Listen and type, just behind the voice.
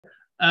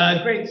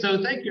Great.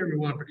 So thank you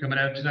everyone for coming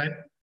out tonight.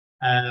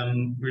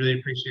 Really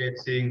appreciate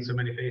seeing so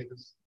many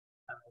faces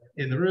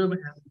in the room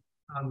and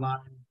online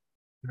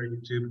or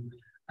YouTube.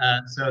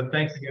 So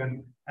thanks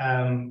again.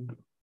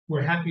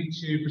 We're happy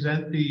to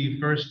present the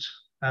first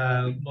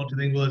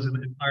Multilingualism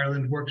in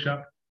Ireland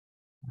workshop.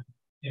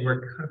 And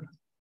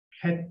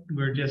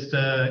we're just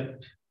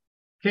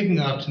kicking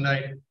off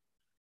tonight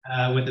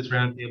with this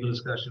roundtable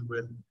discussion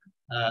with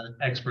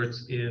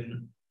experts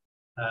in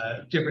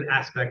different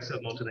aspects of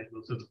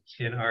multilingualism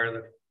in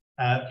Ireland.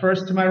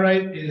 First to my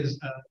right is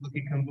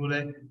Lucky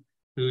Kambule,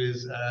 who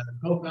is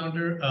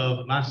co-founder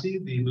of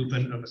MASI, the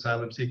Movement of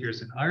Asylum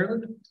Seekers in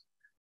Ireland.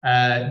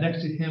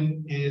 Next to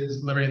him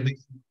is Lorraine Lee,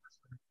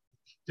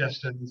 Deaf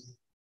Studies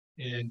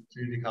in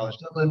Trinity College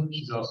Dublin.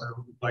 She's also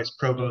Vice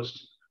Provost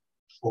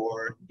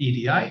for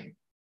EDI.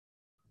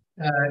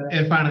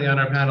 And finally on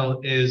our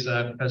panel is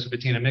Professor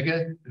Bettina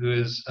Migge, who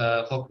is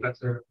full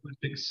professor of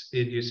linguistics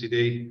in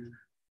UCD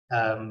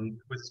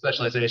with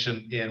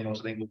specialization in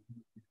multilingual.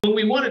 When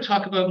we want to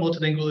talk about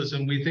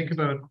multilingualism, we think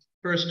about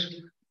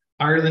first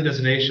Ireland as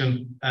a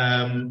nation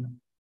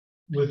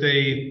with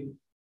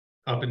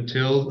up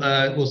until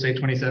we'll say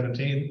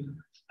 2017,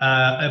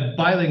 a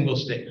bilingual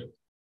state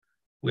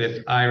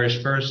with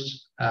Irish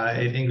first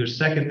and English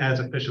second as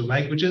official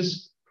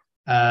languages.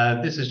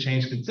 This has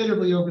changed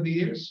considerably over the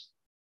years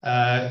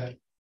and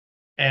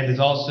has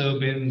also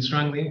been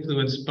strongly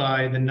influenced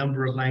by the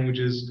number of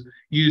languages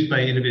used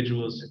by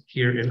individuals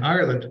here in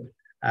Ireland,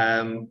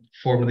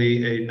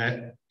 formerly a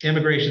net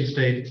immigration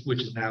state,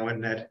 which is now a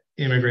net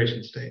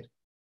immigration state.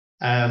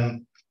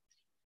 Perhaps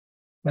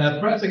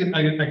I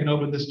can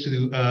open this to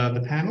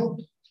the panel.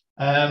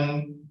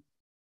 Can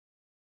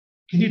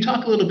you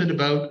talk a little bit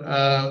about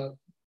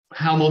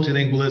how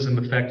multilingualism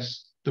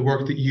affects the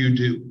work that you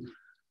do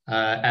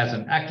as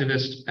an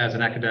activist, as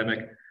an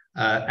academic,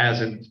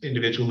 as an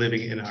individual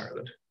living in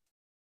Ireland?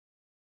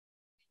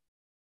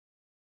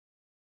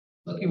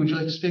 Lucky, would you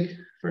like to speak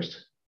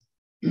first?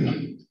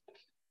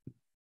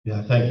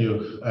 Yeah, thank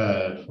you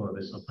for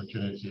this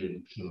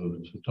opportunity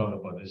to talk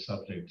about this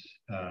subject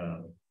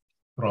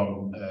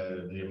from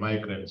the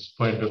migrants'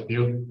 point of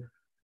view.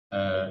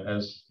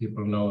 As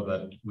people know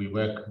that we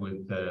work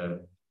with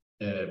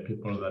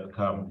people that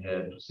come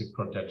here to seek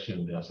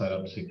protection, the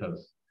asylum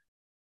seekers.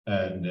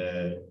 And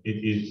it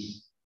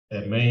is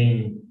a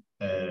main,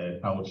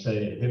 I would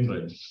say,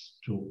 hindrance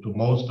to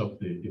most of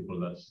the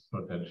people that seek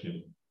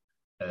protection,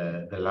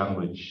 the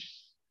language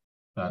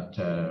that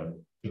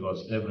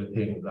because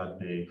everything that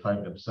they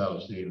find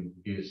themselves in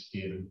is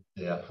in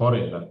their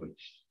foreign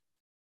language.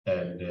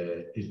 And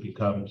it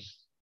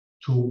becomes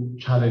too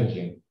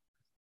challenging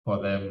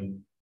for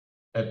them,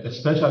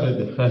 especially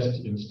the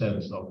first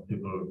instance of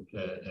people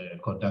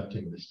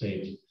conducting the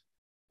state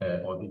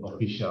or the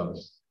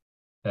officials,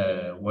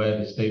 where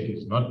the state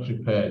is not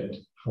prepared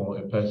for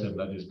a person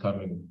that is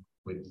coming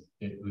with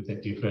a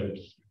different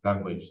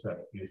language.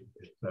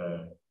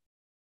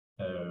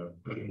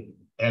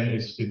 And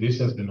this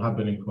has been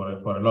happening for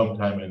a long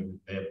time, and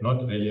they have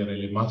not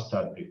really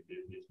mastered the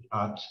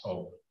art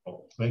of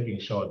making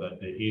sure that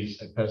there is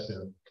a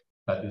person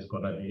that is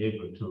going to be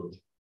able to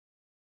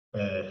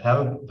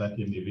help that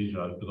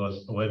individual.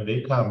 Because when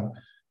they come,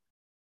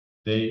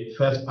 they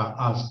first are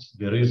asked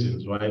the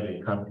reasons why they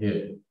come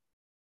here,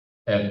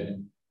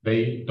 and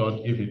they don't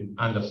even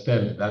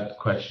understand that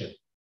question.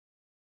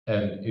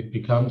 And it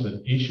becomes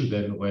an issue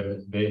then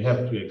when they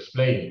have to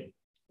explain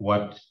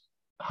what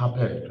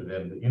happened to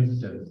them, the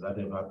incidents that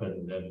have happened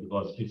to them,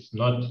 because it's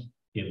not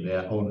in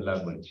their own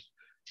language.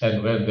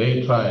 And when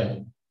they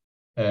try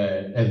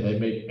and they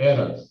make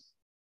errors,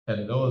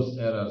 and those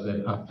errors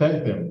then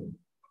affect them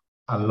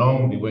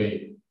along the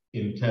way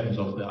in terms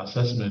of the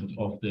assessment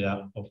of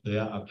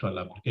their actual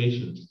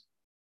applications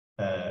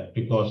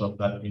because of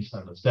that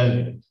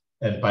misunderstanding.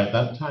 And by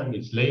that time,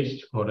 it's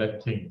late to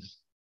correct things.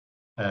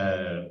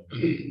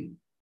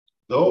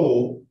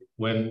 Though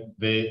when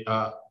they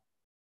are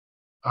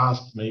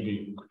asked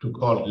maybe to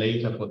call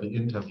later for the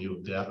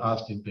interview, they are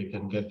asked if they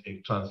can get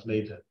a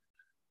translator,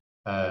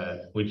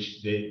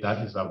 which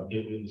that is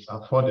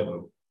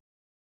affordable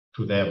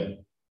to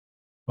them.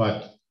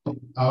 But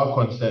our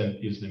concern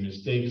is the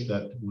mistakes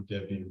that would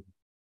have been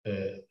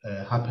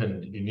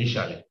happened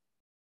initially,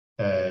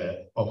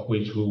 of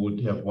which we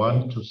would have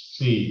wanted to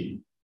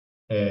see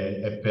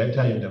a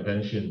better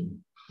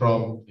intervention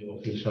from the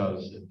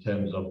officials in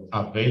terms of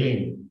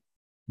availing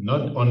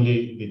not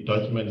only the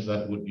documents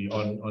that would be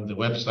on the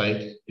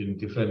website in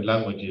different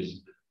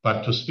languages,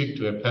 but to speak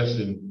to a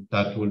person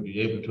that will be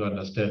able to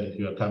understand if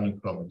you are coming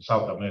from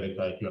South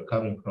America, if you are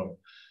coming from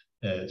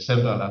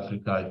Central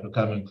Africa, if you're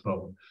coming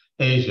from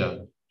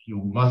Asia,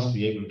 you must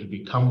be able to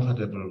be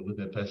comfortable with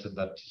a person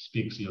that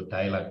speaks your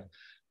dialect.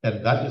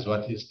 And that is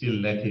what is still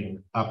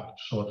lacking up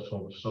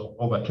so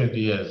over 20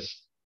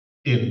 years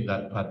in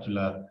that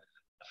particular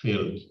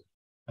field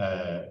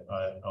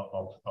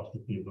of the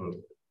people.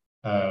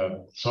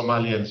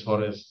 Somalians,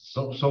 for us,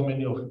 so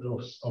many of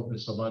the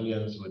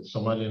Somalians with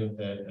Somalian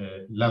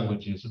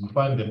languages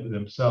find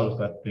themselves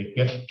that they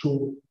get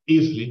too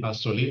easily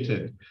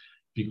isolated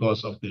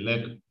because of the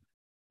lack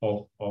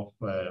of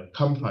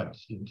comfort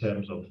in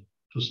terms of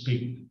to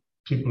speak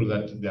people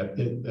that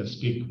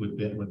speak with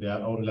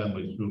their own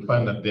language. You'll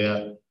find that they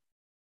are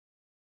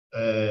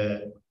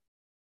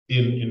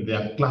in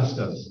their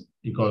clusters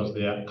because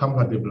they are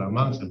comfortable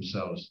amongst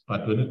themselves.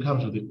 But when it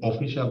comes to the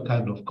official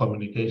kind of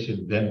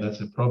communication, then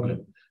that's a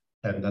problem.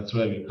 And that's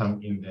where we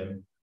come in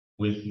then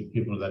with the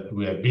people that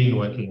we have been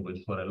working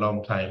with for a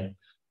long time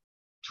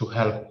to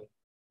help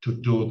to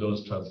do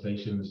those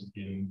translations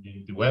in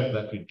the work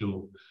that we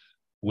do,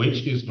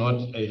 which is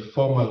not a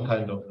formal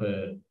kind of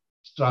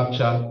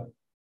structure,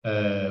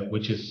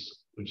 which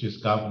is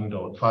governed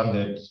or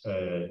funded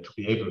to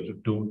be able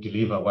to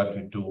deliver what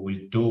we do.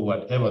 We do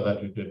whatever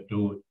that we could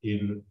do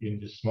in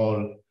the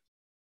small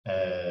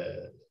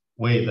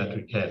way that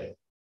we can.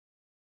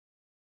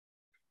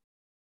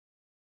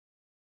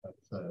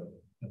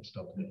 Let's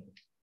stop there.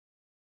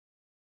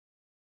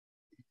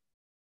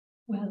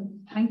 Well,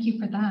 thank you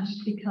for that,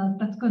 because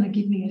that's going to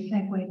give me a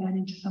segue then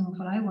into some of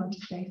what I want to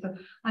say. So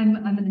I'm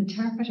an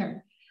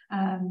interpreter.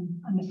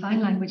 I'm a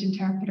sign language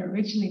interpreter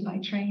originally by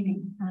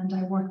training, and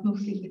I work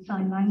mostly with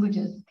sign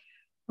languages.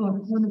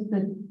 But one of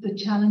the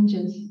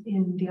challenges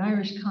in the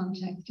Irish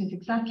context is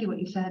exactly what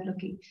you said,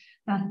 Lucky,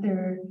 that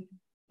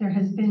there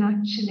has been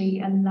actually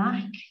a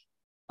lack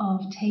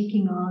of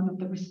taking on of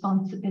the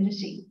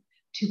responsibility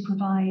to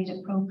provide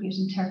appropriate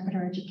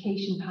interpreter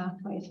education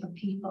pathways for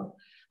people,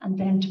 and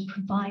then to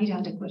provide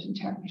adequate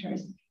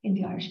interpreters in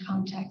the Irish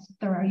context.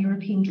 There are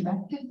European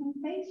directives in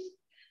place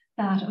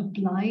that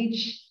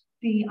oblige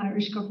the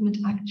Irish government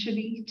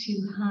actually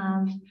to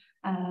have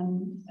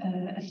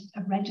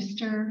a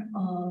register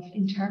of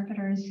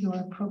interpreters who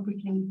are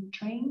appropriately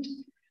trained,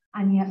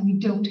 and yet we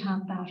don't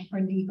have that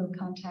for legal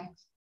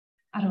context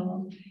at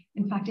all.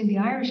 In fact, in the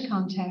Irish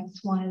context,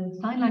 while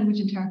sign language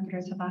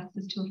interpreters have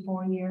access to a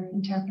 4-year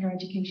interpreter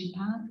education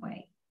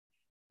pathway,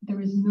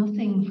 there is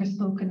nothing for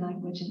spoken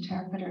language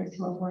interpreters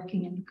who are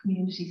working in the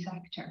community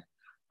sector,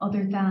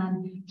 other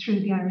than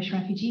through the Irish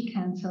Refugee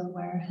Council,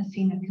 where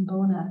Hasina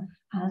Kimbona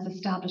has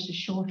established a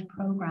short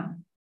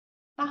programme.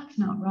 That's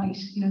not right.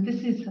 You know,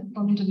 this is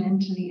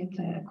fundamentally, it's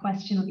a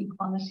question of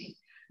equality.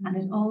 And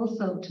it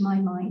also, to my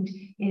mind,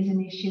 is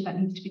an issue that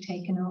needs to be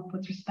taken up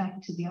with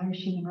respect to the Irish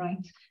Human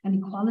Rights and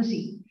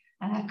Equality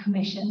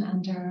Commission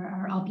and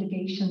our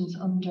obligations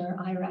under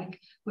IREC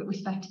with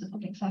respect to the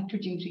public sector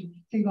duty.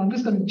 So I'm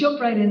just going to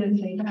jump right in and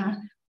say that.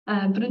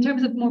 But in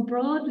terms of more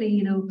broadly,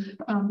 you know,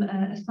 from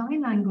a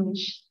sign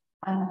language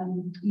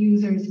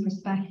user's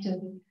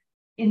perspective,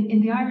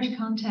 in the Irish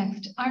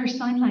context, Irish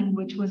Sign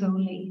Language was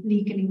only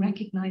legally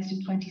recognised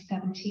in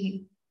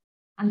 2017.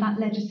 And that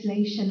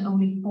legislation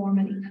only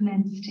formally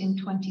commenced in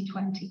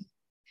 2020.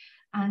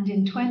 And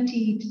in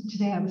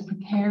today I was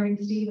preparing,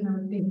 Stephen, I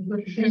was being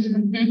good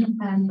citizen,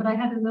 but I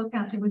had a look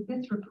at, there was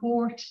this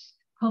report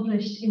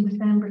published in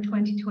December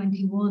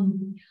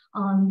 2021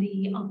 on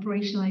the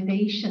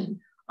operationalisation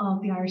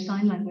of the Irish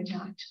Sign Language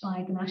Act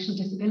by the National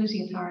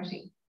Disability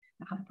Authority.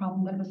 I have a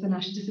problem that it was the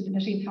National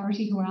Disability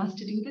Authority who were asked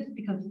to do this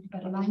because it's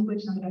about a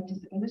language, not about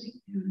disability.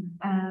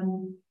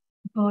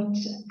 But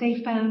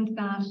they found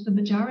that the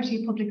majority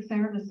of public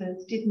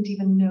services didn't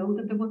even know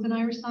that there was an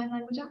Irish Sign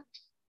Language Act.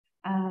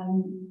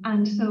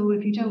 And so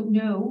if you don't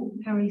know,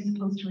 how are you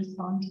supposed to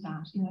respond to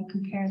that? You know,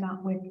 compare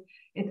that with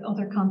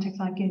other contexts,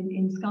 like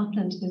in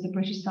Scotland, there's a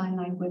British Sign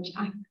Language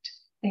Act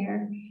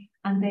there,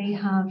 and they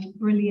have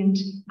brilliant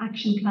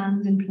action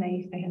plans in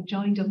place. They have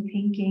joined up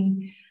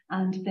thinking,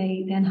 and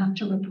they then have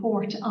to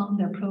report on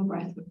their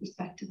progress with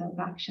respect to those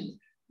actions.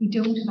 We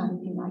don't have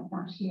anything like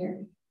that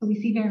here. So we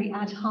see very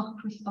ad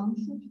hoc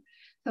responses.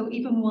 So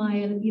even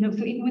while, you know,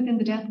 so even within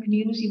the deaf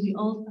community, we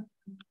also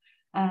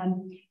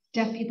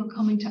deaf people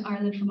coming to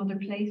Ireland from other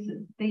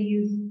places, they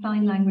use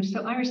sign language.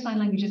 So Irish Sign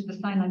Language is the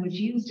sign language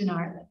used in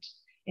Ireland.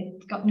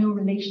 It's got no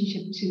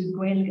relationship to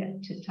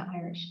Gaeilge, to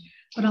Irish.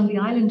 But on the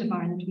island of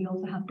Ireland, we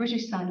also have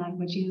British Sign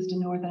Language used in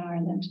Northern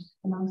Ireland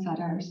alongside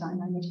Irish Sign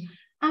Language.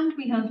 And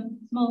we have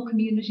small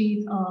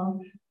communities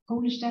of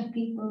Polish deaf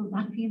people,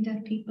 Latvian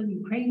deaf people,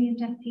 Ukrainian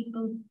deaf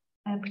people,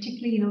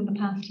 particularly, you know, in the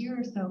past year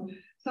or so.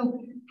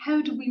 So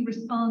how do we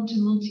respond to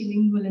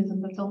multilingualism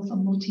that's also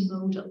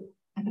multimodal?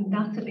 I think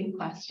that's a big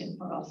question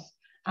for us,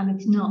 and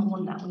it's not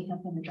one that we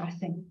have been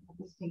addressing at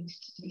this stage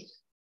to date.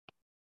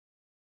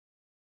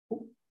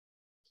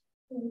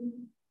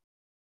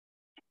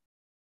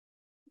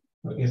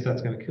 I guess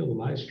that's going to kill the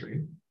live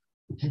stream.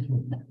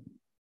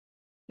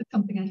 It's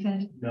something I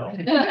said. No.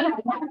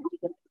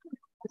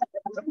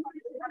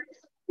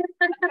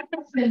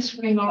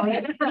 Censoring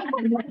already.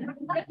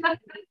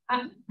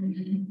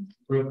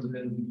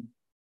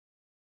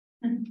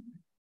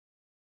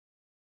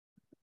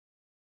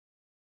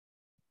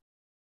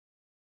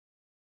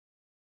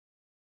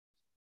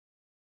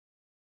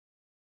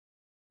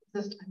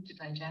 This time to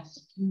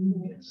digest.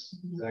 Yes,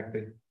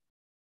 exactly.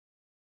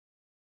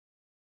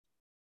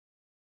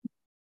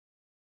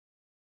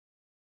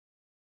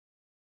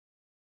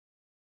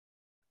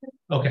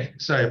 Okay,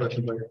 sorry about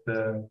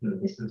the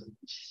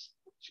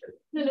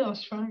No, I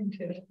was trying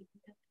to.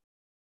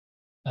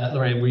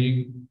 Lorraine, were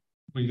you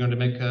were you going to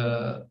make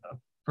a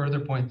further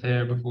point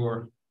there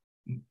before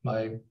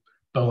my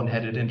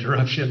boneheaded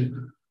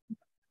interruption?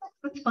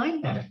 That's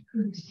fine. Okay.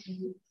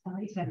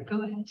 Sorry, Sarah,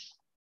 go ahead.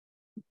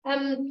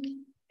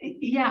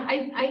 Yeah,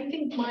 I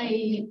think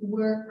my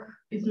work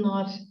is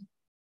not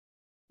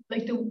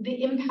like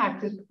the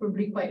impact is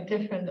probably quite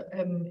different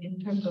in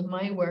terms of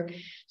my work.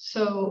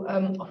 So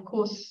of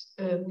course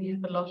we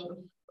have a lot of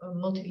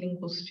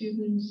multilingual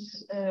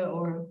students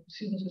or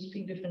students who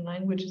speak different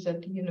languages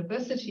at the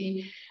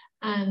university,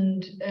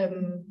 and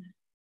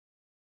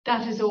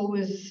that is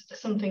always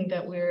something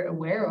that we're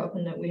aware of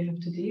and that we have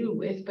to deal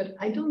with, but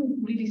I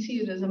don't really see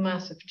it as a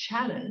massive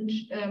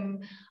challenge.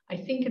 I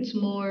think it's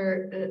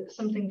more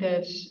something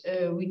that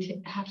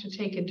we have to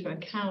take into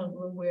account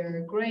when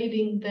we're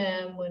grading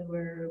them, when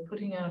we're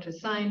putting out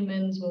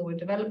assignments, when we're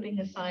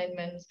developing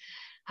assignments.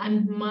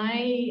 And my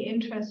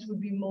interest would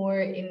be more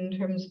in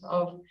terms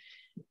of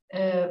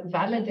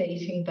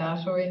validating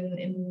that, or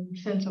in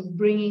sense of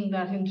bringing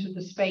that into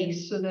the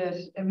space so that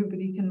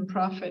everybody can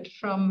profit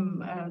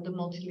from the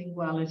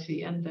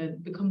multilinguality, and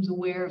that becomes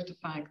aware of the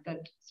fact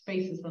that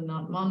spaces are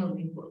not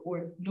monolingual,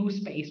 or no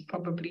space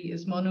probably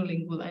is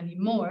monolingual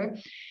anymore.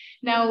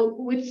 Now,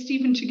 with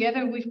Stephen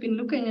together, we've been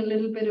looking a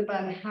little bit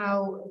about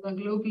how the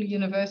global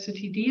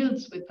university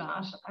deals with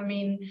that. I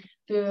mean,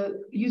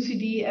 the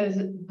UCD as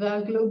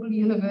the global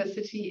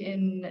university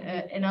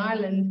in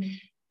Ireland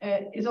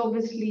is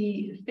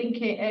obviously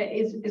thinking,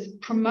 is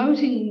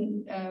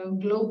promoting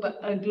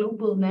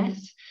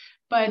globalness,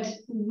 but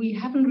we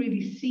haven't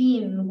really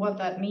seen what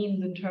that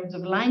means in terms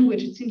of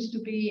language. It seems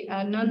to be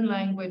a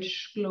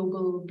non-language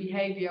global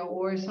behavior,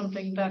 or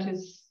something that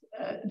is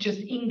just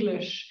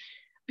English.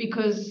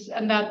 Because,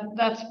 and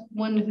that's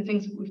one of the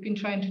things that we've been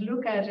trying to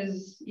look at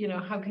is, you know,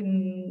 how do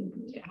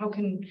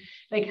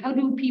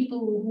people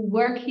who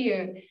work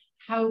here,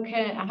 how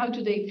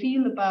do they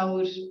feel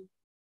about,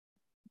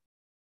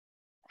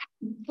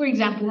 for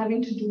example,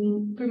 having to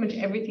do pretty much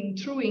everything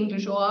through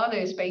English, or are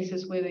there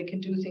spaces where they can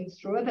do things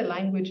through other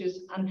languages,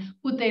 and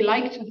would they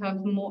like to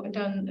have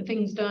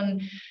things done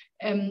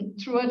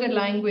through other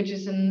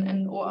languages,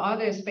 or are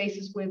there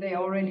spaces where they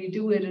already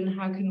do it, and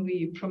how can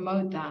we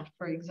promote that,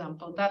 for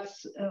example?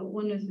 That's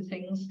one of the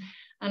things,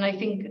 and I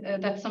think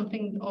that's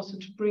something also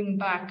to bring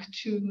back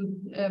to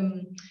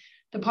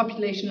the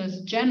population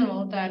as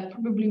general, that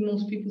probably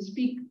most people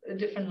speak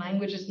different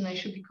languages, and they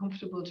should be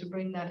comfortable to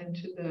bring that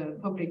into the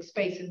public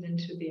space and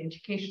into the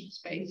education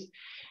space.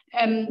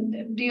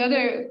 The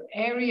other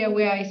area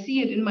where I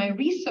see it in my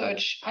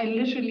research, I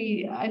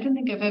don't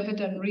think I've ever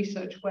done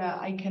research where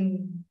I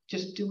can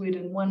just do it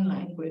in one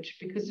language,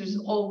 because there's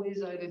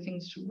always either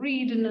things to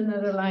read in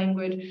another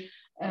language,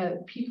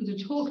 people to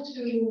talk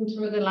to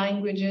through other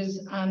languages,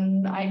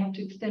 and I have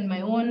to extend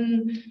my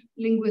own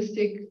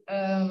linguistic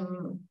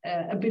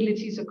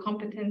abilities or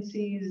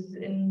competencies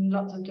in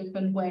lots of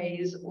different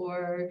ways,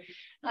 or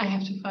I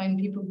have to find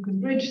people who can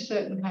bridge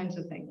certain kinds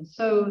of things.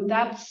 So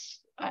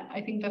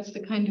I think that's the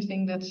kind of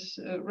thing that's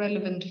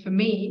relevant for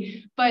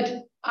me.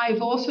 But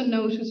I've also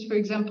noticed, for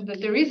example, that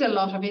there is a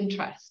lot of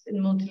interest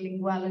in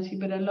multilinguality,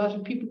 but a lot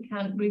of people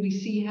can't really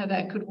see how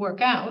that could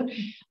work out.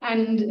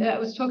 And I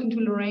was talking to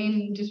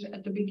Lorraine just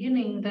at the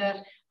beginning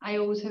that I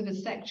always have a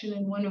section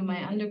in one of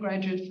my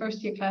undergraduate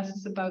first year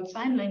classes about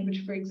sign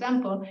language, for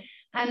example.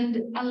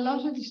 And a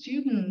lot of the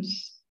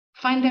students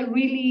find that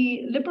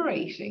really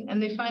liberating,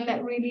 and they find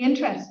that really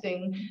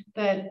interesting,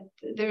 that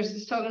there's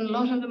this talk, and a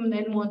lot of them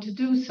then want to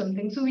do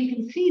something. So we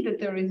can see that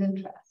there is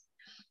interest.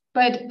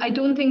 But I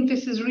don't think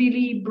this is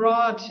really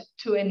brought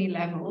to any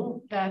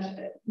level,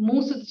 that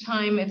most of the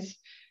time it's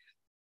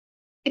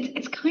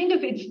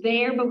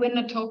there, but we're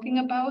not talking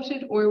about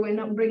it, or we're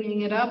not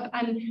bringing it up.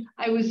 And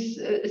I was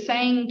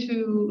saying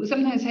to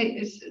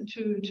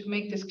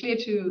make this clear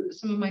to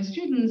some of my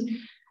students,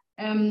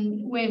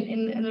 when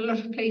in a lot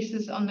of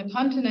places on the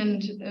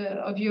continent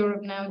of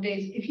Europe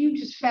nowadays, if you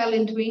just fell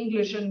into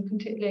English and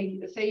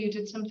like say you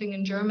did something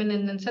in German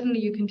and then suddenly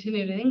you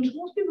continued in English,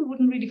 most people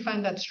wouldn't really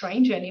find that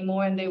strange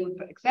anymore, and they would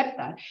accept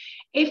that.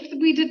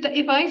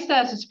 If I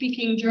started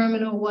speaking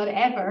German or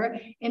whatever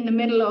in the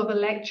middle of a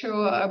lecture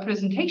or a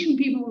presentation,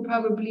 people would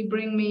probably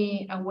bring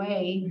me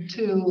away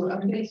to a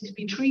place to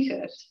be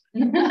treated.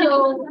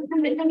 So,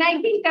 and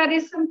I think that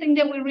is something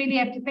that we really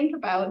have to think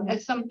about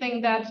as something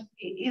that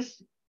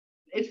it's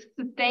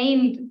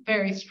sustained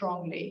very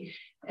strongly,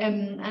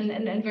 and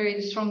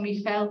very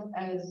strongly felt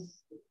as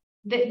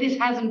this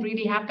hasn't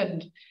really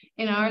happened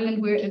in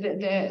Ireland, where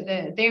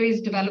there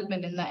is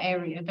development in that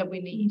area that we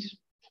need.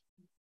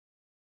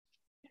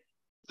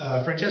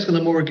 Francesca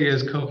Lamorghi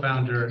is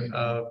co-founder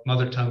of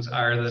Mother Tongues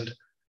Ireland.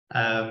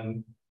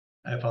 I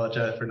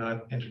apologize for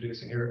not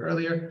introducing her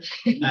earlier.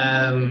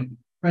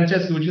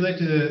 Francesca, would you like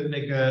to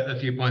make a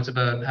few points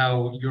about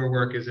how your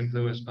work is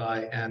influenced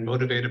by and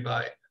motivated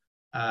by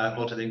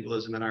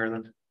multilingualism in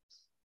Ireland?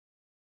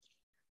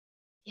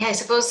 Yeah, I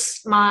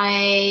suppose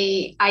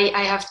I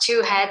have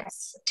two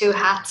hats,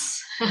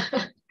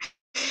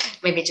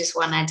 maybe just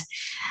one head.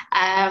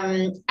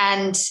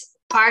 And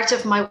part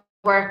of my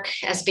work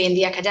has been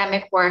the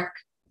academic work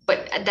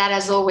but that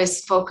has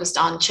always focused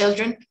on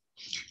children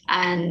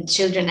and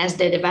children as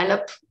they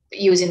develop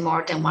using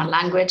more than one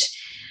language.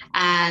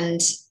 And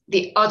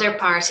the other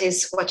part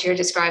is what you're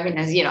describing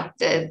as, you know,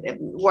 the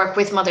work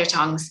with mother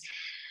tongues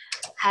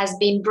has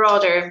been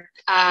broader.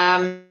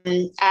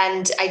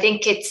 And I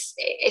think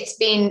it's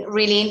been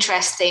really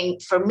interesting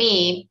for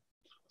me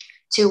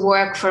to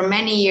work for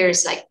many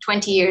years, like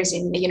 20 years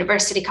in the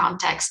university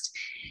context,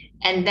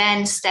 and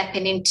then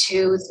stepping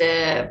into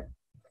the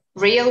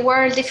real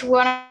world, if you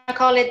want to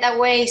call it that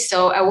way.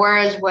 So a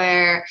world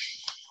where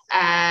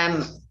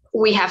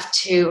we have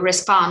to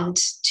respond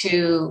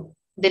to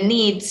the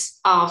needs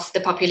of the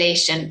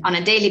population on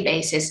a daily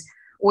basis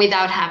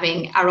without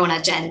having our own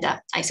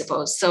agenda, I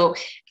suppose. So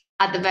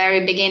at the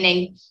very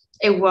beginning,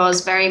 it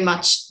was very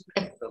much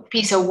a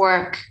piece of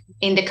work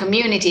in the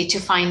community to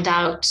find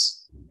out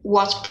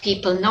what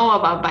people know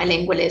about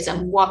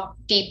bilingualism, what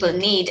people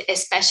need,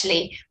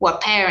 especially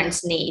what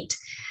parents need.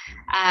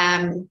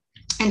 And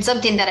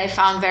something that I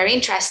found very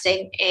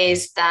interesting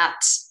is that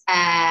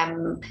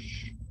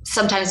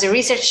sometimes the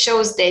research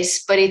shows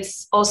this, but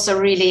it's also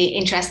really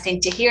interesting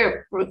to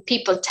hear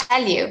people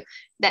tell you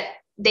that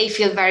they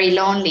feel very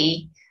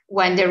lonely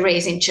when they're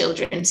raising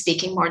children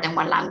speaking more than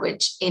one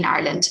language in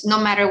Ireland, no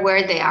matter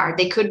where they are.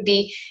 They could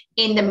be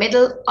in the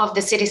middle of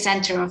the city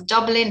centre of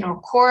Dublin or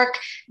Cork.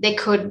 They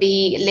could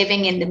be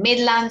living in the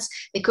Midlands.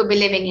 They could be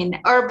living in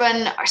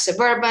urban or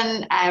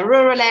suburban,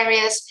 rural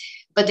areas.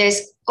 But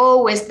there's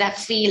always that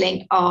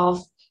feeling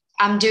of,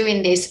 I'm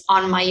doing this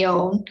on my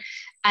own.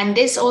 And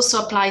this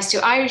also applies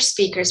to Irish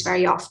speakers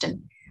very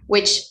often,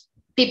 which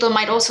people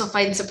might also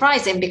find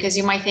surprising, because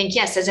you might think,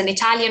 yes, as an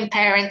Italian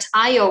parent,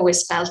 I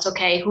always felt,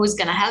 okay, who's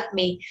going to help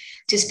me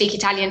to speak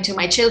Italian to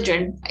my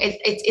children?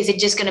 Is it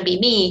just going to be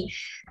me,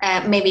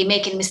 maybe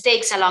making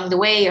mistakes along the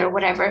way or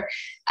whatever?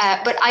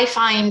 But I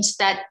find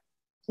that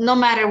no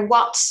matter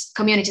what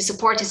community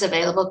support is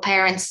available,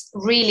 parents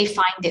really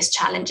find this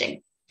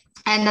challenging.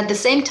 And at the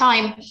same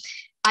time,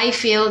 I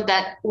feel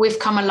that we've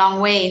come a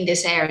long way in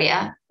this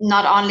area,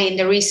 not only in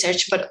the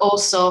research, but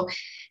also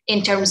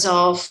in terms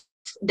of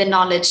the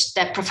knowledge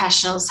that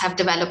professionals have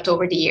developed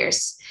over the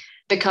years.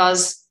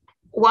 Because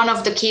one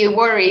of the key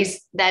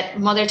worries that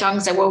mother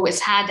tongues have always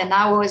had, and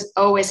I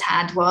always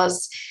had,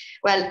 was,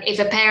 well, if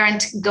a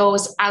parent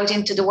goes out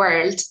into the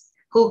world,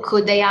 who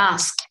could they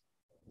ask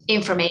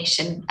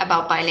information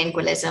about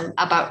bilingualism,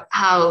 about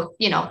how,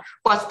 you know,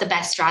 what's the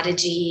best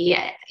strategy,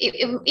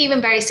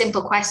 even very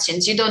simple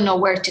questions. You don't know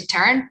where to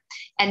turn.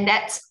 And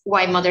that's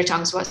why mother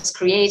tongues was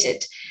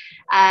created.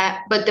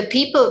 But the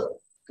people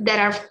that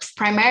are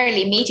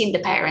primarily meeting the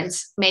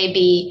parents,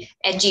 maybe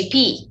a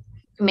GP,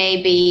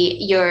 maybe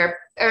your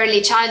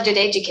early childhood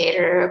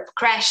educator,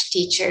 crash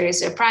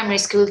teachers, or primary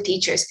school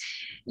teachers,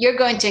 you're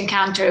going to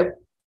encounter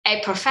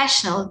a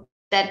professional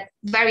that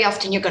very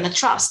often you're going to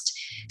trust.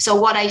 So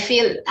what I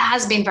feel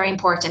has been very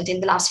important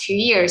in the last few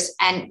years,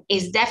 and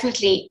is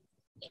definitely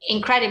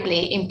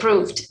incredibly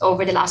improved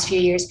over the last few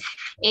years,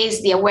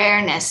 is the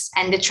awareness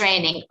and the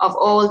training of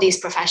all these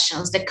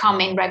professionals that come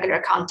in regular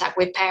contact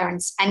with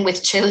parents and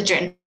with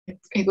children,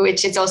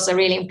 which is also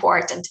really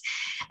important.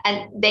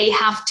 And they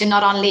have to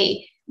not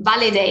only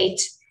validate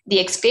the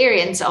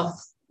experience of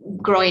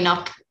growing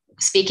up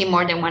speaking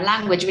more than one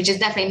language, which is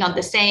definitely not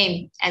the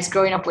same as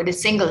growing up with a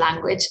single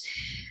language,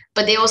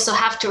 but they also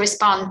have to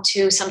respond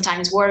to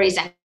sometimes worries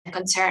and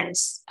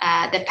concerns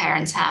that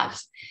parents have.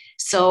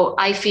 So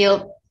I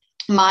feel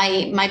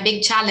my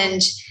big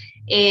challenge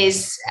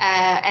is,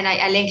 and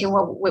I link in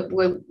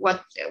with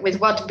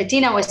what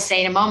Bettina was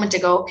saying a moment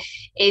ago,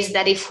 is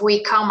that if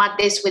we come at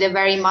this with a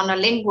very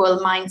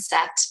monolingual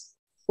mindset,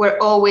 we're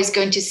always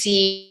going to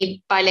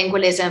see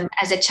bilingualism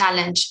as a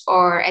challenge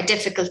or a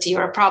difficulty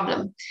or a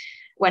problem,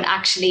 when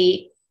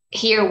actually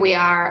here we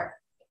are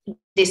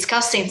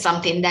discussing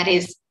something that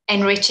is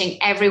enriching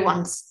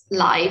everyone's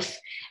life,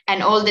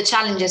 and all the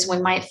challenges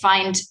we might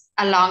find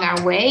along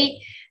our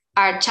way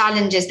are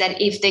challenges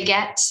that, if they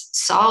get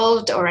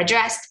solved or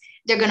addressed,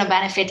 they're going to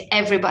benefit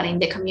everybody in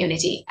the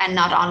community and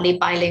not only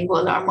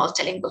bilingual or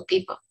multilingual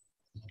people.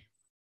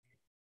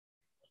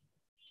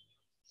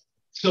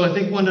 So I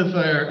think one of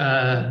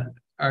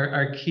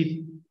our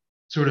key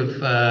sort of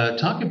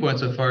talking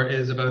points so far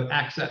is about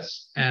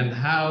access, and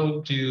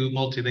how do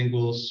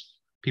multilinguals,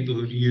 people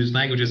who use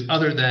languages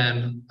other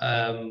than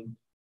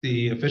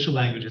the official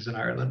languages in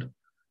Ireland,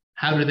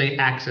 how do they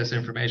access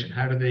information?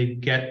 How do they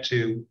get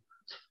to,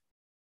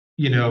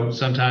 you know,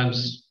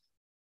 sometimes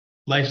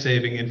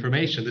life-saving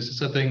information? This is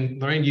something,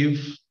 Lorraine,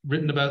 you've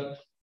written about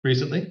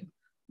recently.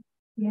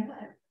 Yeah,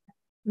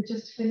 we're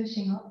just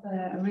finishing up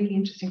a really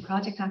interesting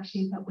project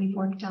actually that we've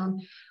worked on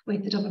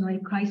with the Dublin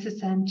Rape Crisis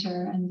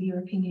Centre and the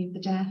European Union of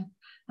the Deaf,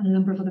 and a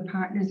number of other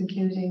partners,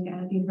 including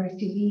the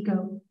University of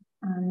Vigo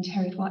and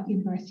Heriot-Watt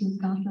University in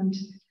Scotland,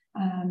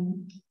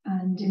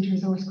 and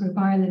Inter-Resource Group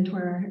Ireland,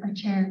 where our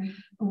chair.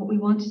 And what we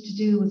wanted to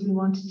do was we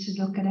wanted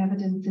to look at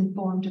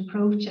evidence-informed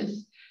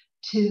approaches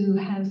to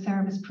how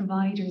service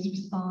providers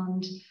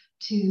respond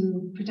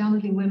to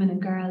predominantly women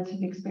and girls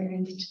who've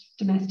experienced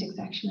domestic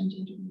sexual and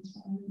gender abuse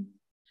violence.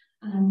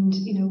 And,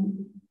 you know,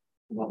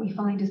 what we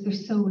find is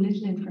there's so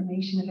little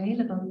information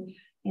available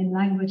in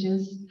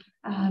languages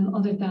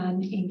other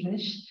than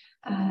English.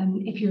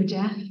 If you're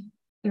deaf,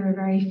 there are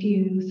very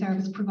few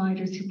service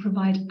providers who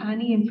provide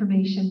any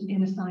information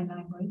in a sign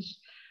language.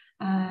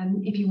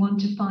 If you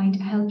want to find a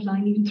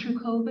helpline, even through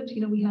COVID,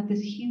 you know, we had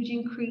this huge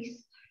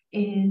increase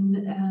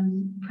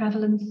in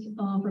prevalence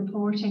of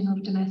reporting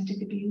of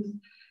domestic abuse.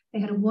 They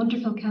had a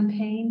wonderful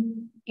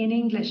campaign in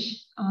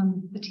English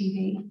on the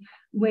TV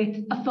with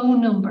a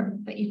phone number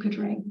that you could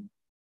ring.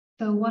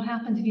 So what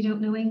happens if you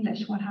don't know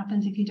English? What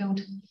happens if you don't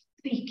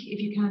speak, if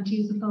you can't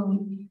use the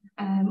phone?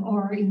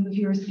 Or if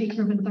you're a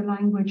speaker of another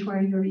language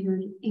where your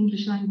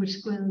English language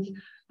skills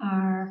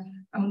are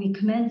only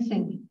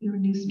commencing, you're a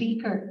new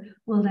speaker,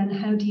 well then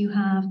how do you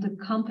have the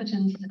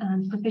competence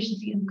and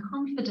proficiency and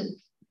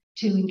confidence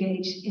to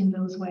engage in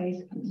those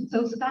ways?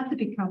 So that's a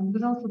big problem.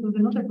 There was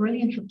another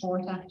brilliant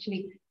report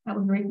actually that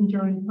was written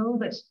during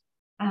COVID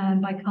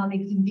by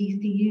colleagues in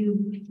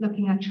DCU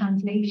looking at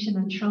translation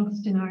and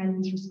trust in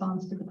Ireland's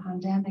response to the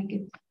pandemic.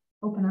 It's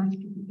open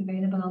access, it's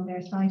available on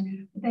their site.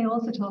 But they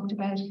also talked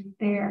about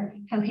there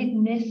how hit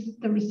and miss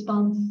the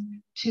response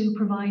to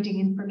providing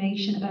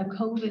information about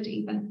COVID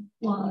even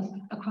was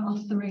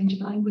across the range of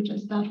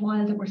languages, that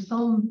while there were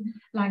some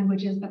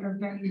languages that are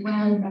very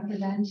well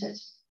represented,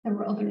 there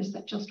were others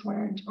that just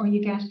weren't, or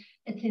you get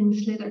a thin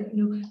slither.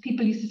 You know,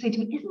 people used to say to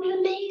me, isn't it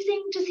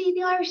amazing to see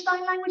the Irish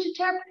Sign Language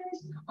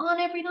interpreters on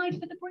every night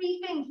for the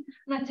briefings?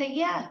 And I'd say,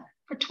 yeah,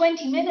 for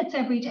 20 minutes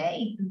every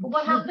day. But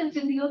what happens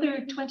in the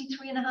other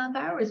 23 and a half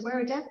hours? Where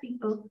are deaf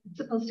people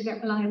supposed to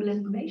get reliable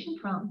information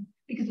from?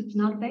 Because it's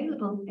not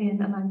available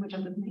in a language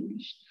other than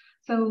English.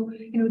 So,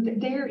 you know,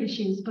 they're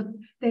issues, but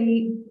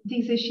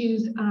these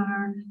issues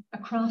are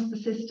across the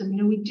system.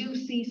 You know, we do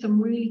see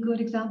some really good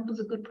examples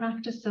of good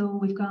practice. So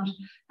we've got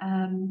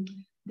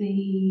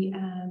the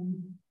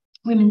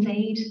Women's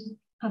Aid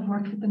have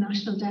worked with the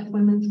National Deaf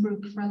Women's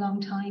Group for a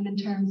long time in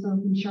terms of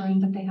ensuring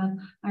that they have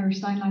Irish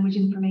Sign Language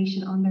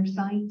information on their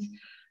sites.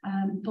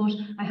 But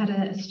I had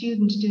a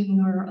student doing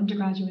her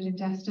undergraduate in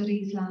deaf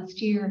studies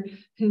last year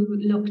who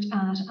looked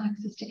at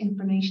access to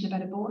information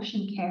about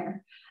abortion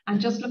care and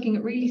just looking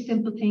at really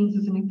simple things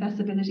as an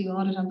accessibility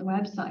audit on the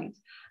websites,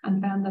 and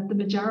found that the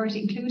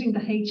majority, including the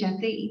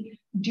HSE,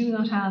 do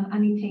not have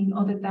anything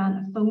other than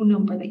a phone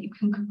number that you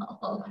can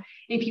call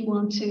if you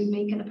want to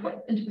make an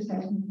appointment for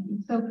certain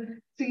things. So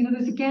you know,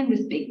 there's again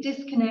this big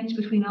disconnect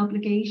between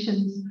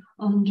obligations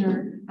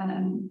under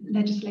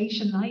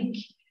legislation like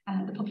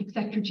the Public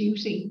Sector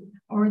Duty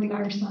or the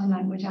Irish Sign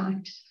Language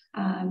Act,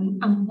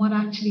 and what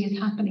actually is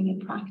happening in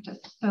practice.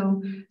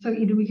 So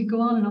you know, we could go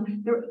on and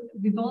on.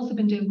 We've also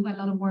been doing quite a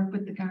lot of work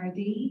with the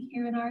Gardaí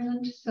here in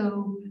Ireland.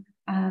 So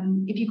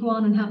if you go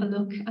on and have a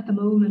look at the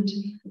moment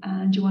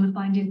and you want to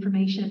find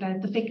information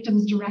about the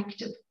Victims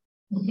Directive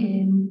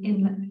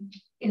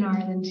in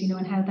Ireland, you know,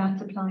 and how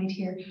that's applied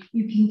here,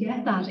 you can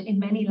get that in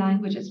many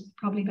languages,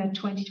 probably about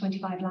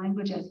 20-25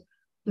 languages.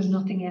 There's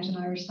nothing yet in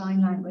Irish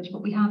Sign Language,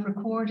 but we have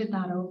recorded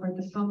that over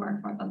the summer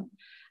for them,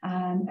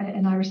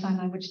 an Irish Sign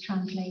Language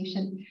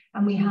translation.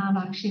 And we have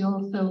actually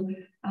also,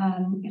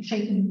 it's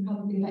taken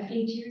probably about 8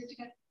 years to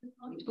get to this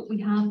point, but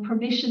we have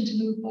permission to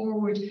move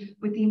forward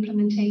with the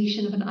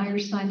implementation of an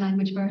Irish Sign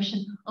Language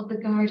version of the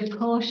Guard of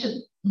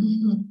Caution,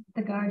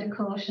 the Guard of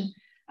Caution,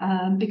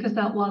 because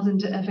that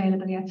wasn't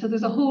available yet. So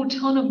there's a whole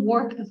ton of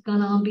work that's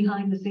gone on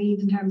behind the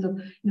scenes in terms of,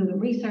 you know, the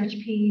research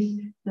piece,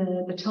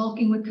 the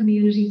talking with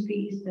communities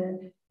piece,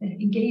 the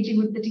engaging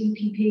with the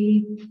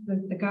DPP,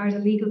 the Garda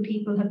legal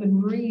people have been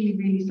really,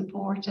 really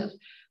supportive.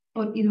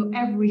 But, you know,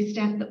 every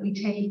step that we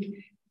take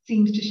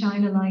seems to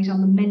shine a light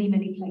on the many,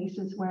 many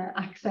places where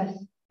access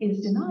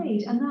is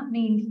denied. And that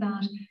means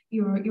that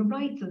your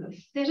rights as a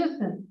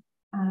citizen,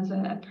 as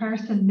a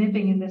person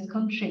living in this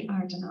country,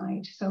 are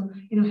denied. So,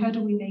 you know, how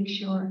do we make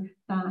sure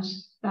that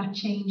that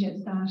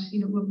changes? That,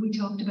 you know, when we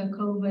talked about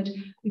COVID,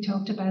 we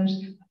talked about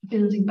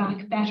building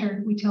back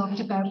better. We talked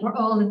about we're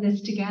all in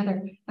this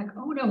together. Like,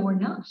 oh no, we're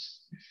not.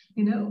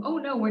 You know, oh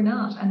no, we're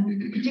not.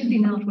 And particularly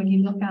not when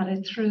you look at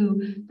it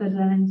through the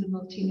lens of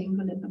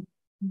multilingualism.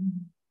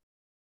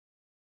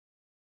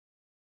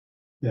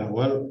 Yeah,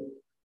 well,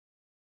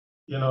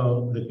 you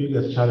know, the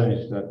biggest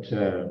challenge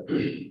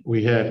that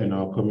we have in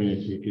our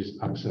community is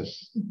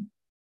access.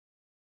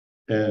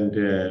 And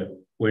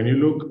when you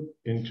look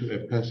into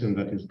a person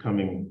that is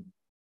coming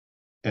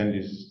and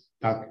is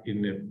stuck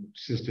in a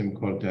system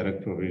called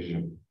direct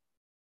provision,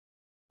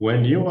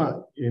 when you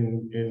are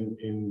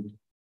in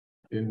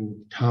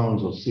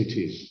towns or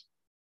cities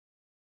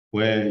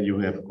where you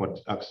have got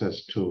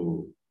access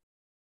to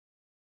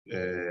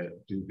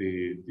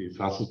the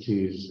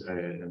facilities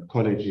and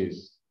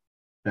colleges,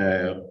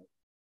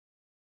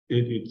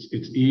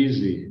 it's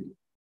easy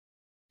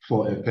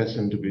for a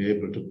person to be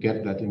able to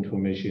get that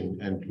information,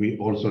 and we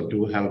also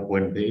do help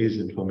when there is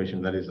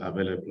information that is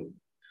available.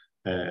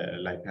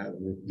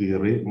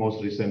 The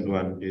most recent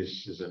one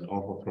is an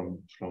offer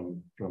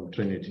from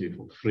Trinity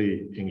for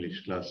free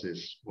English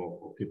classes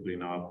for people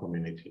in our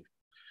community.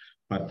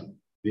 But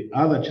the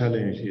other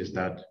challenge is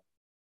that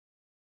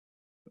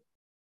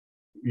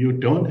you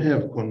don't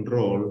have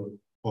control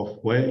of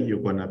where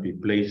you're going to be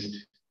placed.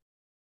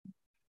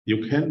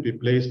 You can be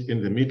placed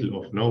in the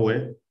middle of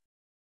nowhere.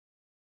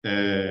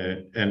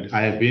 And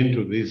I have been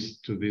to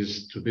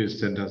these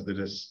centers.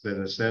 There's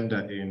a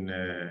center in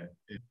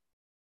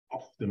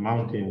off the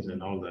mountains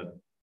and all that,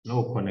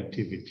 no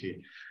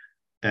connectivity.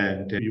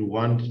 And you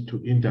want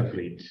to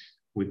integrate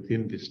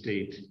within the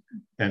state,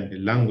 and the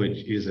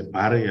language is a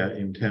barrier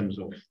in terms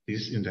of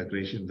this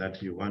integration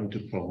that you want to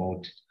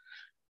promote.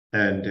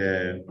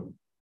 And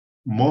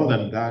more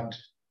than that,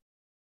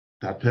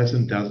 that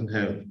person doesn't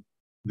have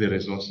the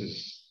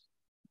resources,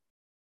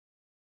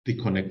 the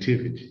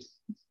connectivity,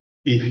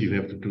 if you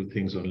have to do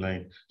things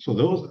online. So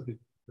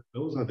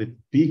those are the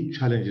big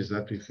challenges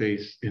that we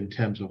face in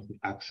terms of the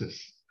access.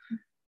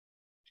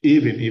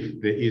 Even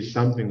if there is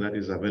something that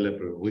is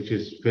available, which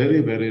is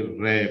very, very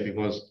rare,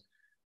 because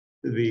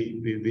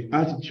the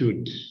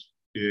attitude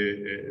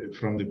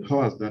from the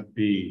powers that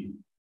be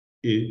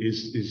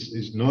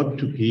is not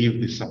to give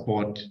the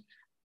support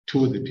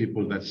to the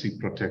people that seek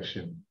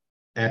protection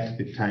at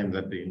the time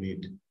that they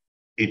need.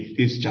 It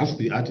is just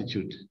the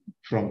attitude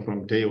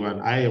from day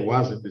one. I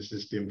was in the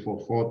system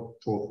for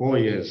 4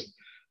 years.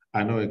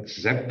 I know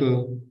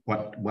exactly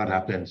what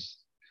happens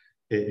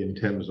in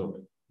terms of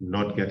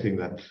not getting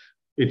that.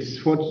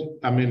 It's what,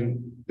 I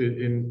mean,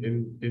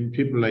 in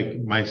people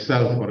like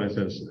myself, for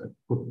instance,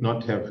 could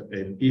not have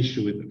an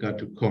issue with regard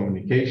to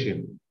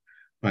communication.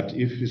 But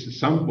if it's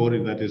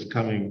somebody that is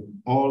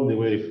coming all the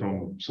way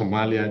from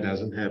Somalia,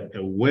 doesn't have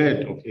a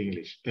word of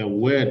English,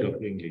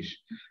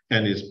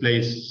 and is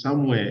placed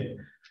somewhere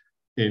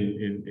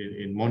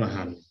in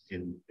Monaghan,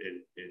 in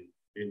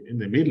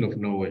the middle of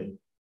nowhere,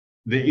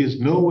 there is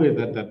no way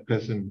that that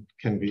person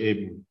can be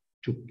able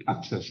to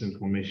access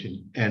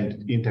information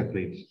and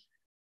integrate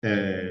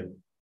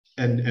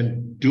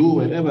and do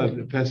whatever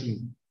the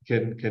person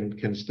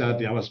can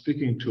study. I was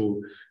speaking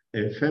to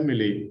a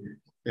family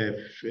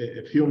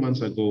a few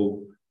months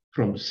ago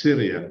from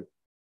Syria,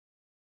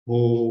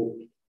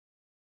 who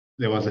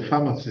there was a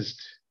pharmacist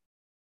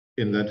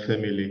in that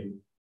family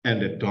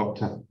and a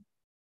doctor,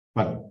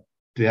 but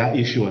their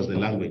issue was the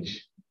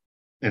language,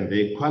 and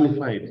they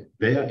qualified.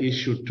 Their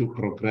issue to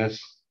progress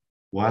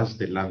was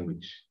the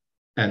language,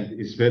 and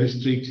it's very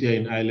strict here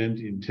in Ireland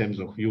in terms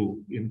of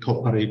you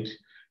incorporate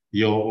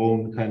your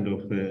own kind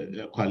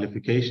of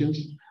qualifications,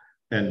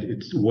 and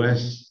it's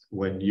worse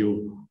when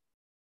you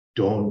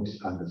don't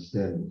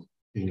understand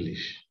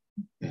English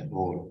at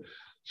all.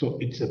 So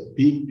it's a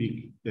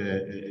big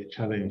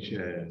challenge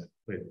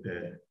with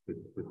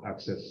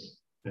access,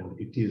 and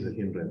it is a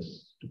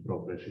hindrance to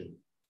progression.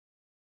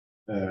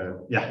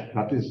 Yeah,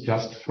 that is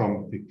just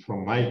from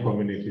my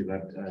community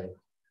that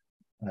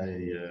I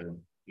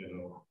you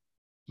know,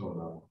 so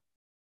now.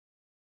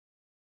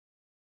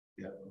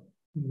 Yeah.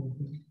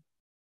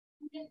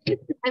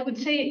 I would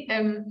say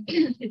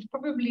it's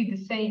probably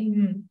the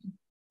same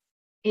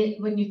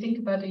when you think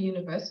about a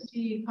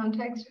university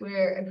context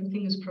where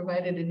everything is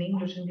provided in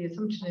English, and the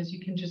assumption is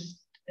you can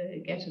just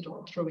get it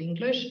all through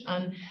English.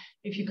 And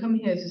if you come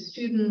here as a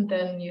student,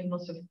 then you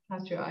must have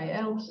passed your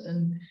IELTS,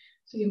 and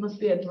so you must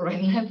be at the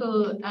right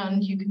level,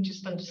 and you can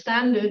just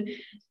understand it.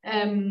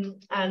 And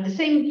the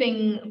same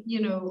thing,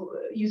 you know,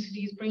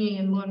 UCD is bringing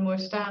in more and more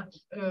staff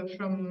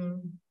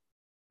from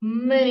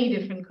many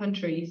different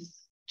countries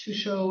to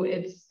show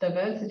its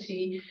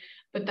diversity,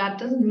 but that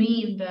doesn't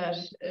mean that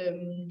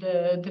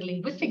the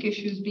linguistic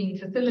issues being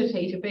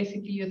facilitated.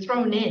 Basically, you're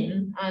thrown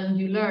in and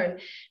you learn.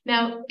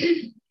 Now,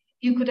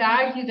 you could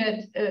argue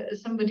that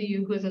somebody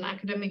who has an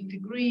academic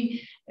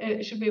degree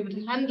should be able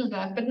to handle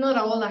that, but not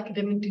all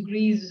academic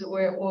degrees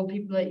or all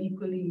people are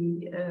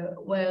equally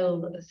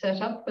well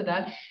set up for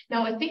that.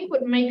 Now, I think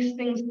what makes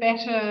things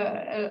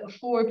better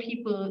for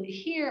people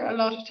here a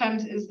lot of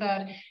times is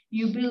that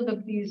you build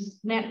up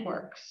these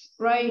networks,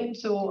 right?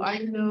 So I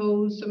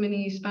know so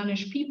many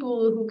Spanish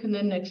people who can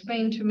then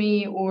explain to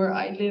me, or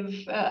I live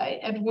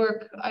at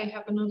work, I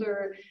have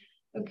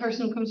a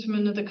person who comes from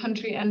another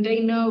country, and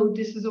they know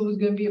this is always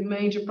going to be a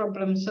major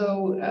problem.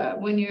 So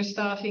when you're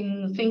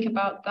starting, think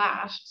about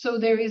that. So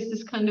there is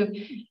this kind of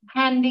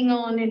handing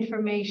on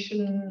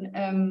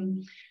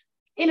information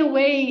in a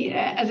way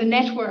as a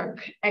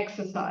network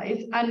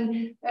exercise.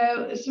 And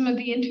some of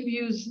the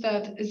interviews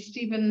that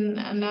Stephen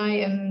and I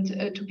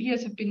and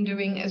Tobias have been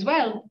doing as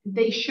well,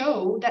 they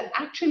show that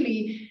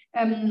actually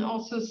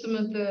also some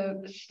of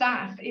the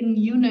staff in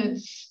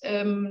units,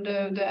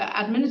 the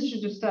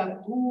administrative staff,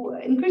 who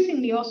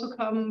increasingly also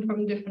come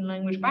from different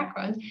language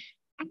backgrounds,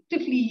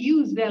 actively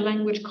use their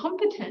language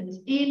competence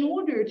in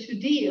order to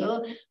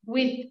deal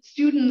with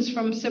students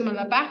from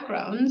similar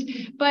backgrounds,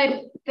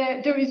 but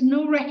there is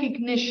no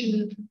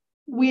recognition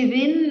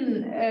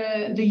within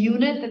the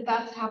unit that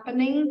that's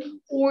happening,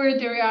 or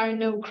there are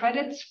no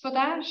credits for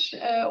that,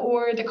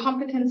 or the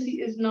competency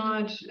is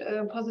not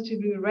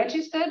positively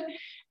registered.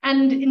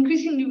 And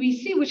increasingly we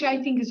see, which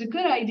I think is a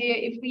good idea,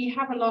 if we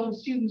have a lot of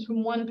students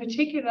from one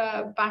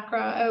particular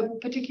background,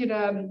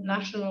 particular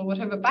national or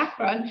whatever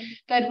background,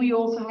 that we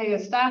also hire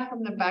staff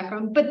from the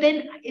background. But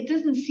then it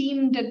doesn't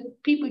seem that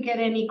people get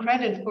any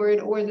credit for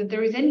it, or that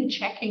there is any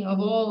checking of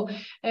all,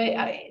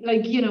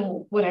 like, you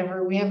know,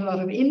 whatever. We have a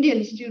lot of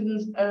Indian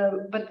students,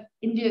 but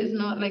India is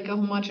not like a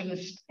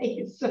homogeneous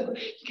space. So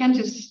you can't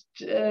just,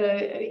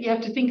 you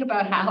have to think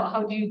about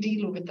how do you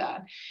deal with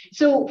that.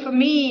 So for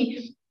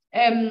me,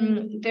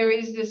 there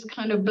is this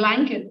kind of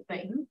blanket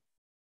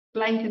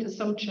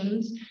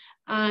assumptions,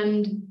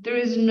 and there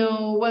is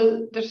no,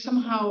 well, there's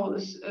somehow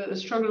a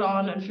struggle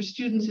on, and for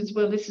students it's,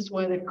 well, this is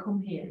why they've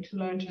come here, to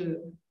learn to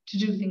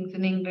do things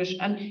in English.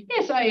 And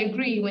yes, I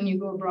agree, when you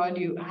go abroad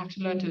you have to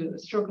learn to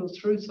struggle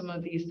through some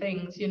of these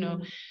things, you know,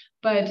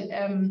 but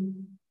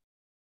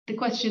the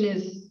question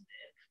is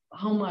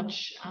how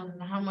much,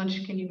 and how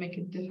much can you make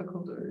it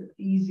difficult or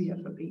easier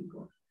for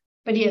people.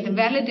 But yeah, the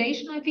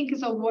validation, I think,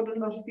 is what a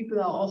lot of people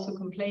are also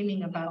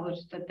complaining about,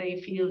 that they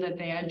feel that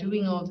they are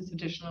doing all this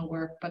additional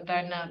work, but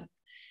they're not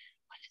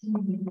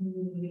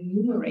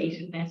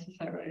remunerated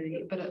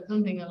necessarily, but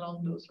something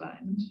along those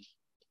lines.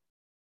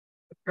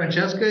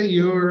 Francesca,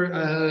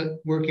 you're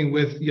working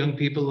with young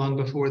people long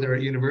before they're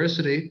at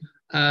university.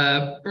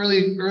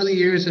 Early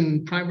years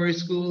in primary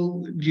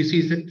school, do you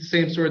see the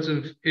same sorts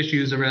of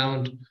issues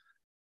around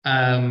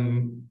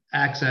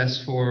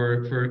access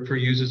for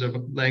users of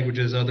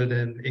languages other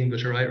than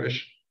English or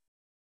Irish?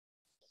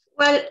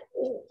 Well,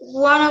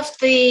 one of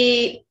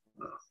the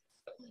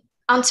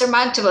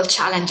unsurmountable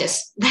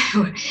challenges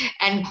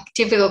and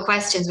typical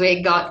questions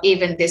we got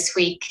even this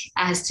week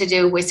has to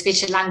do with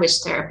speech and language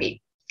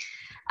therapy,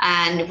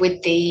 and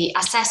with the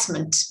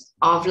assessment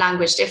of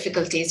language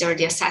difficulties, or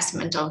the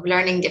assessment of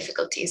learning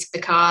difficulties,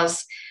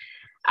 because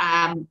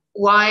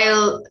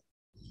while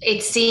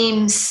it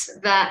seems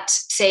that,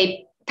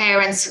 say,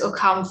 parents who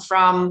come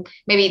from,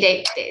 maybe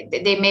they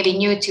may be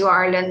new to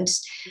Ireland,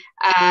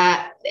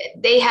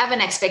 they have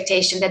an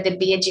expectation that there'd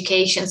be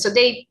education. So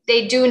they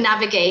do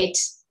navigate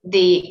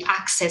the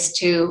access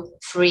to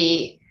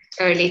free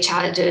early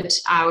childhood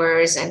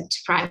hours and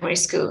primary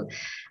school.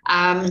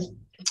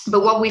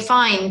 But what we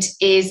find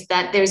is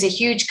that there's a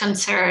huge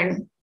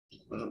concern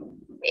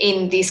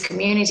in these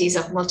communities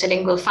of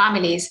multilingual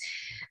families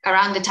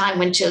around the time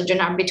when children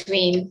are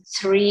between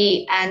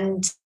 3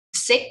 and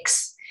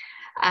 6,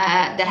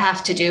 that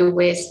have to do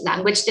with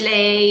language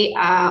delay,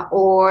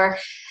 or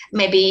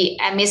maybe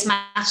a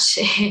mismatch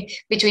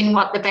between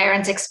what the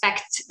parents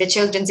expect the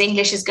children's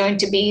English is going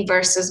to be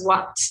versus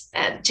what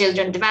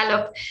children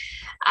develop.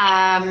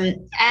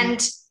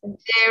 And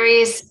there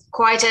is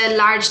quite a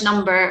large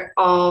number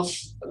of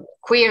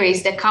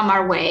queries that come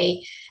our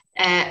way,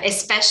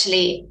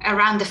 especially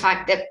around the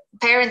fact that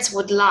parents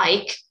would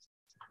like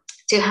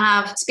to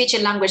have speech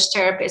and language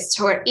therapists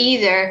who are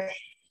either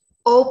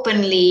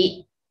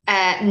openly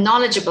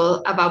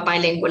knowledgeable about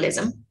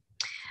bilingualism.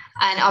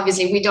 And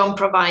obviously we don't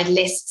provide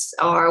lists,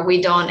 or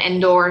we don't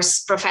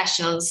endorse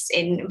professionals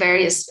in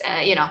various,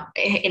 in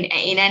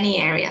any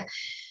area.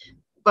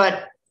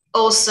 But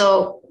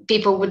also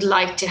people would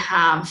like to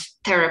have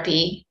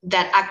therapy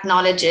that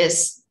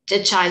acknowledges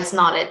the child's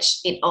knowledge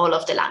in all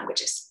of the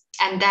languages.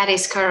 And that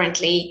is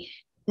currently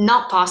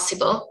not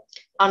possible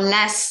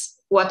unless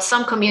what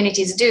some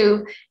communities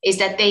do is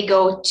that they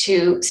go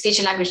to speech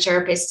and language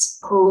therapists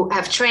who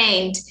have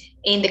trained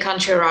in the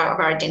country of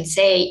origin,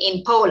 say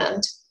in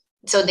Poland.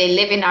 So they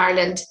live in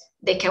Ireland,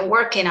 they can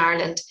work in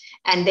Ireland,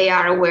 and they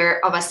are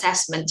aware of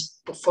assessment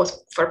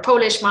for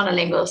Polish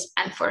monolinguals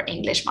and for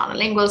English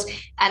monolinguals,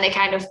 and they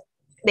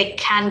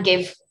can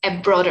give a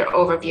broader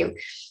overview.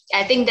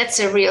 I think that's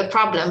a real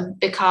problem,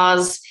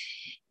 because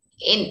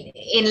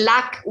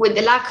with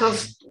the lack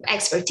of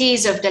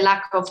expertise, of the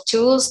lack of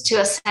tools to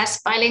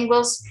assess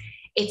bilinguals,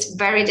 it's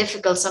very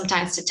difficult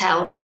sometimes to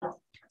tell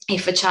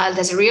if a child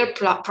has a real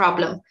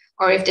problem,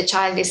 or if the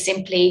child is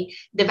simply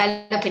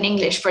developing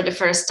English for the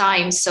first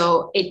time.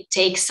 So it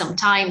takes some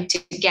time to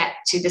get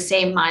to the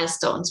same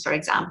milestones, for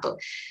example.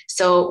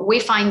 So we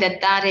find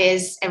that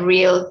is a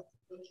real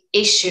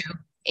issue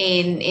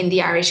in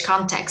the Irish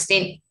context.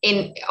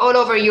 In all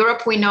over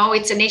Europe, we know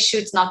it's an issue.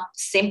 It's not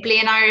simply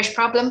an Irish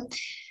problem,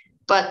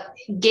 but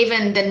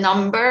given the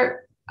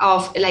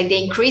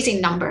the increasing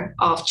number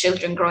of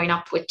children growing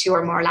up with 2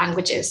 or more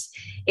languages,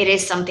 it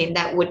is something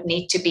that would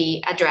need to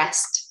be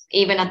addressed,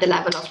 even at the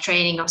level of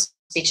training of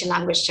speech and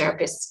language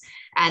therapists,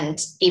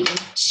 and even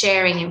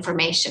sharing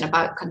information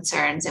about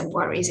concerns and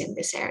worries in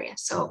this area.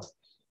 So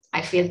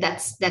I feel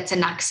that's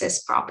an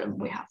access problem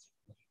we have.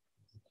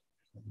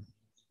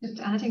 Just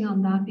adding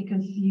on that,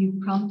 because you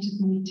prompted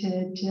me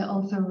to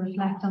also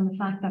reflect on the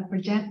fact that for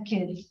deaf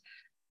kids,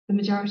 the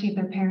majority of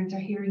their parents are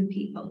hearing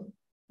people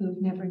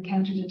who've never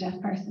encountered a deaf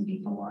person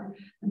before.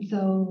 And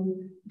so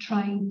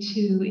trying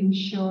to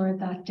ensure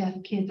that deaf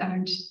kids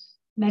aren't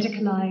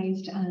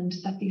medicalized, and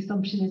that the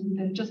assumption isn't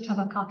they'll just have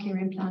a cochlear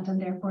implant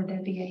and therefore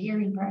they'll be a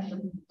hearing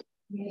person.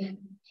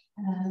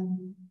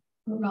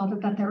 But rather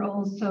that they're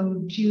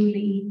also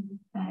duly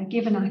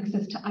given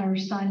access to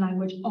Irish Sign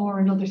Language or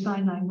another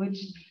sign language,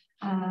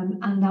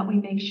 and that we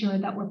make sure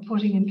that we're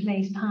putting in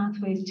place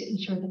pathways to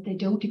ensure that they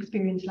don't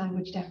experience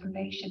language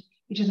deprivation,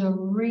 which is a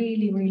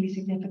really, really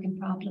significant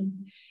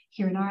problem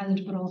here in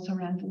Ireland, but also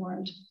around the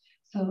world.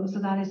 So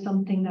that is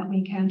something that we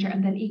encounter.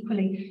 And then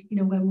equally, you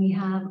know, when we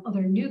have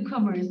other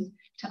newcomers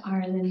to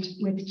Ireland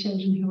with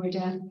children who are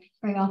deaf,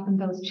 very often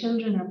those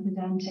children are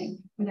presenting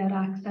without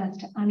access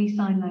to any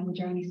sign language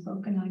or any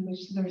spoken language.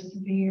 So there are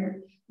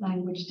severe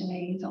language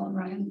delays all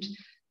around.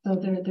 So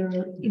there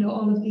are, you know,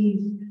 all of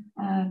these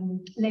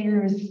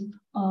layers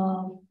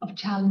of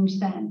challenge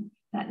then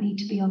that need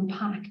to be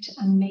unpacked,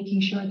 and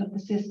making sure that the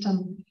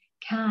system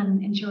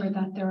can ensure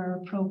that there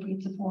are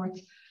appropriate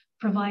supports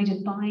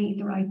provided by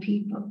the right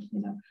people,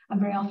 you know. And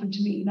very often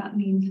to me that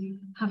means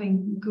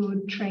having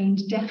good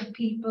trained deaf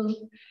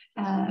people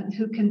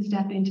who can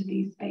step into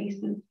these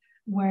spaces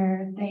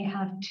where they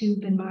have too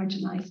been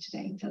marginalised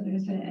today. So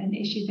there's an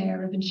issue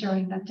there of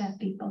ensuring that deaf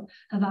people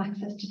have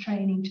access to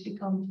training to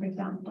become, for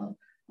example,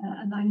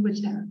 a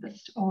language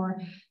therapist,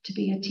 or to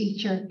be a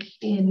teacher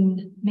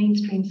in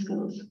mainstream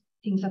schools,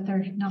 things that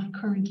they're not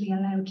currently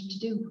allowed to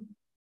do.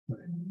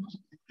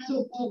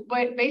 So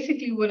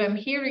basically what I'm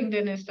hearing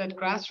then is that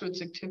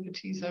grassroots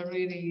activities are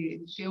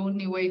really the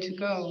only way to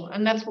go.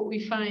 And that's what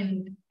we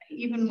find,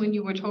 even when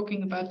you were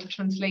talking about the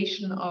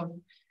translation of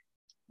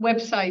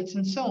websites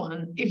and so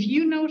on. If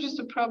you notice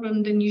a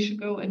problem, then you should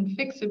go and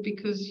fix it,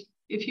 because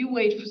if you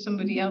wait for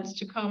somebody else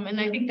to come,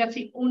 and I think that's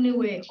the only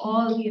way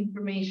all the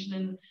information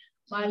and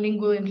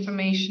bilingual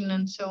information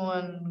and so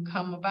on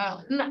come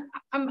about. And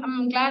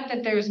I'm glad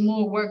that there's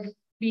more work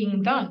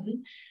being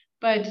done,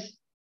 but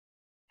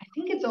I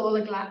think it's all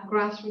a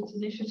grassroots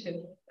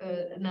initiative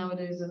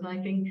nowadays, and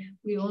I think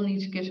we all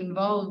need to get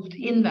involved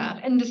in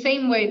that. In the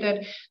same way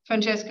that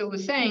Francesca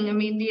was saying, I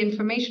mean, the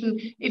information,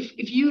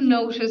 if you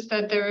notice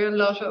that there are a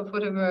lot of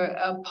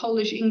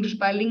Polish-English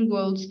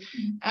bilinguals,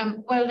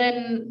 well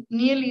then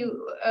nearly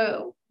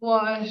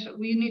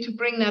we need to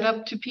bring that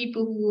up to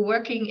people who are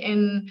working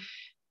in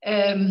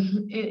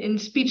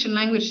speech and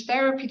language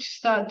therapy, to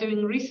start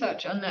doing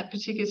research on that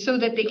particular, so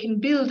that they can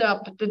build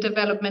up the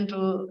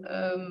developmental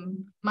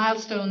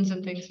milestones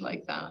and things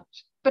like that.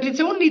 But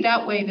it's only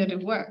that way that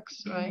it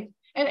works, right?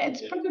 And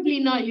it's probably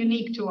not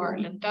unique to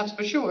Ireland, that's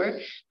for sure,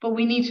 but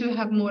we need to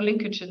have more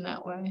linkage in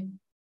that way.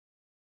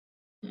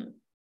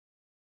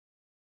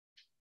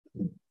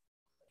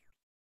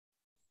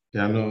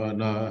 Yeah, no,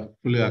 I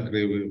fully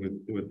agree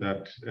with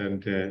that.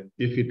 And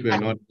if it were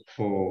not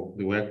for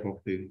the work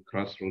of the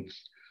grassroots,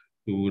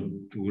 we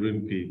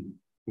wouldn't be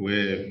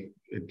where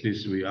at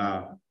least we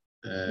are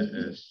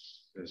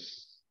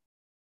as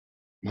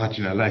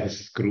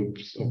marginalized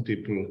groups of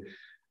people.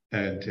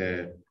 And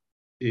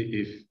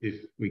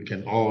if we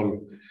can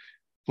all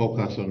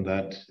focus on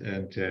that.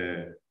 And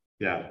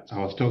yeah, I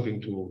was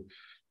talking to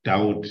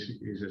Dawood,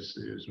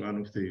 is one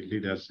of the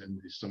leaders in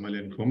the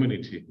Somalian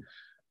community.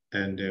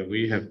 And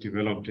we have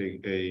developed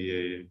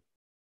a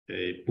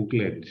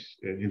booklet,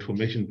 an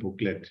information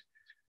booklet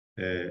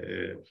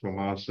from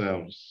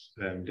ourselves,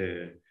 and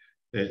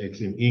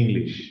it's in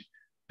English.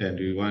 And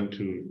we want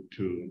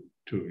to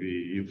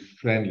be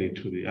friendly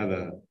to the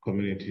other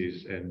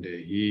communities. And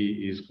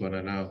he is going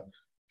to now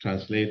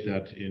translate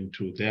that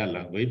into their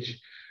language,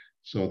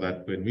 so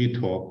that when we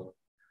talk,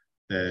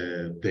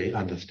 they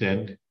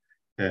understand.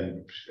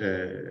 And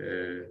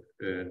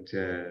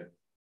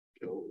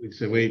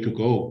it's a way to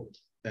go.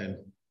 And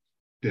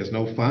there's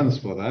no funds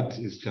for that.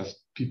 It's just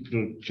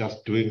people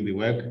just doing the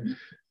work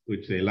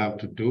which they love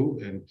to do,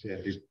 and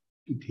it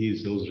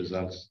is those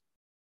results.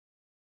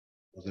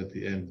 Because at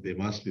the end, there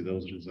must be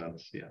those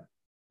results. Yeah,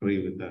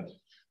 agree with that.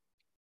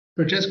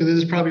 Francesca,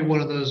 this is probably one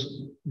of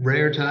those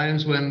rare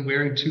times when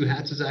wearing two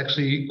hats is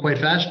actually quite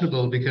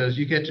fashionable, because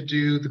you get to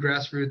do the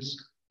grassroots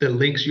that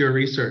links your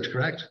research,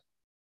 correct?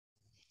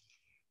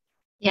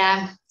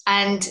 Yeah,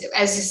 and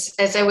as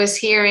I was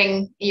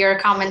hearing your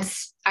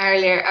comments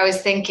earlier, I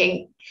was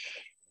thinking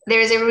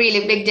there's a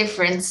really big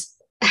difference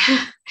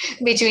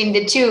between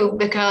the two,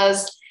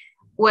 because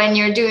when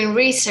you're doing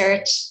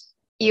research,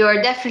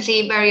 you're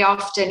definitely very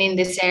often in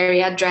this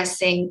area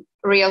addressing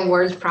real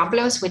world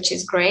problems, which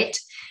is great.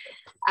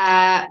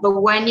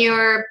 But when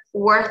you're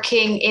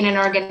working in an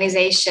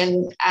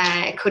organization,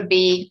 it could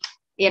be,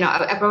 you know,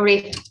 I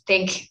probably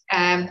think,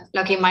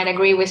 Lucky might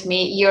agree with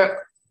me,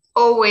 you're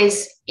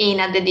always in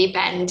at the deep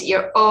end.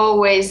 You're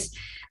always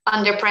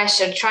under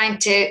pressure, trying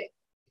to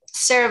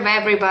serve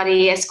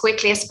everybody as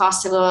quickly as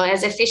possible,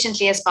 as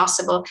efficiently as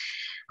possible.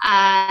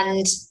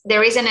 And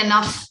there isn't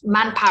enough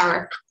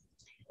manpower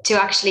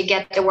to actually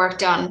get the work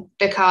done,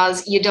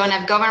 because you don't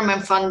have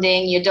government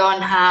funding, you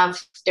don't have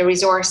the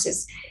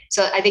resources.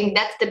 So I think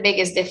that's the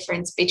biggest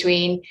difference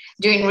between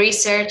doing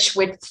research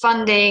with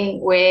funding,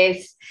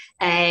 with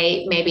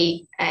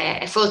maybe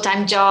a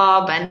full-time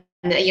job and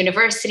a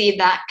university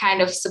that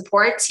kind of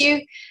supports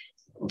you,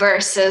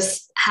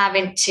 versus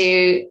having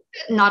to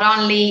not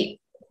only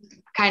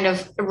kind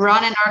of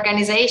run an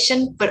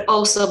organization, but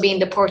also being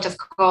the port of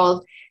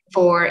call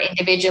for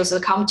individuals who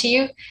come to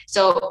you.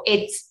 So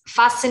it's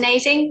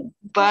fascinating,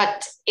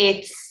 but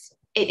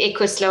it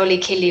could slowly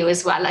kill you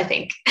as well, I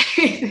think,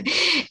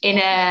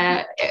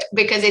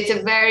 because it's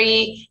a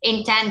very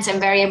intense and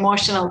very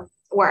emotional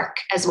work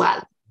as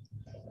well.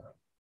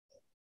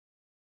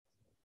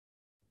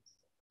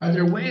 Are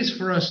there ways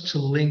for us to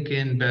link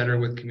in better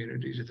with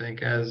communities, you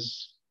think,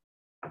 as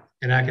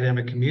an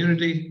academic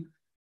community,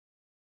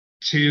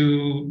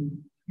 to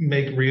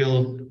make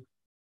real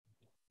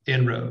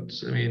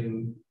inroads? I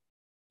mean,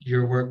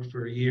 your work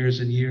for years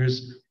and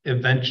years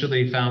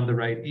eventually found the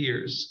right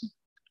ears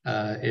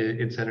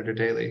in Senator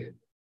Daly.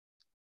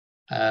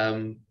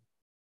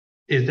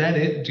 Is that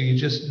it? Do you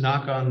just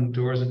knock on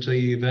doors until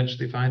you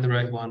eventually find the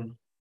right one,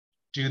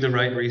 do the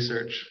right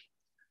research,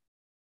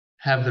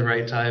 have the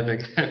right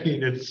timing? I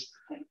mean, it's...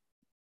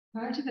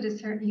 Part of it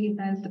is certainly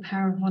about the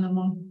power of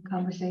one-on-one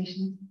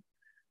conversations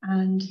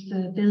and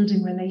the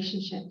building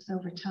relationships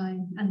over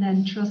time, and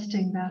then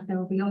trusting that there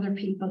will be other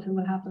people who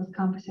will have those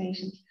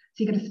conversations.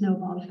 So you get a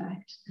snowball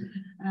effect.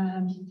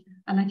 And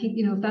I think,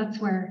 that's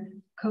where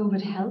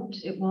COVID helped.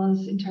 It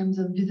was in terms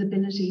of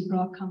visibility,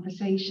 brought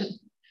conversation,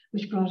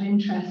 which brought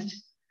interest.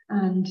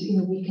 And,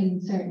 we can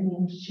certainly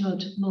and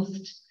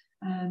must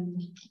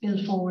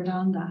build forward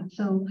on that.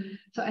 So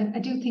I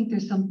do think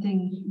there's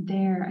something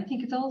there. I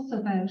think it's also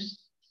about,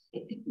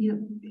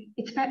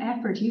 it's about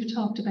effort. You've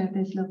talked about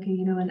this,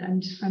 Lucky,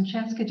 and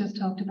Francesca just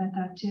talked about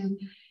that too.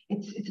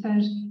 It's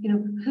about,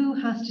 who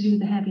has to do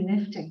the heavy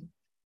lifting.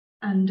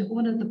 And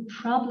one of the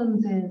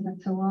problems is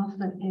that so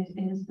often it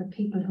is the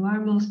people who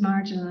are most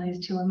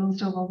marginalized, who are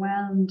most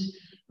overwhelmed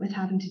with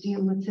having to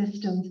deal with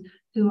systems,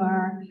 who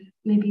are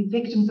maybe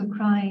victims of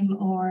crime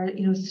or,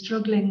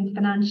 struggling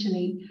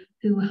financially,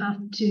 who have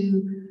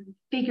to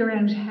figure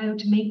out how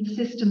to make the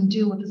system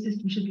do what the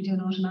system should be doing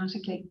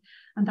automatically.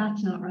 And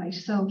that's not right.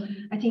 So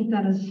I think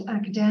that as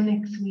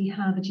academics, we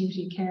have a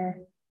duty of care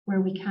where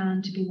we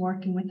can to be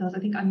working with those. I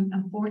think I'm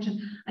fortunate.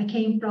 I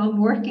came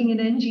from working in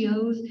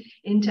NGOs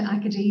into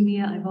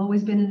academia. I've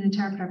always been an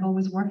interpreter. I've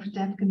always worked with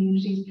deaf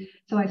communities.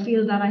 So I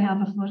feel that I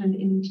have a foot in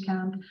each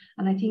camp.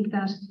 And I think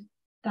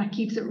that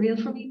keeps it real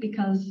for me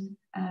because,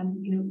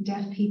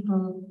 deaf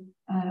people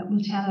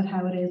will tell it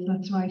how it is,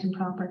 that's right and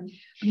proper.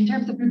 But in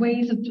terms of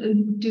ways of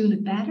doing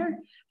it better,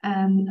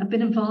 I've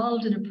been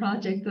involved in a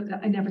project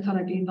that I never thought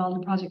I'd be involved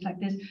in a project like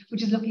this,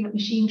 which is looking at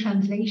machine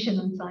translation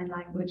and sign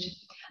language.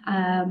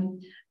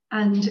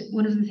 And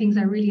one of the things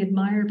I really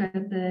admire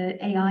about the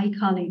AI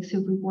colleagues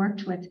who we've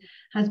worked with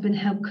has been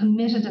how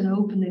committed and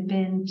open they've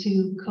been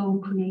to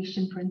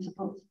co-creation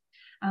principles.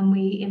 And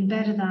we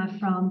embedded that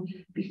from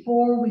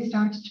before we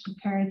started to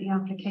prepare the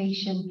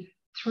application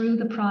through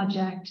the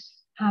project,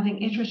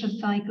 having iterative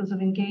cycles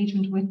of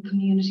engagement with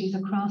communities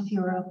across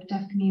Europe,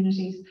 deaf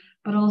communities,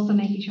 but also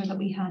making sure that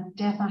we had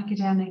deaf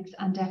academics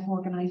and deaf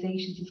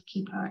organisations as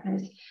key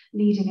partners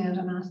leading out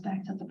on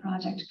aspects of the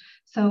project.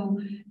 So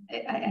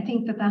I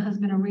think that has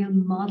been a real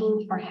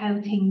model for how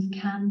things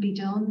can be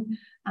done.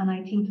 And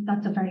I think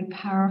that's a very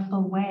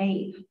powerful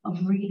way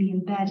of really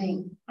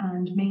embedding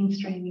and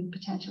mainstreaming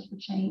potential for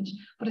change.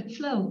 But it's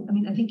slow. I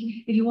mean, I think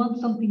if you want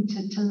something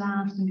to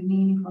last and be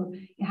meaningful,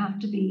 you have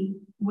to be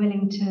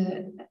willing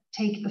to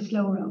take the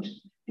slow road,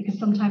 because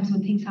sometimes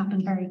when things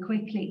happen very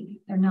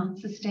quickly, they're not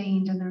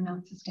sustained and they're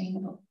not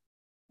sustainable.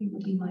 It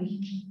would be my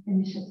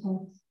initial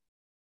thoughts.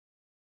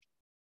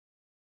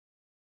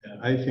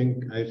 I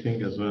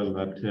think as well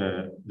that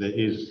there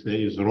is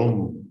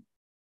room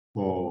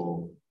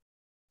for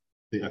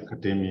the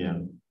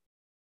academia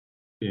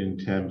in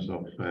terms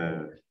of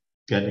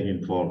getting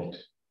involved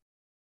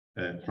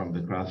from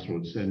the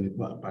grassroots,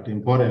 but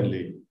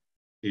importantly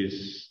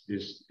is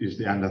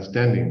the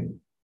understanding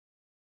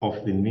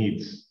of the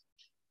needs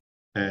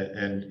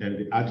and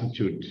the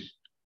attitude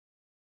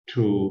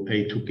to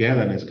a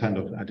togetherness kind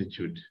of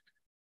attitude.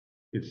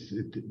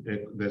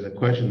 There's a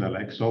question I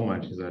like so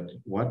much, is that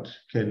what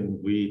can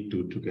we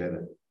do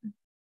together?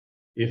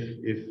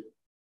 If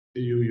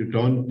you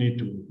don't need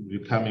to be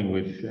coming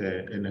with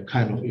in a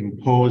kind of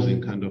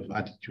imposing kind of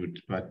attitude,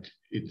 but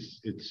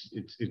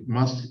it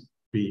must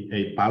be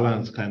a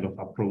balanced kind of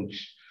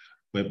approach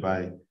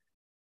whereby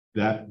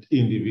that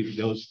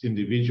those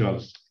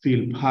individuals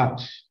feel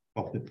part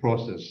of the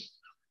process.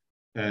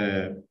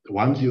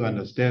 Once you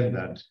understand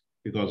that,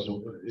 because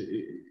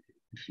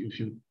if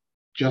you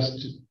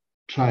just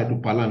try to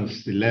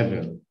balance the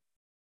level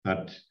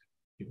that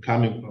you're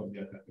coming from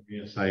the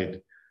academia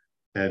side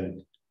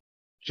and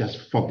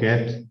just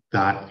forget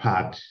that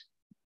part,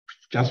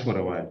 just for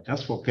a while,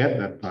 just forget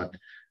that part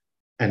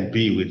and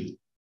be with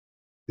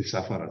the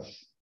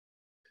sufferers.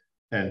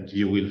 And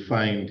you will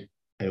find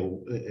a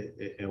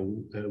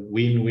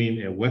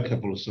win-win, a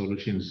workable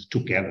solutions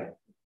together.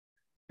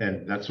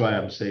 And that's why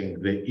I'm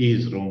saying there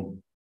is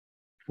room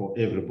for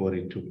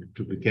everybody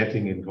to be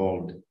getting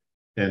involved.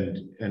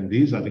 And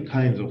these are the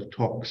kinds of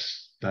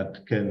talks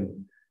that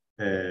can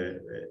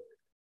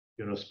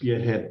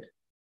spearhead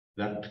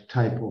that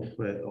type of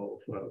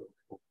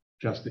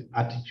just the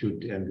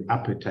attitude and the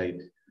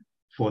appetite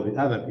for the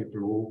other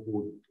people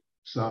who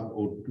some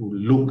would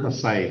look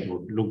aside,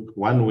 would look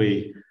one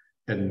way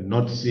and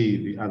not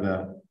see the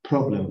other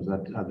problems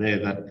that are there,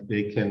 that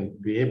they can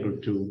be able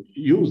to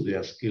use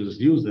their skills,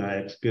 use their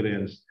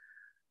experience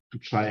to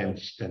try and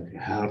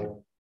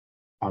help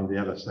on the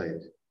other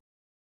side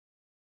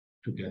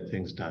to get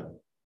things done.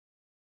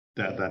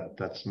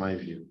 That's my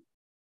view.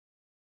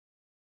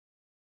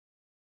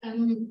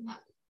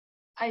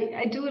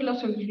 I do a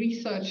lot of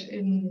research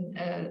in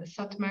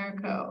South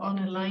America on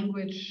a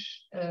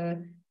language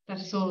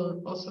that's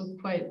also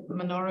quite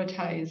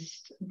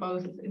minoritized,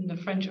 both in the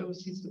French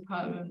Overseas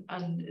Department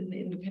and in the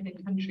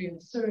independent country of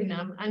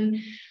Suriname. And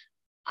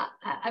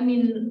I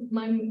mean,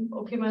 my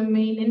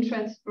main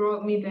interest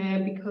brought me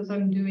there because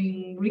I'm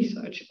doing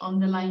research on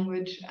the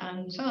language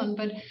and so on.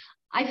 But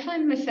I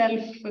find myself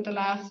for the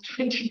last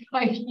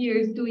 25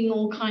 years doing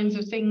all kinds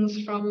of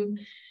things, from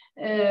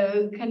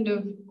kind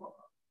of,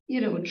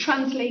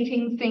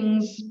 translating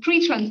things,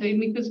 pre-translating,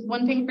 because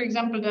one thing, for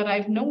example, that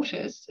I've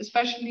noticed,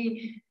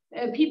 especially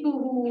people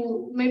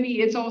who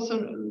maybe it's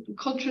also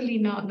culturally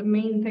not the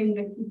main thing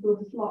that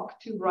people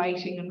flock to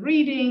writing and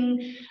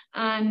reading,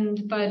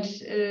 but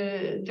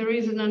there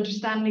is an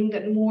understanding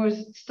that more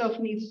stuff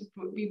needs to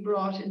be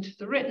brought into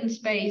the written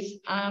space.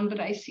 But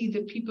I see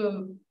that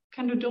people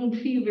kind of don't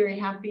feel very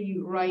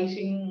happy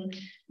writing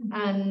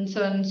and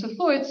so on and so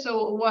forth.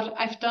 So what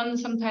I've done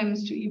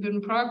sometimes to even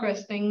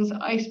progress things,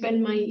 I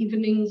spend my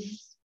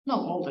evenings, not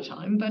all the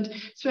time, but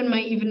spend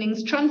my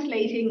evenings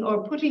translating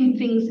or putting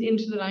things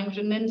into the language,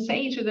 and then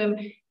say to them,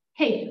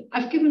 hey,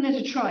 I've given it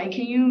a try.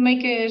 Can you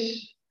make it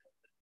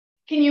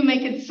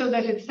so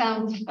that it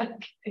sounds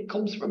like it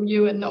comes from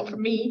you and not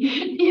from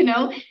me,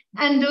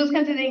 and those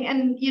kinds of things.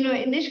 And,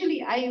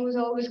 initially I was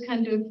always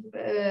kind of,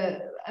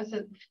 as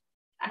an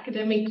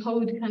academic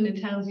code kind of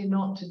tells you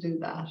not to do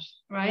that,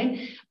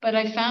 right? But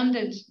I found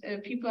that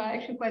people are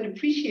actually quite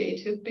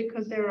appreciative,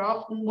 because they're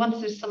often, once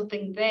there's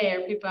something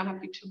there, people are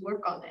happy to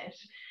work on it.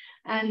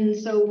 And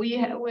so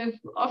we've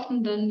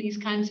often done these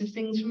kinds of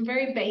things, from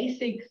very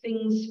basic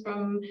things,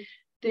 from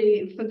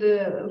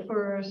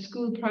for a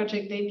school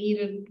project they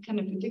needed kind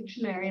of a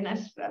dictionary, and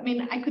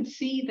I could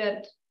see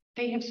that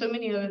they have so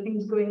many other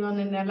things going on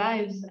in their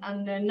lives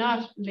and they're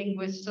not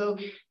linguists. So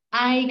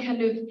I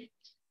kind of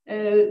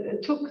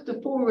took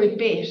the forward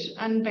bit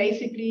and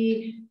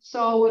basically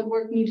saw what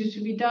work needed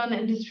to be done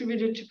and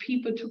distributed to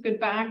people, took it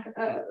back,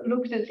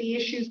 looked at the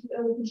issues,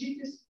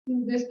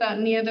 this, that,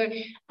 and the other,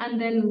 and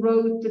then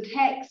wrote the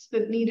text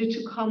that needed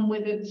to come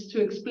with it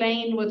to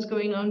explain what's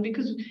going on.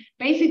 Because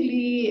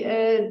basically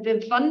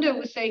the funder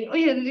was saying, oh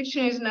yeah, the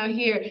dictionary is now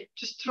here,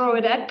 just throw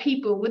it at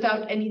people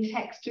without any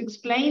text to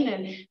explain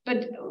it.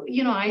 But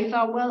I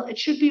thought, well, it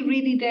should be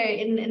really there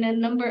in a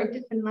number of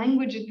different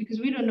languages,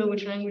 because we don't know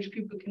which language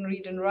people can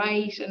read and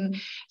write. And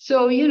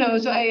so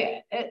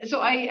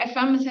so I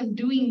found myself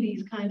doing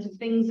these kinds of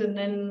things, and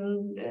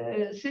then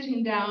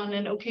sitting down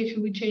and, okay,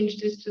 should we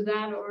change this to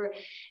that,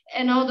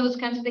 and all those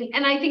kinds of things.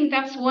 And I think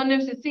that's one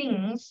of the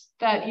things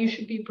that you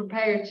should be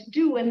prepared to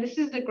do. And this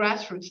is the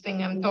grassroots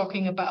thing I'm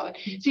talking about.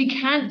 So you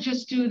can't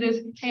just do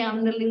this, hey,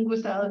 I'm the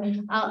linguist,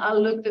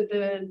 I'll look at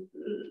the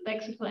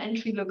lexical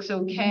entry looks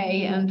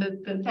okay and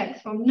the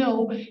text form.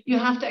 No, you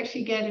have to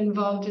actually get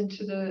involved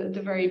into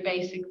the very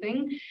basic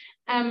thing.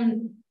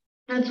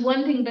 That's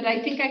one thing, but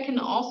I think I can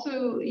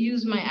also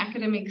use my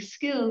academic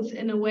skills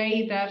in a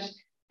way that,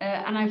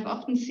 and I've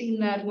often seen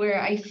that,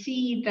 where I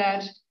see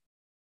that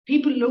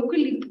people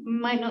locally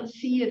might not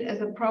see it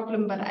as a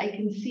problem, but I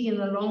can see in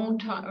the long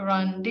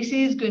run, this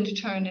is going to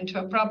turn into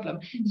a problem.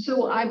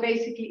 So I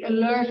basically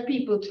alert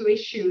people to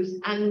issues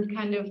and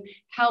kind of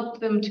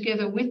help them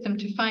together with them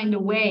to find a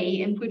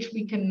way in which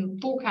we can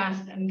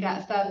forecast and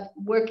start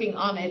working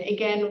on it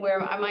again,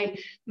 where I might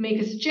make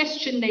a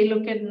suggestion, they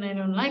look at it and they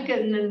don't like it,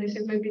 and then they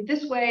say maybe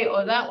this way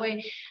or that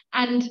way.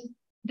 And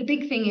the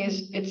big thing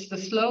is, it's the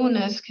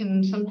slowness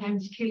can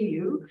sometimes kill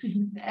you,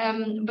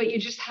 but you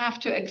just have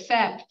to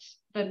accept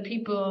that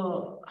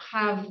people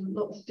have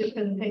lots of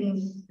different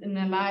things in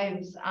their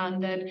lives,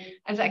 and that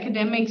as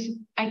academics,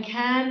 I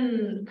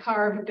can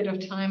carve a bit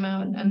of time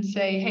out and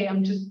say, hey,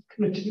 I'm just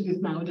going to do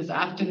this now this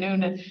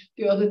afternoon, and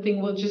the other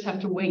thing will just have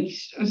to wait,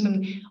 or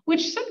something,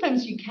 which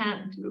sometimes you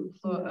can't do,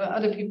 for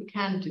other people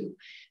can do.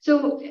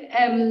 So,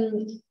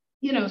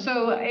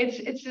 so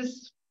it's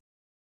this,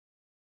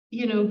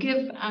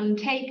 give and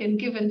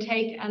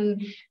take,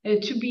 and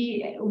to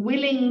be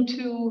willing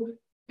to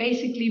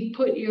basically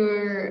put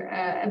your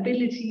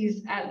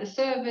abilities at the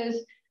service,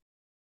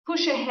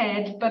 push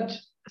ahead, but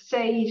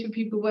say to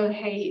people, well,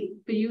 hey,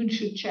 but you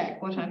should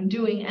check what I'm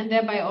doing. And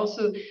thereby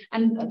also,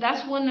 and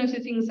that's one of the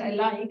things I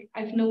like.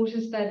 I've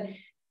noticed that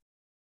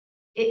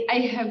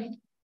I have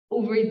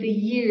over the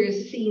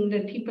years seen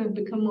that people have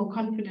become more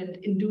confident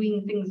in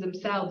doing things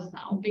themselves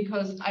now,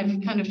 because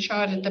I've kind of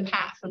charted the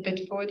path a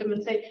bit for them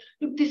and say,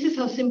 look, this is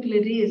how simple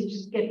it is,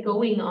 just get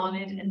going on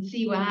it and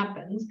see what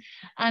happens.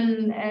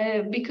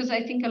 And because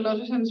I think a lot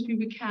of times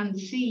people can't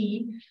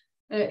see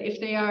if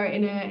they are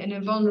in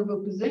a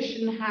vulnerable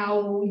position,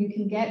 how you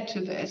can get to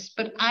this,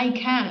 but I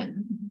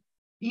can,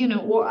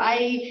 or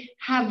I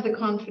have the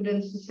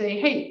confidence to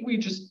say, hey, we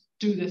just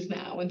do this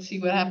now and see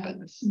what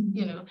happens,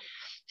 you know.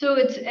 So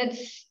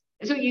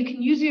so you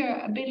can use your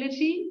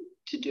ability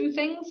to do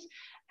things,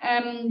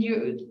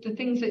 the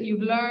things that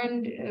you've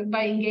learned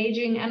by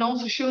engaging, and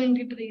also showing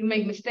people that you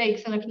make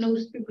mistakes. And I've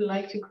noticed people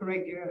like to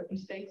correct your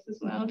mistakes as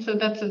well. So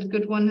that's a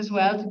good one as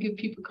well, to give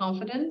people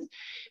confidence.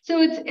 So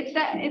it's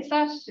that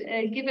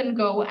give and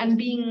go, and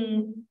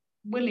being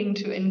willing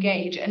to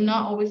engage, and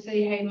not always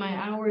say, hey, my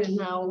hour is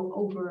now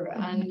over,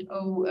 and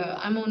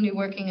I'm only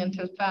working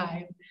until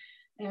 5.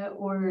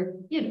 Or,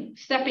 you know,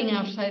 stepping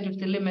outside of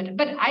the limit.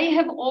 But I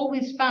have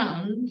always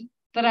found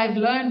that I've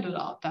learned a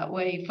lot that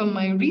way from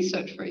my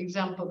research, for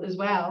example, as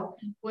well,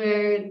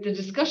 where the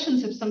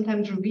discussions have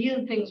sometimes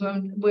revealed things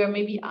where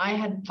maybe I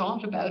had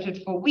thought about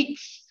it for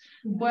weeks,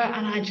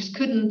 and I just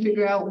couldn't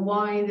figure out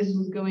why this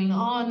was going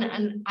on.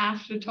 And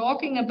after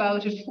talking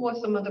about it for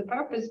some other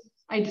purpose,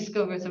 I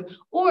discovered them.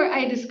 Or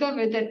I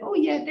discovered that, oh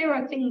yeah, there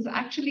are things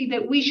actually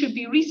that we should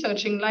be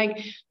researching, like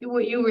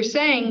what you were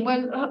saying.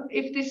 Well,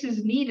 if this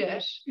is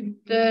needed,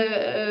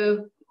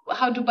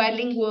 how do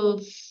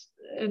bilinguals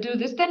do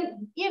this?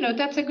 Then, you know,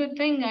 that's a good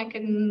thing. I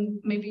can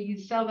maybe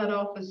sell that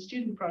off as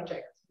student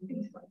projects and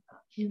things like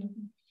that, you know.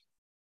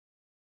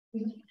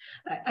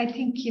 I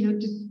think, you know,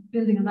 just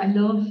building on, I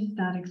love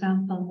that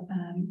example.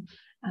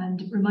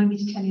 And remind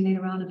me to tell you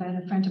later on about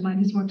a friend of mine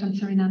who's worked on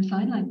Suriname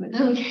Sign Language.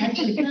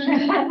 Actually,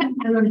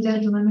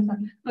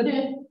 but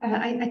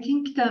I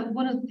think that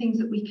one of the things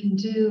that we can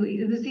do,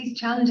 there's these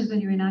challenges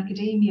when you're in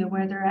academia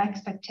where there are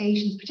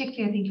expectations,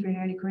 particularly I think if you're in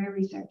early career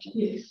research.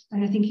 Yes. And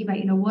you're thinking about,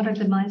 you know, what are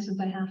the milestones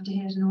I have to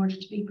hit in order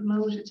to be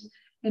promoted,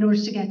 in order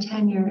to get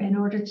tenure, in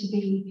order to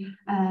be,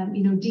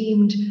 you know,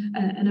 deemed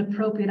an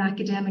appropriate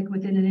academic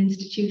within an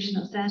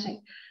institutional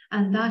setting.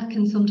 And that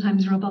can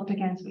sometimes rub up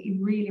against what you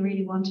really,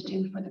 really want to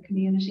do for the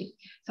community.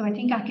 So I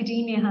think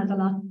academia has a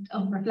lot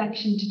of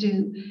reflection to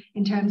do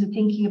in terms of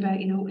thinking about,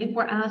 you know, if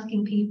we're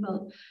asking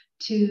people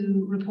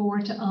to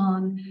report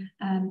on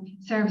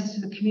service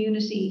to the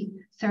community,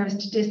 service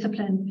to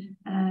discipline,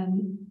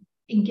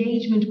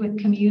 engagement with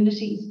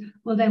communities,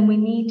 well, then we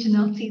need to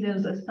not see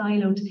those as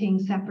siloed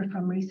things separate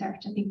from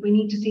research. I think we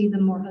need to see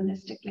them more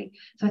holistically.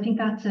 So I think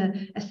that's a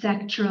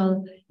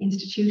sectoral,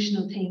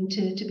 institutional thing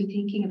to be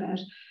thinking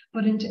about.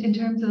 But in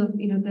terms of,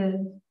 you know,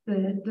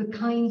 the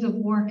kinds of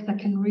work that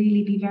can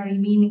really be very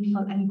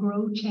meaningful and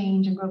grow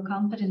change and grow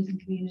competence in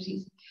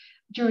communities.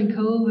 During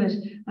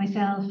COVID,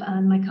 myself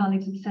and my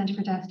colleagues at the Centre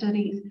for Deaf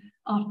Studies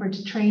offered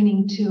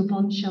training to a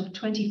bunch of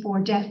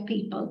 24 deaf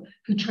people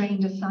who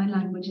trained as sign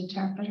language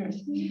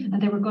interpreters.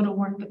 And they were going to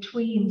work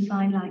between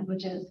sign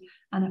languages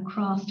and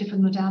across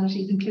different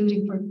modalities,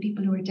 including for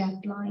people who are deaf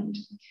blind.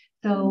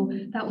 So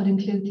that would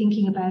include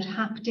thinking about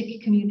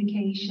haptic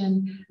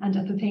communication and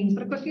other things.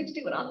 But of course, we had to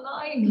do it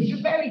online, which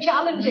is very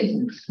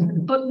challenging.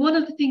 But one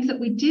of the things that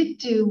we did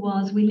do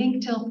was we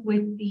linked up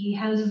with the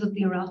Houses of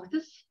the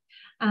Oireachtas.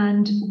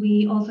 And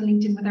we also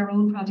linked in with our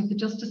own project, the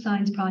Justice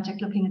Science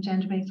Project, looking at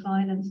gender-based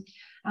violence.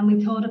 And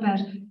we thought about,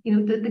 you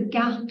know, the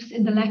gaps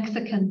in the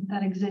lexicon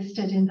that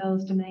existed in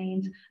those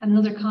domains. And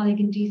another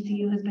colleague in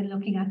DCU has been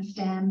looking at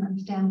STEM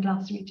and STEM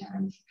glossary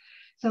terms.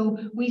 So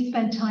we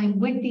spent time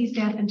with these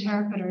deaf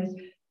interpreters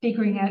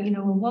figuring out, you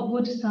know, well, what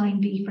would a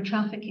sign be for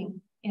trafficking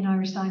in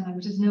Irish Sign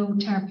Language? There's no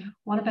term.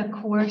 What about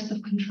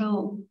coercive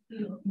control?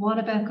 What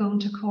about going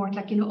to court?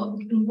 Like, you know,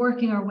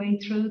 working our way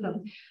through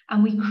them.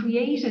 And we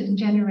created and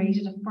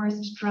generated a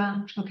first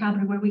draft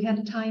vocabulary where we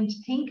had time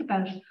to think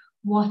about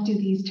what do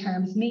these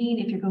terms mean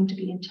if you're going to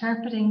be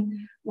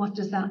interpreting, what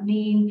does that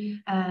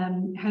mean?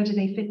 How do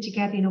they fit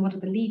together? You know, what are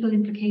the legal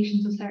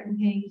implications of certain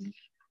things?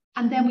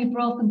 And then we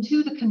brought them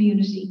to the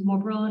community more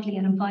broadly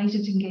and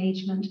invited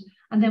engagement.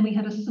 And then we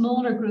had a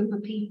smaller group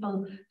of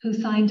people who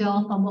signed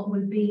off on what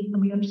will be,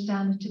 and we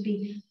understand it to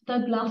be, the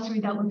glossary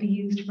that will be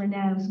used for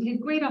now. So we had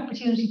a great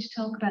opportunity to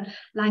talk about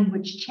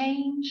language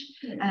change,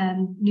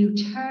 new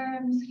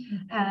terms,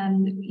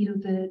 you know,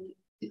 the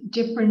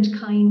different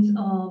kinds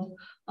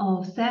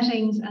of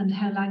settings and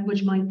how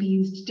language might be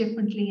used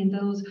differently in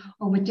those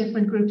or with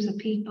different groups of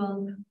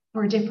people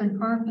for different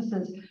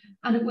purposes.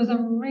 And it was a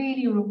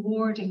really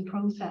rewarding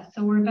process.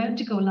 So we're about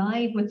to go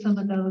live with some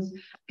of those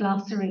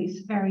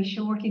glossaries very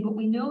shortly, but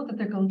we know that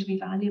they're going to be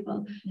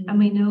valuable. And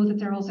we know that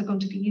they're also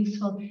going to be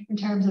useful in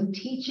terms of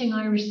teaching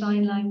Irish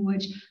Sign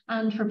Language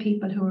and for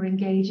people who are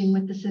engaging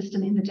with the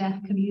system in the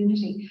deaf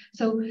community.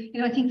 So, you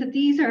know, I think that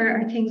these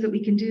are things that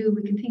we can do.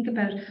 We can think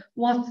about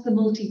what's the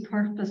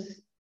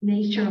multi-purpose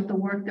nature of the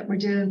work that we're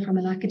doing from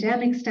an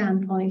academic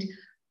standpoint,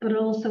 but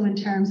also in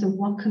terms of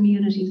what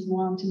communities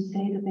want and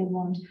say that they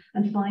want,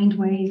 and find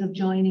ways of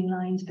joining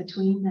lines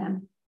between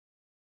them.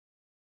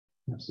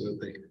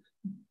 Absolutely.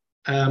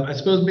 I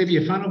suppose maybe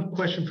a final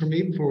question for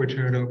me before we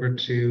turn it over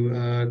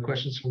to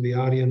questions from the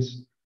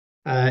audience.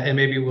 And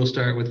maybe we'll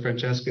start with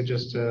Francesca,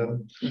 just to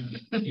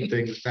keep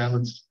things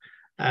balanced.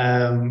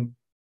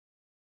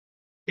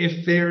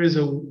 If there is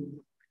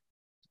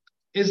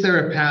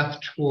there a path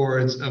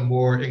towards a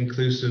more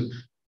inclusive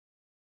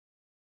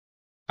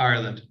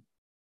Ireland?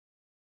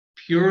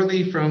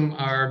 Purely from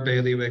our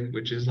bailiwick,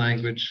 which is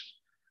language,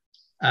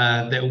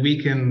 that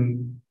we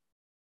can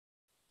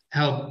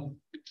help,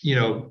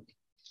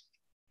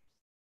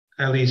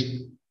 at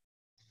least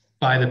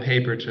buy the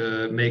paper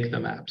to make the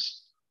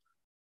maps.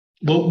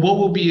 What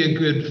will be a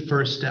good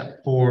first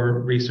step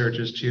for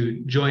researchers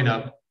to join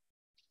up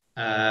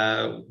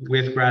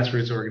with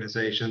grassroots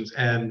organizations,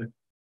 and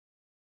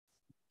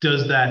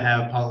does that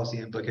have policy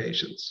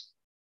implications?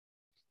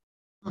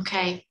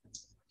 Okay,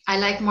 I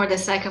like more the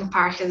second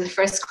part, because the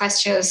first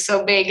question was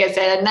so big. I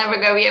said I'd never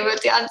gonna be able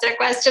to answer a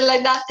question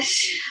like that.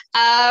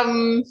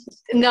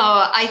 No,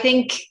 I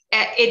think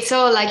it's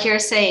all like you're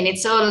saying,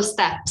 it's all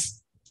steps.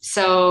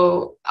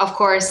 So of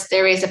course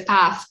there is a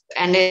path,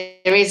 and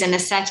there isn't a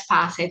set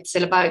path. It's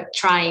all about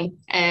trying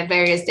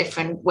various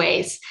different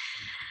ways.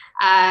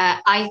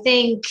 I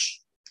think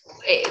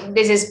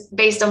this is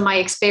based on my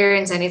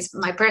experience, and it's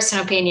my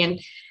personal opinion.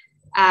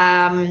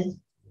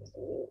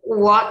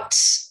 What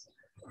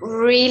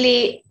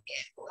really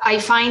I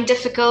find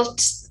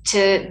difficult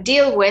to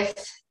deal with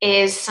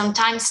is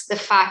sometimes the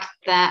fact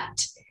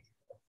that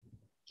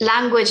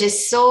language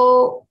is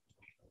so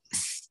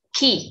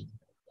key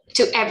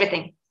to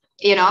everything,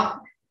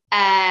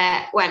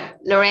 Well,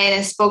 Lorraine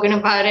has spoken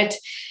about it.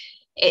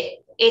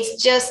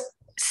 It's just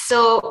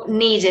so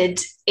needed.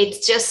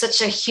 It's just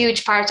such a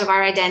huge part of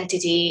our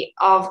identity,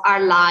 of our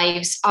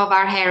lives, of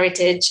our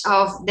heritage,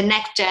 of the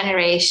next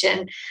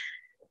generation,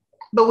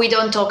 but we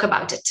don't talk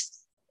about it.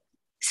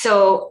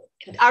 So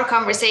our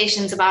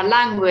conversations about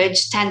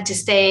language tend to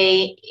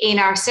stay in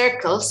our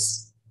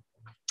circles.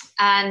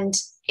 And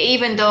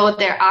even though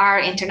there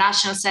are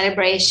international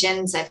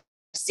celebrations, I've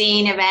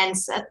seen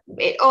events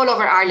all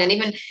over Ireland,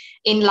 even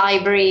in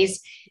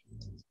libraries,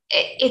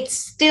 it's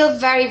still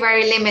very,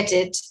 very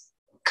limited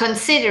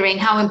considering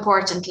how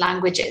important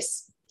language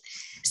is.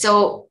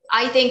 So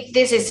I think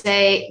this is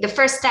the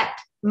first step,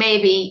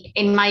 maybe,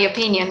 in my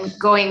opinion,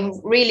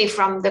 going really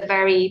from the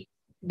very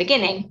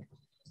beginning,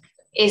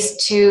 is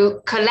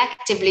to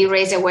collectively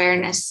raise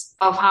awareness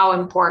of how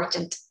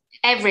important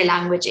every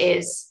language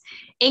is.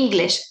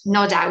 English,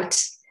 no doubt,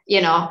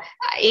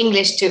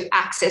 English to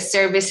access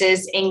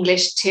services,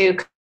 English to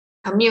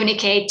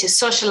communicate, to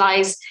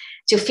socialize,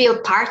 to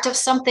feel part of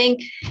something.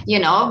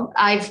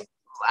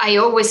 I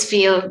always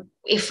feel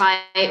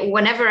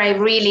whenever I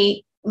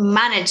really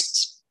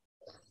managed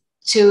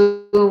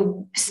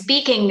to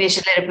speak English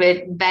a little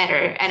bit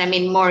better, and I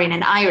mean more in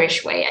an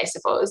Irish way, I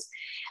suppose,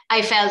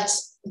 I felt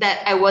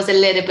that I was a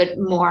little bit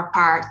more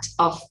part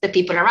of the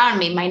people around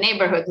me, my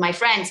neighborhood, my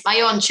friends,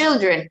 my own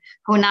children,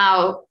 who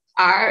now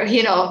are,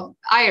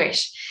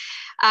 Irish.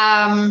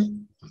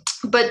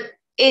 But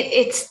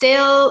it's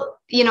still,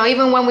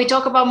 even when we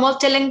talk about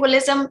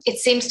multilingualism, it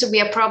seems to be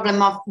a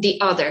problem of the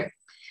other.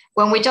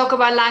 When we talk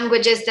about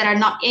languages that are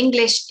not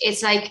English,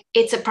 it's like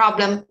it's a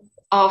problem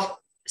of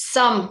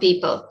some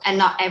people and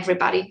not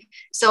everybody.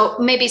 So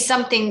maybe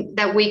something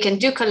that we can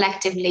do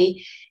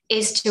collectively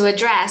is to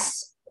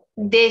address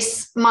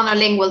this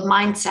monolingual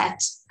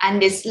mindset and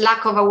this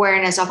lack of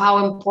awareness of how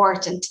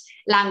important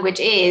language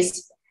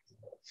is,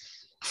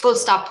 full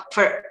stop,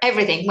 for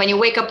everything. When you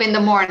wake up in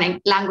the morning,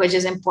 language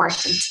is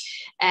important.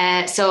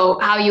 So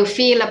how you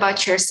feel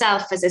about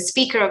yourself as a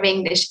speaker of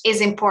English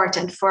is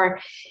important for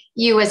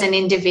you as an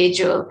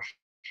individual.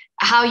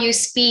 How you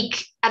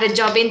speak at a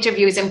job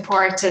interview is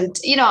important.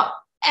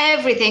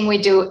 Everything we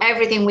do,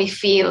 everything we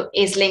feel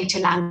is linked to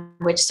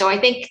language. So I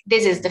think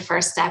this is the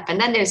first step. And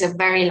then there's a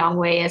very long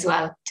way as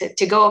well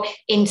to go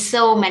in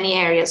so many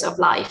areas of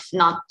life,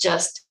 not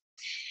just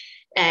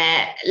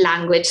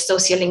language,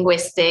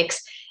 sociolinguistics.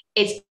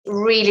 It's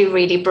really,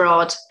 really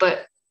broad,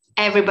 but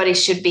everybody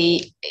should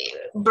be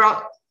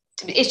brought,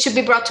 it should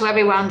be brought to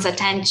everyone's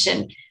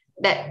attention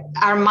that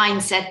our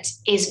mindset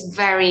is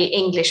very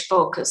English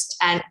focused,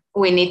 and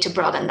we need to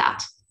broaden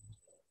that.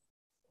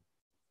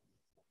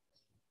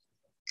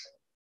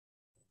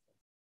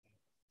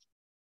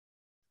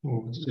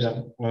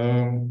 Yeah.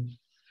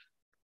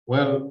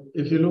 Well,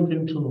 if you look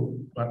into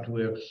what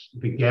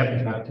the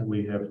gap that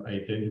we have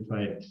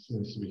identified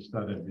since we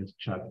started this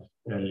chat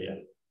earlier,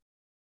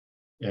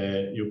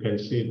 you can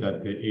see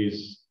that there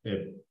is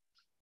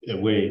a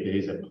way, there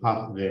is a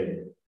path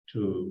there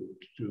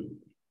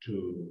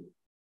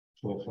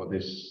for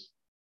this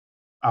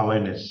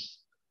awareness.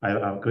 I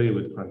agree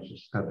with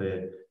Francesca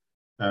there.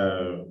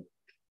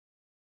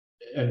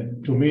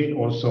 And to me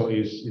also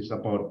is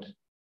about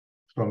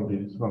from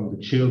the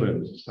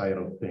children's side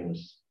of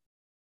things.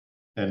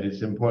 And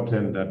it's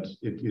important that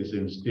it is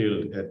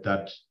instilled at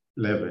that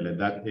level, at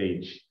that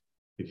age,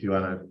 if you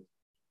want to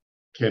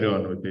carry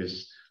on with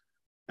this.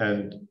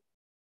 And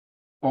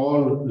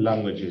all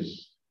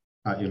languages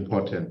are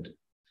important.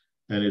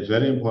 And it's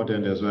very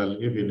important as well,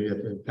 even if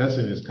a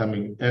person is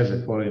coming as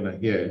a foreigner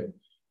here,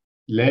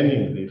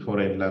 learning the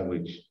foreign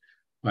language,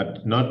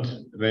 but not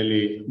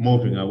really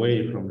moving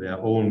away from their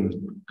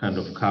own kind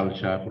of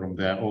culture, from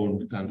their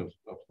own kind of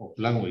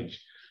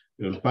language.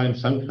 You'll find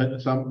some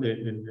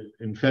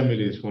in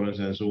families, for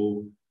instance,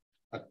 who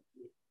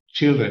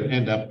children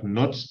end up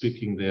not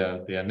speaking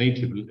their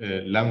native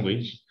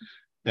language,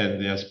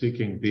 and they are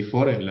speaking the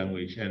foreign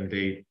language, and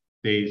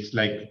it's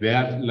like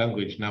their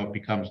language now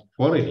becomes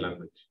foreign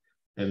language.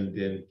 and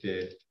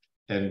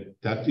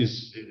that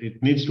is,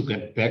 it needs to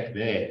get back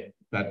there.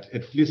 That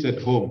at least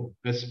at home,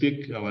 let's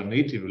speak our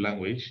native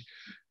language.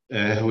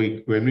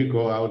 When we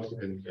go out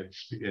and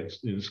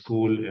in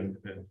school and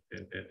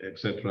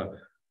etc.,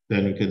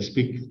 then you can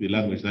speak the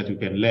language that you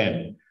can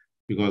learn,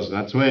 because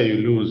that's where you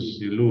lose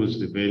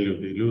the value,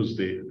 you lose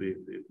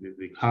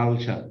the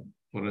culture.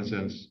 For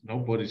instance,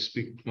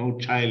 no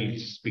child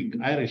speak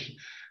Irish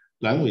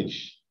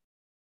language,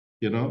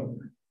 you know.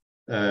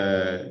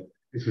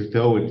 If you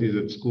know it is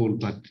at school,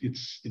 but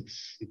it's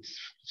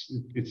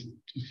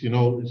you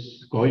know,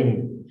 it's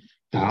going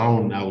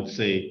down, I would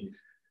say,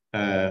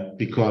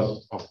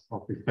 because of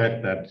the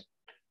fact that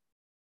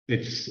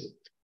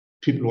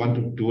people want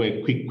to do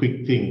a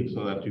quick thing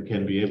so that you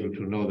can be able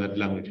to know that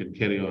language and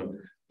carry on.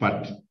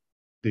 But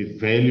the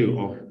value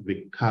of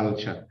the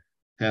culture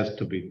has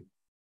to be,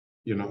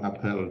 you know,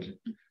 upheld,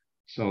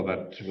 so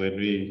that when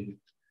we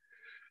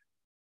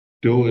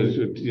do, as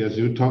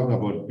you talk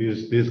about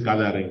these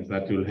gatherings,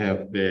 that you'll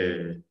have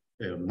the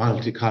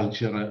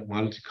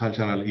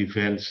multicultural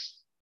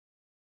events,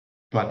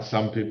 but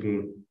some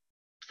people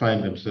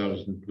find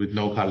themselves with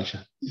no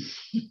culture.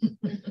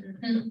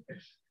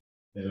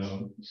 You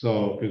know,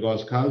 so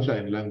because culture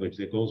and language,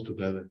 they goes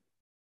together.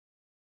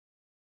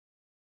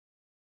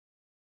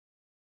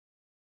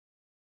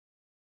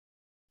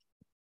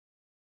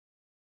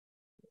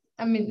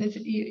 I mean,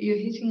 you're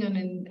hitting on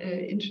an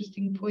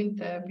interesting point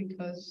there,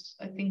 because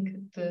I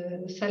think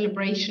the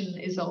celebration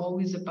is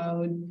always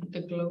about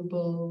the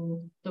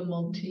global, the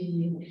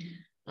multi,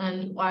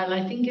 and while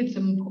I think it's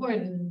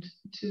important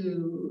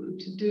to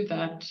do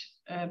that,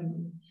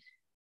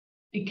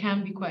 it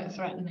can be quite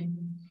threatening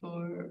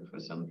for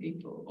some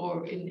people,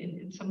 or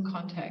in some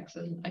contexts,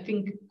 and I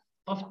think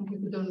often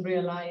people don't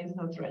realize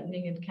how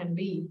threatening it can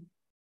be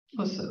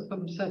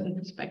from certain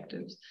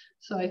perspectives.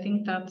 So I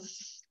think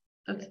that's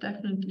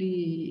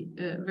definitely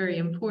very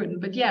important.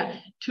 But yeah,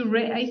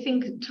 I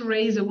think to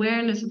raise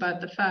awareness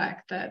about the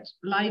fact that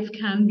life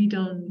can be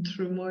done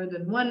through more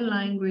than one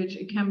language,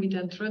 it can be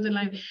done through other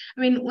language.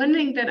 I mean, one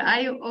thing that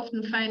I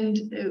often find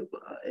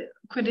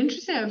quite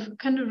interesting, I've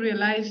kind of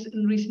realized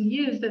in recent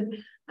years, that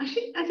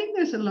actually I think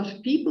there's a lot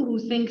of people who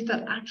think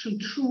that actual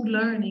true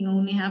learning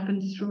only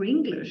happens through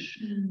English.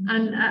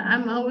 And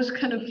I'm always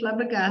kind of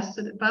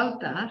flabbergasted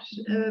about that,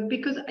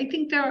 because I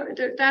think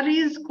that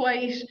is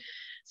quite.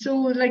 So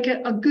like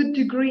a good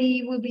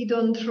degree will be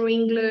done through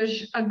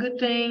English, a good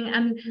thing.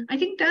 And I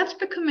think that's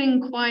becoming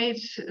quite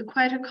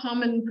a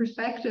common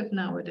perspective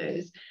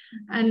nowadays.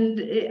 And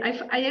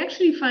I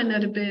actually find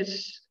that a bit,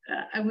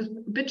 I was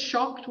a bit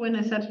shocked when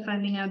I started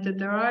finding out that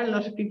there are a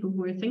lot of people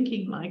who are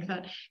thinking like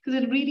that,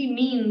 because it really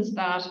means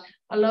that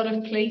a lot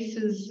of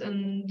places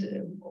and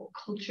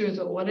cultures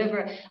or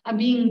whatever are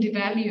being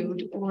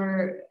devalued,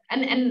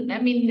 and I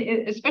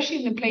mean,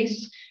 especially in a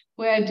place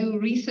where I do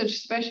research,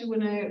 especially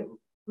when I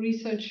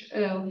research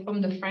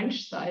from the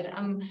French side,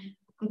 I'm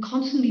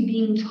constantly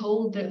being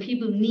told that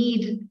people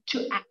need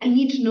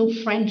to know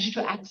French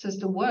to access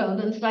the world.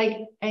 And it's like,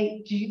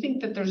 hey, do you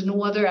think that there's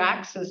no other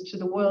access to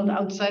the world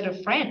outside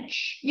of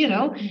French? You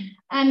know,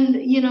 and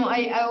you know,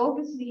 I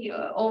obviously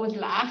always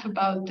laugh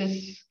about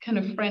this kind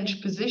of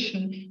French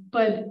position,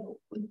 but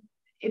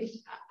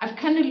I've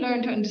kind of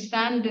learned to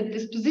understand that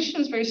this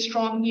position is very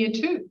strong here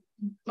too,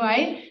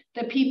 right?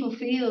 That people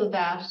feel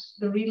that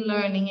the real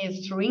learning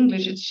is through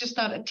English. It's just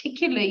not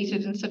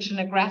articulated in such an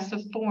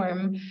aggressive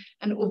form,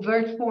 an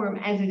overt form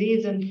as it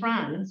is in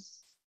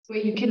France, where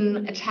you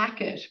can attack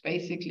it,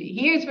 basically.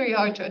 Here it's very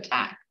hard to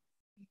attack,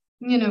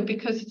 you know,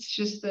 because it's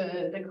just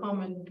the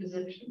common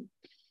position.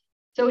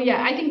 So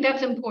yeah, I think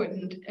that's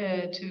important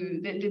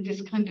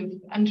this kind of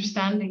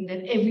understanding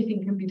that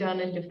everything can be done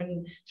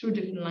through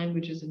different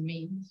languages and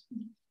means.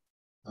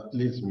 That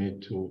leads me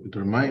to, it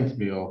reminds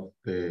me of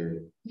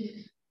the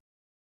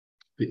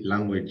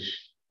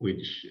language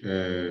which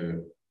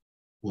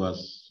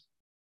was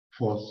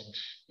forced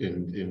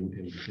in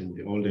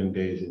the olden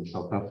days in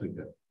South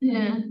Africa.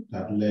 Yeah.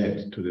 That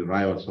led to the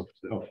riots of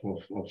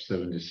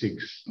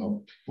 76,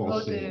 of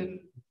forcing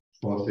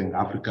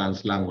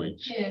Afrikaans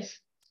language. Yes.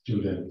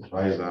 Students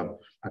rise up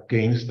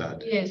against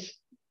that. Yes. To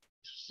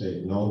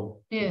say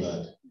no yes. to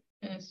that.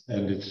 Yes.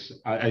 And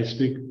I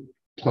speak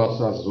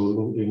Xhosa,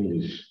 Zulu,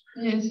 English.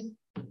 Yes.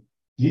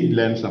 He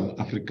learned some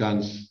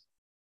Afrikaans,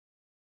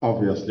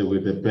 obviously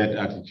with a bad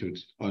attitude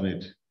on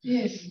it.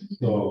 Yes.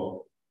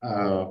 So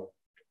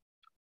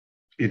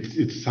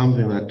it's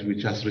something that we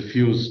just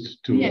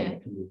refused to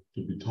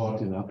be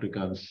taught in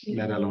Afrikaans,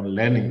 let alone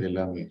learning the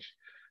language.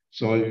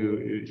 So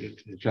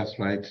you're just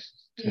right.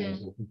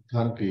 It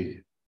can't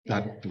be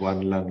that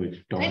one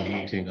language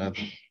dominating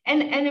others.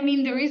 And I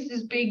mean, there is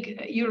this big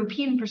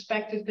European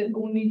perspective that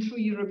only through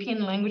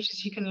European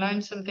languages you can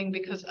learn something,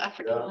 because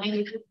African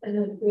languages are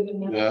not good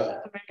enough in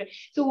South America.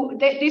 So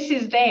this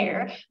is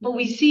there, but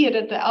we see it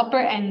at the upper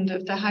end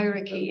of the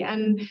hierarchy.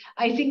 And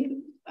I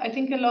think I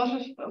think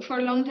for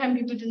a long time,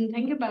 people didn't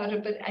think about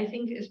it, but I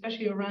think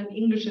especially around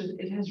English,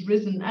 it has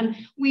risen. And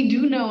we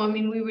do know, I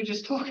mean, we were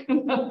just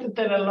talking about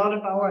that a lot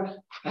of our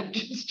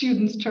graduate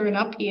students turn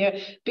up here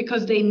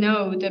because they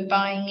know that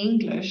buying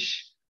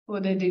English for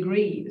their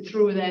degree,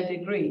 through their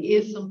degree,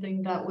 is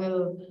something that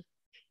will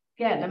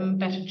get them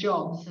better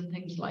jobs and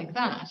things like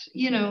that,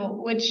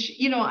 which,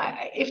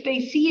 if they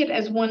see it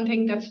as one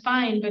thing, that's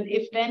fine. But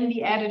if then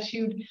the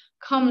attitude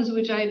comes,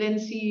 which I then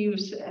see you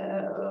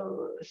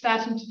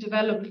starting to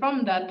develop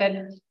from that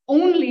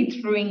only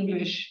through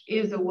English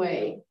is a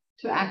way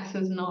to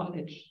access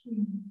knowledge,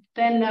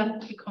 then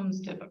that becomes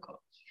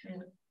difficult.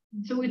 Yeah.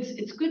 So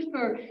it's good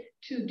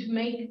to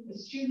make the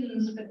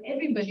students, but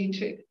everybody,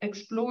 to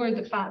explore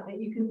the fact that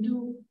you can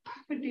do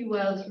perfectly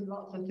well through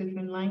lots of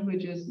different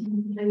languages.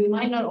 And you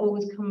might not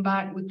always come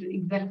back with the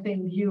exact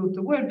same view of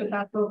the word, but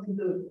that's also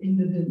in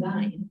the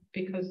design,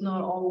 because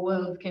not all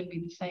worlds can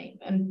be the same.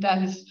 And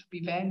that is to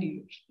be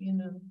valued,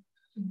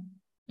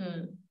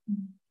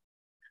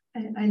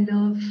 I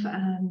love,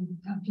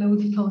 I've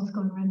loads of thoughts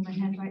going around my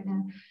head right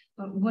now,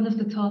 but one of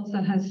the thoughts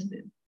that has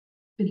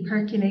been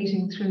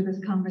percolating through this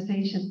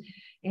conversation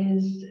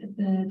is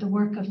the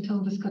work of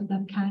Tovas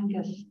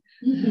Kutnap-Kangas,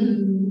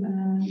 who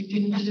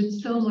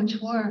did so much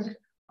work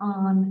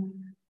on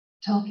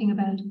talking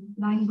about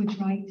language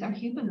rights are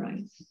human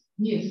rights.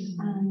 Yes.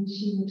 And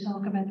she would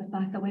talk about the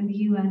fact that when the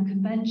UN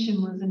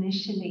Convention was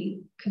initially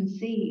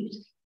conceived,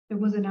 there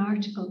was an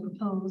article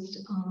proposed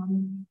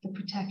on the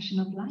protection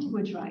of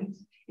language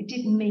rights. It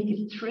didn't make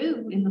it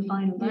through in the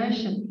final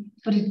version,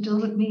 but it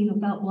doesn't mean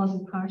that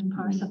wasn't part and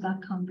parcel of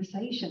that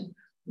conversation.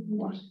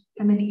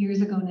 How many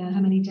years ago now, how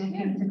many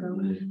decades ago?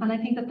 And I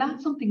think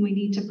that's something we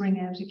need to bring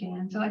out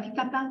again. So I think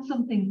that's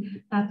something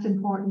that's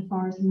important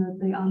for us in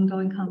the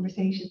ongoing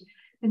conversation.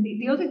 And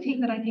the other thing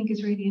that I think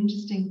is really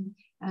interesting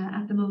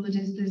at the moment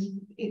is there's,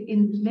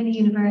 in many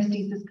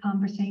universities, this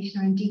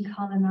conversation around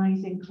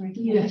decolonizing curriculum.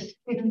 Yes.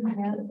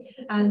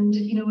 And,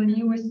 when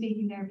you were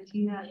speaking there,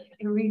 Bettina,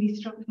 it really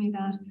struck me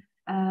that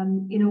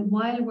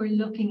while we're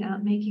looking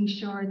at making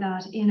sure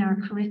that in our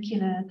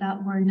curricula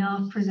that we're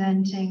not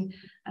presenting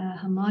a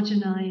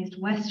homogenized,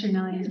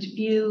 westernized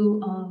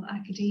view of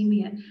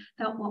academia,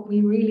 that what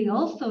we really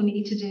also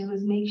need to do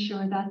is make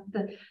sure that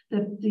the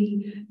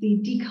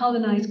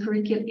decolonized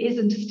curriculum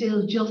isn't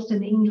still just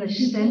an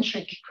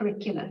English-centric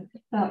curricula,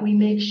 that we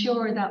make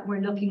sure that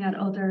we're looking at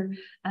other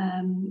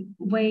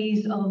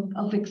ways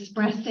of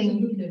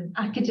expressing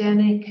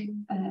academic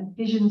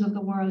visions of the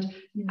world.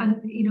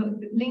 And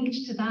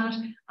linked to that,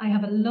 I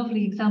have a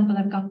lovely example.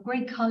 I've got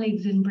great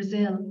colleagues in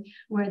Brazil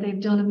where they've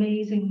done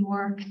amazing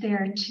work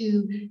there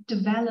to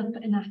develop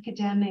an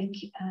academic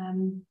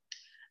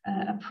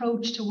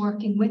approach to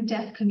working with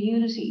deaf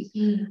communities.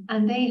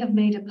 And they have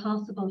made it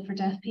possible for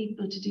deaf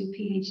people to do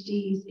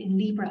PhDs in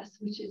Libras,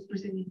 which is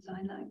Brazilian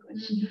Sign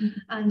Language.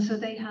 And so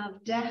they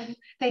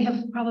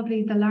have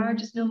probably the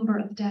largest number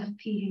of deaf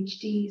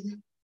PhDs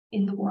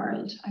in the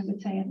world, I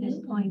would say, at this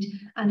point.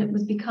 And it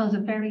was because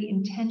of very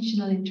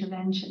intentional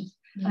interventions.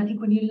 And I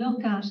think when you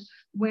look at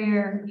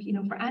where,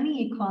 for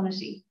any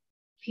equality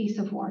piece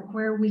of work,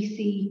 where we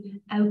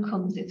see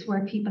outcomes, it's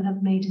where people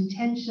have made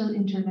intentional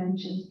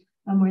interventions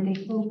and where they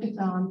focus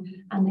on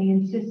and they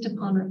insist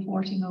upon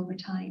reporting over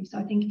time. So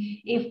I think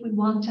if we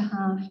want to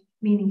have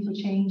meaningful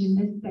change in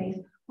this space,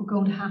 we're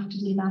going to have to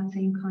do that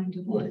same kind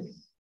of work.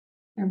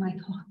 They're my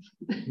thoughts.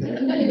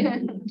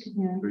 Brilliant.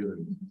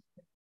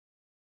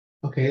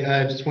 Okay,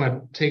 I just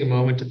want to take a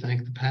moment to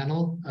thank the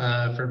panel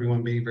for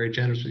everyone being very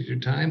generous with your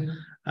time,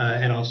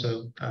 and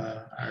also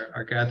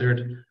our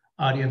gathered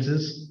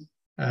audiences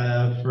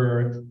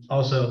for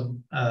also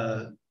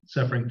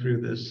suffering through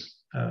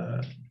this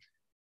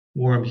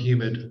warm,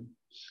 humid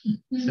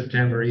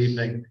September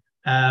evening.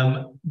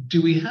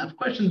 Do we have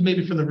questions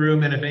maybe from the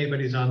room? And if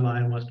anybody's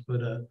online wants to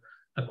put a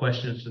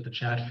question into the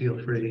chat,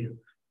 feel free.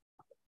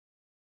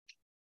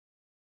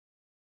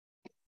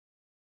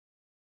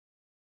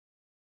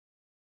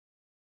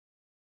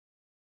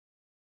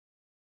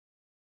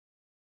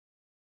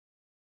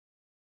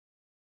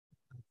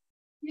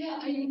 Yeah,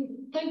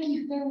 thank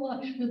you so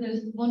much for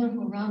this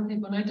wonderful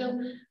roundtable. And I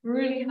don't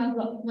really have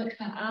that much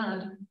to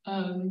add,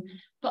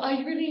 but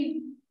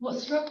what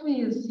struck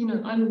me is,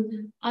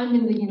 I'm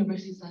in the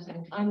university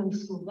setting. I'm in the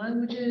School of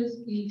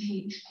Languages. We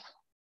teach,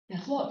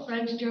 guess what,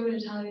 French, German,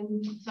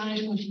 Italian,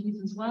 Spanish,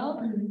 Portuguese as well.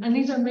 And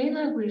these are main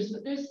languages,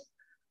 but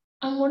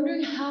I'm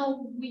wondering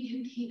how we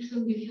can teach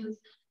them, because,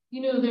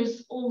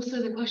 there's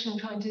also the question of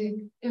trying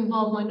to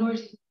involve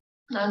minority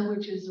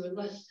languages or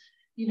less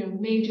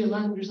major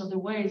languages other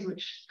ways,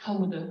 which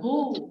come with a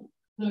whole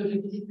load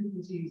of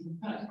difficulties and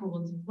practical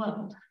ones as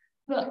well.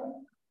 But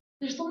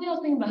there's something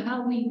else thinking about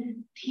how we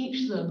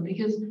teach them,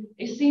 because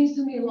it seems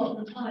to me a lot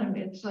of the time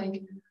it's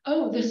like,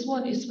 oh, this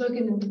one is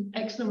spoken in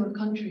X number of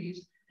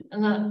countries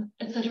and that,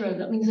 etc.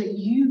 That means that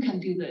you can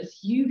do this,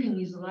 you can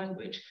use the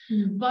language.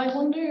 But I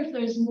wonder if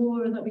there's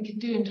more that we could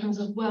do in terms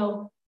of,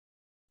 well,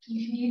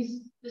 you can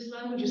use this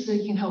language so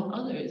you can help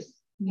others.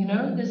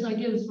 This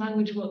idea of this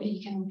language, well,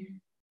 you can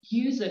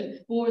use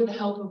it for the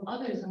help of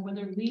others, and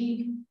whether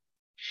we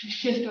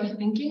shift our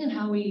thinking and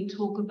how we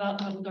talk about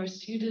that with our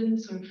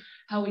students, or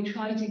how we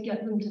try to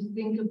get them to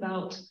think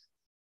about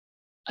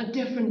a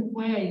different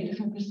way, a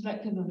different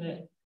perspective of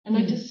it. And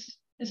it's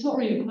not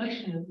really a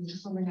question, it's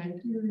just something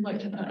I'd like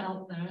to put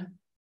out there.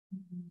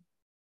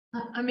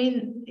 I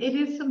mean, it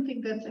is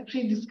something that's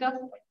actually discussed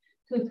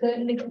to a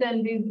certain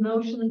extent, these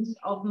notions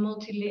of the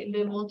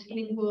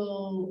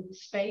multilingual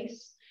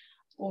space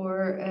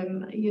or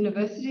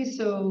universities.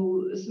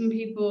 So some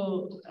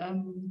people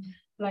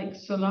like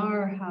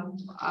Solar have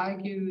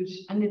argued,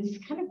 and it's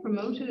kind of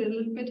promoted a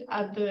little bit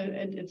at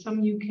some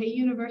UK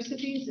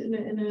universities in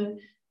a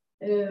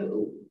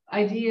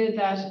idea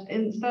that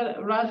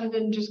rather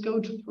than just go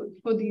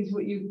for these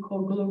what you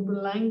call global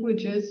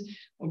languages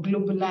or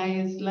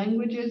globalized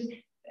languages,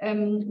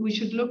 we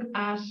should look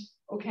at,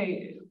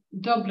 okay,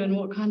 Dublin,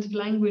 what kinds of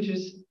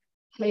languages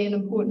play an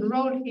important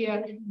role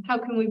here? How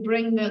can we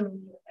bring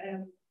them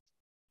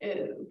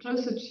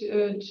closer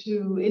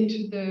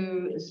into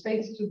the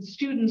space to the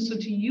students, so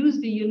to use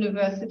the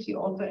university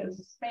also as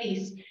a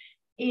space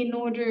in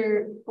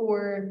order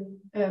for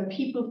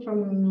people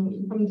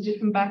from the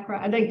different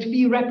backgrounds, like to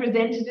be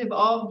representative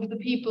of the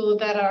people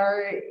that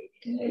are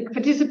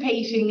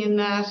participating in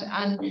that,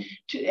 and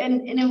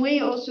in a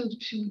way also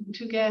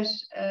to get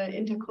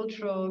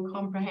intercultural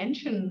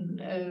comprehension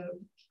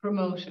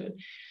promoted.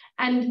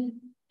 And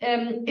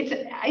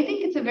I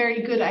think it's a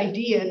very good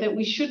idea that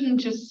we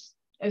shouldn't just,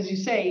 as you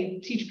say,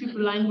 teach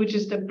people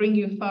languages that bring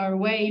you far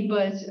away,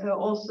 but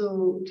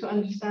also to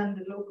understand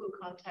the local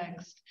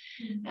context.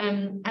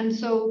 And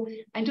so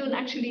I've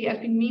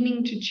been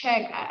meaning to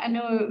check. I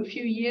know a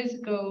few years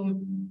ago,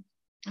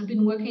 I've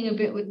been working a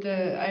bit with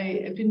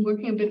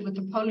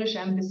the Polish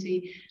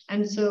embassy,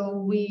 and so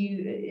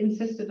we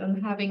insisted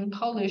on having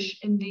Polish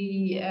in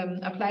the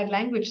Applied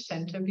Language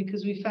Center,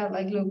 because we felt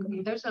like, look,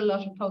 there's a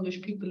lot of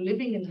Polish people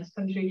living in this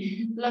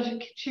country, a lot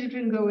of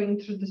children going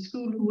through the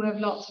school who have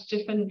lots of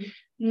different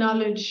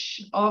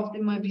knowledge of, they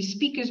might be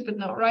speakers but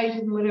not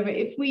writers and whatever.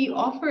 If we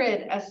offer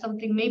it as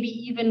something, maybe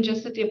even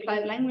just at the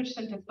Applied Language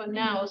Center for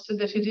now, so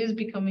that it is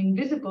becoming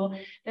visible,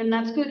 then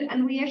that's good.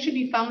 And we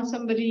actually found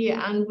somebody,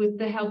 and with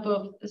the help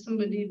of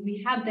somebody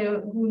we had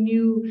there who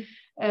knew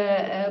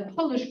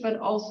Polish, but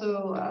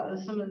also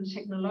some of the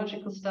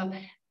technological stuff,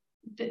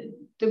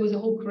 there was a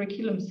whole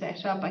curriculum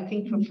set up, I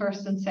think, for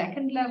first and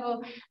second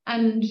level.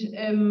 And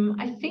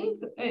I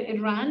think it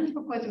ran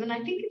for quite some, and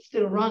I think it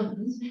still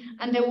runs.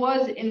 And there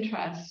was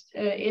interest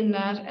in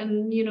that.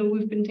 And, you know,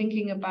 we've been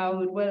thinking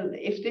about, well,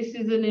 if this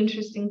is an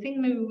interesting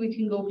thing, maybe we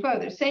can go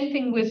further. Same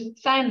thing with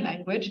sign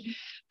language,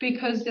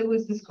 because there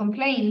was this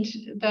complaint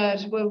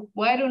that, well,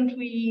 why don't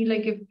we,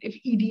 like, if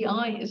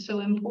EDI is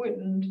so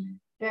important,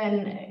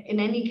 then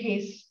in any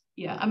case,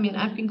 yeah, I mean,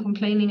 I've been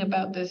complaining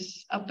about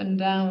this up and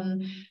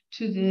down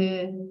to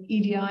the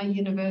EDI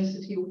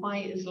university. Why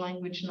is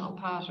language not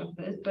part of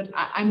it? But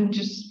I'm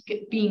just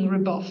being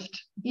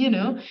rebuffed, you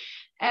know.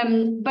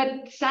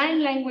 But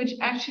sign language,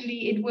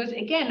 actually, it was,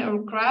 again, a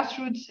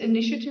grassroots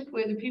initiative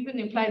where the people in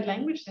the Applied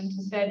Language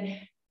Center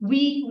said,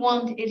 we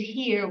want it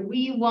here.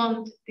 We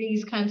want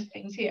these kinds of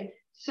things here.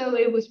 So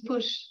it was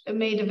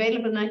made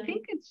available, and I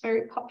think it's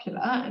very popular,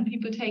 and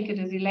people take it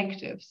as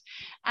electives.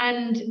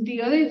 And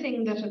the other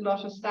thing that a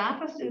lot of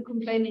staff are still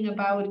complaining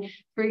about,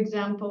 for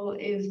example,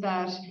 is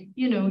that,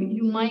 you know,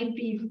 you might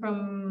be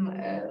from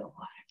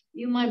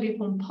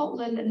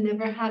Poland and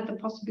never had the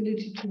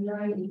possibility to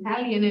learn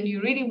Italian, and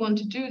you really want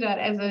to do that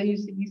as a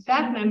UCB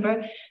staff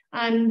member,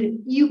 and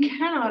you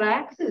cannot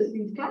access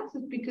these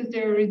classes because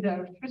they're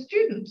reserved for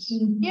students,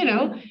 you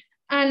know.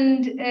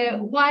 And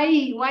why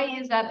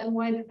is that, and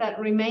why does that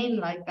remain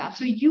like that?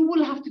 So you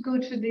will have to go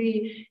to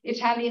the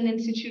Italian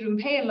Institute and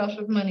pay a lot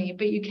of money,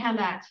 but you can't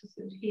access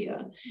it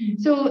here.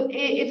 So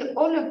it's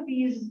all of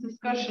these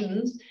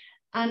discussions.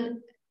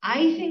 And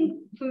I think,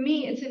 for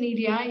me, it's an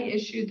EDI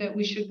issue that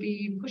we should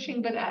be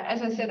pushing. But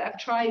as I said, I've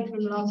tried from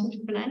lots of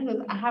different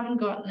angles. I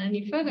haven't gotten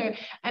any further.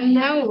 And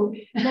now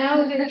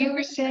that you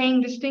were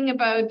saying this thing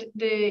about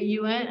the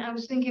UN, I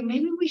was thinking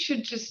maybe we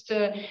should just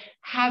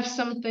have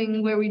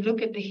something where we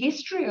look at the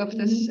history of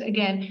this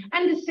again.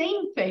 And the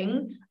same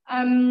thing,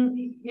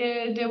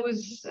 there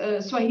was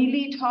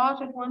Swahili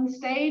taught at one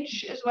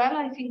stage as well.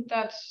 I think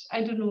that's,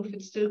 I don't know if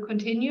it's still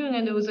continuing,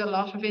 and there was a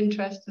lot of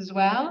interest as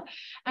well.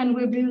 And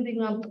we're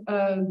building up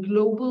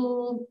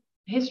global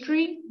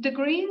history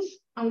degrees,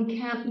 and we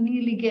can't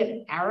really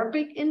get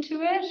Arabic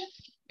into it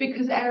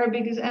because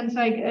Arabic is,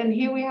 and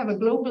here we have a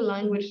global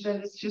language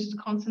that is just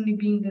constantly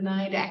being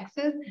denied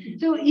access.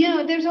 So, you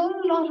know, there's a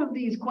lot of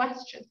these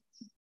questions.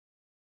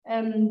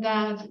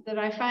 That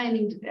I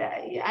find,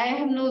 I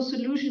have no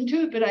solution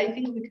to it, but I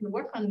think we can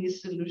work on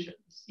these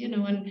solutions, you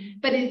know.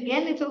 But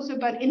again, it's also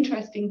about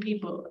interesting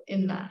people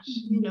in that,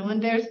 you know.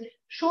 And there's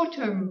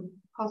short-term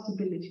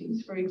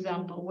possibilities, for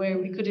example, where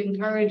we could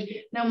encourage.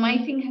 Now, my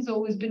thing has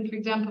always been, for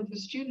example, for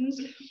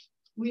students,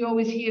 we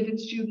always hear that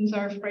students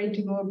are afraid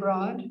to go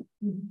abroad,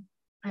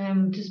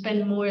 to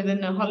spend more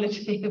than a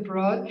holiday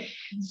abroad.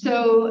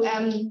 So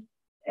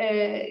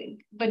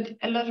But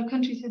a lot of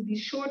countries have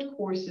these short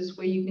courses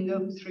where you can go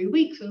for 3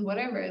 weeks and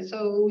whatever.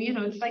 So, you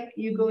know, it's like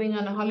you're going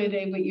on a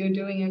holiday, but you're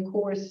doing a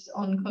course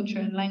on culture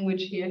and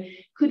language here.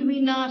 Could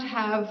we not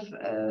have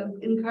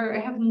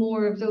have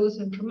more of those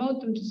and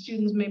promote them to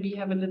students? Maybe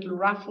have a little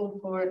raffle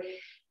for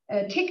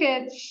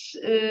tickets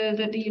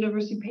that the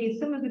university pays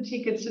some of the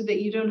tickets so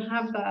that you don't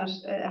have that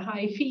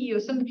high fee or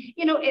something.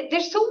 You know,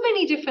 there's so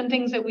many different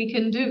things that we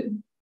can do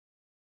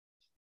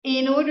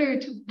in order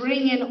to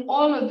bring in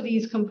all of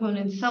these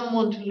components. Some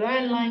want to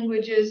learn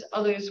languages,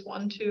 others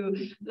want to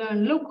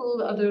learn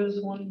local,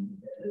 others want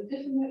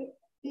different.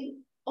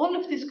 All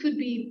of this could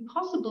be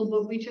possible,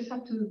 but we just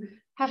have to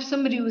have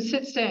somebody who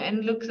sits there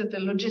and looks at the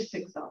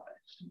logistics of it.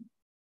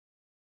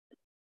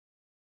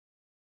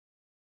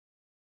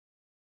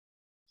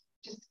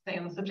 Just to say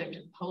on the subject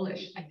of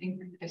Polish, I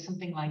think there's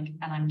something like,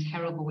 and I'm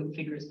terrible with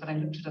figures, but I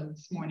looked it up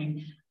this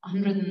morning,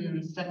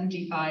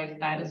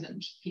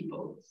 175,000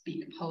 people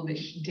speak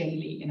Polish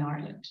daily in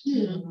Ireland,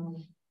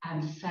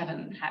 and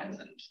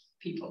 7,000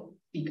 people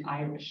speak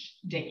Irish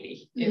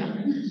daily in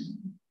Ireland.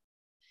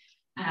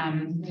 So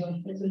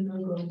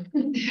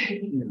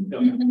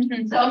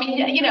I mean,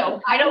 you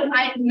know,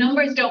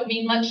 numbers don't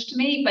mean much to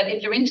me, but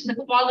if you're into the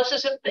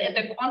quantitative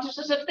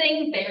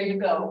thing, there you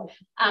go.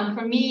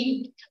 For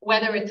me,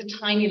 whether it's a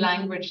tiny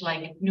language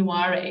like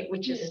Nuare,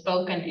 which is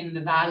spoken in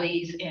the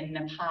valleys in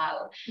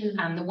Nepal,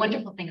 and the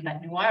wonderful thing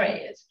about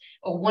Nuare is,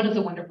 or one of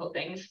the wonderful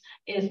things,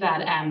 is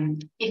that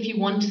if you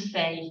want to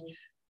say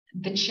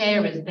the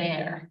chair is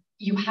there,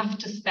 you have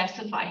to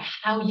specify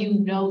how you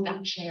know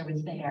that chair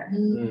is there.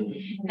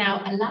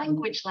 Now, a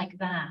language like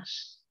that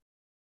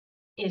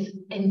is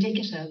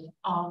indicative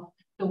of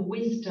the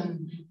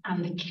wisdom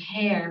and the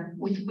care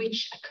with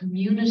which a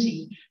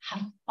community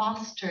have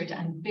fostered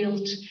and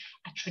built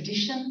a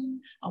tradition,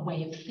 a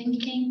way of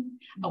thinking,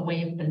 a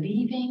way of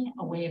believing,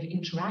 a way of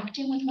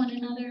interacting with one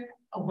another,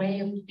 a way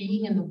of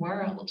being in the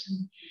world.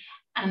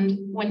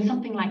 And when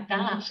something like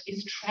that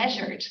is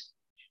treasured,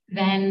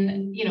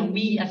 then, you know,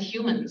 we as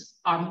humans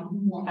are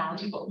more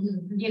valuable.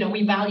 You know,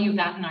 we value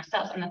that in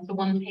ourselves. And that's the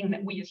one thing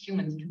that we as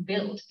humans can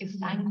build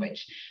is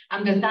language.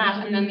 And there's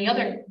that. And then the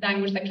other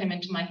language that came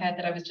into my head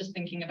that I was just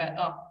thinking about,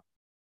 oh,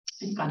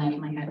 it's gone out of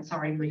my head.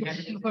 Sorry, Maria.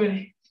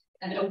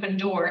 An open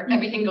door.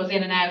 Everything goes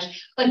in and out.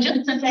 But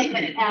just to say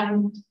that I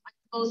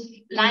suppose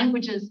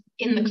languages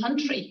in the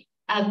country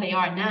as they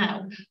are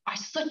now are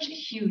such a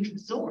huge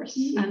resource,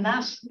 and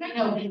that, you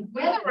know,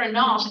 whether or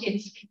not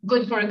it's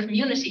good for a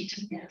community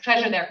to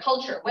treasure their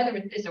culture, whether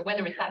it's this or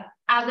whether it's that,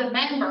 as a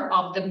member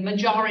of the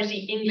majority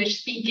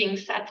English-speaking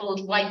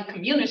settled white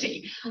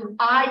community,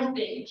 I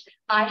think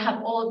I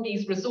have all of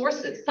these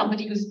resources.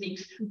 Somebody who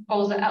speaks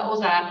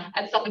Oza,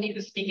 and somebody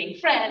who's speaking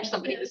French,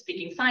 somebody who's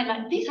speaking sign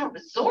language. These are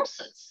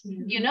resources.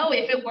 You know,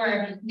 if it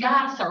were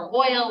gas or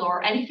oil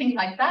or anything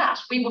like that,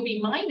 we would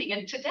be mining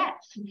it to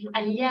death.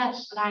 And yet,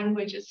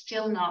 language is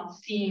still not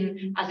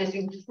seen as this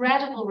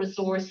incredible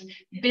resource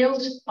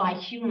built by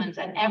humans.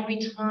 And every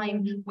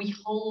time we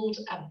hold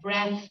a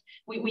breath,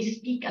 we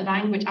speak a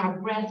language,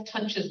 our breath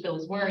touches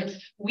those words,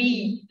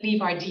 we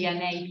leave our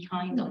DNA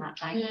behind on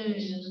that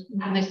language.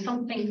 And there's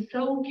something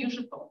so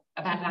beautiful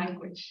about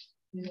language.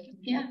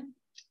 Yeah.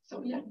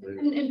 So yeah.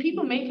 And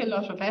people make a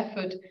lot of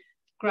effort,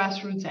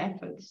 grassroots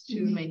efforts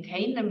to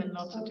maintain them in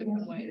lots of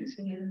different ways.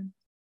 And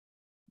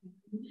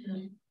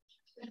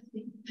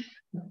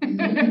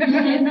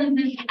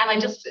I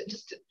just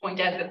to point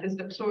out that there's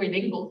the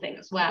plurilingual thing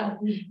as well.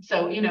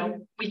 So, you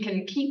know,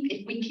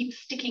 if we keep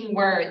sticking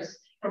words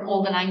from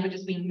all the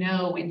languages we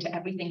know into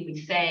everything we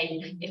say,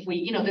 if we,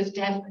 you know, there's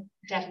deaf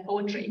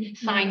poetry,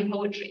 sign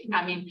poetry.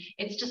 I mean,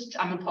 it's just,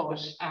 I'm a poet,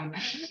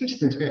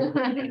 just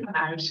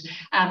out.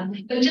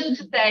 But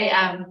just to say,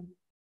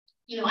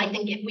 you know, I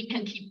think if we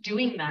can keep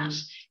doing that,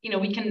 you know,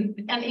 we can,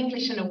 and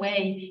English in a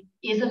way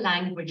is a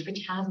language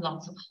which has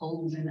lots of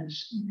holes in it.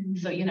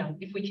 So, you know,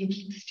 if we can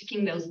keep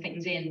sticking those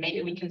things in,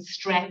 maybe we can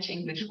stretch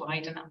English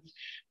wide enough.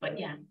 But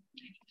yeah.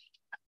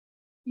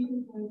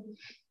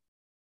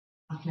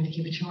 I'm going to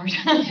keep it short.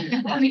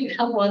 I mean,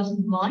 that was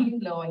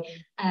mind-blowing.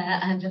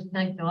 And just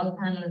thank all the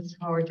panelists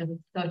for just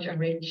such a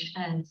rich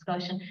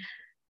discussion.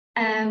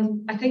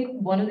 I think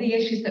one of the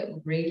issues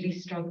that really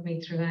struck me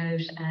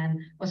throughout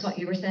was what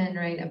you were saying,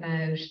 right,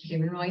 about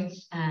human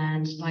rights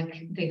and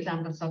like the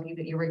example, Sophie,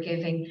 that you were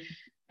giving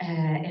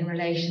in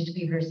relation to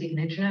people who are seeking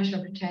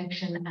international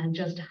protection and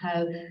just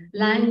how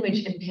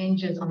language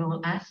impinges on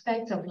all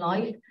aspects of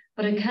life,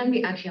 but it can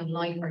be actually a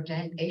life or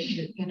death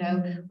issue, you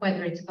know,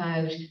 whether it's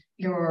about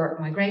your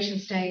migration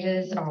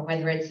status or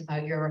whether it's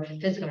about your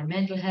physical or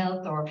mental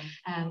health or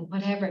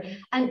whatever.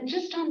 And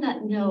just on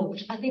that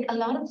note, I think a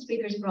lot of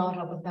speakers brought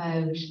up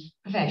about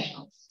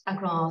professionals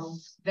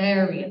across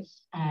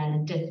various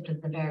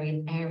disciplines and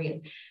various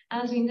areas.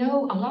 As we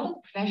know, a lot of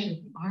the professions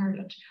in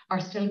Ireland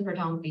are still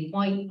predominantly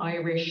white,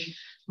 Irish,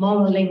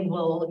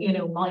 multilingual, you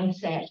know,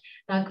 mindset,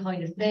 that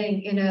kind of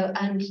thing, you know,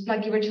 and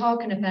like you were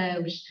talking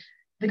about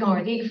the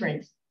Gardaí, for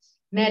instance,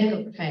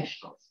 medical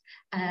professionals,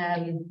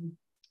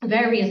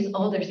 various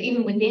others,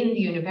 even within the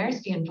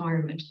university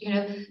environment, you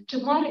know, to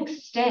what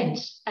extent,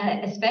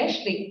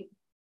 especially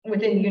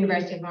within the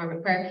university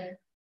environment, where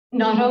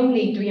not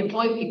only do we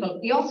employ people,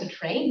 we also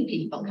train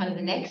people, kind of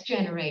the next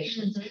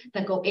generations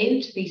that go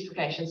into these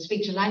professions,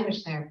 speech and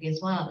language therapy as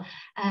well,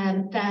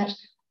 that,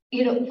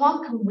 you know,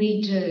 what can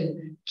we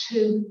do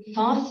to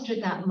foster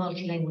that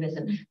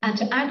multilingualism and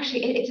to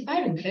actually, it's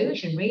about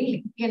inclusion,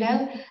 really, you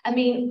know? I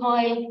mean,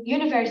 while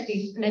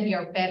universities maybe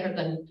are better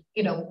than,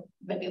 you know,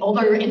 maybe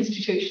other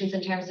institutions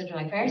in terms of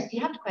diversity,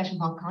 you have to question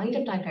what kind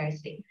of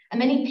diversity. And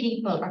many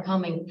people are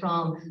coming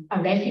from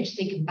a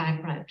refugee-seeking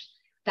background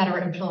that are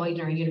employed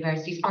in our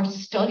universities, or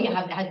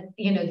have had,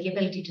 you know, the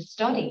ability to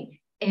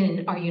study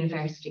in our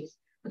universities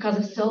because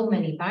of so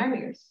many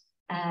barriers.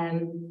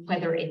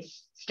 Whether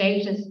it's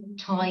status,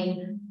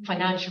 time,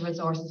 financial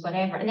resources,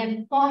 whatever. And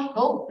then what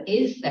hope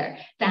is there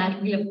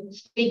that we have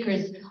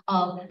speakers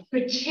of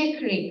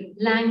particularly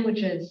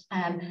languages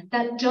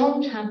that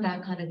don't have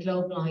that kind of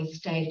globalized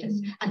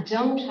status and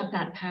don't have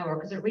that power,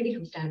 because it really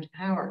comes down to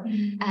power.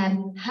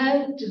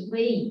 How do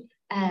we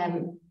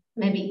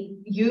maybe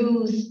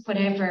use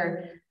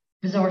whatever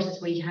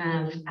resources we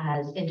have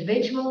as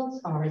individuals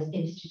or as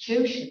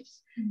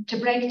institutions to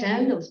break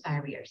down those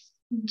barriers,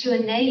 to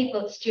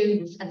enable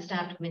students and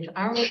staff to come into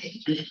our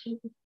institution,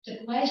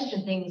 to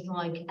question things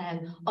like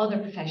other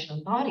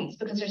professional bodies,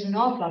 because there's an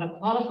awful lot of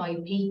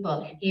qualified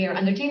people here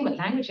and they're dealing with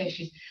language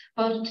issues.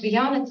 But to be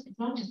honest, it's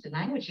not just a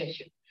language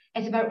issue.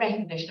 It's about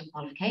recognition of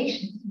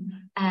qualifications.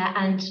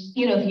 And,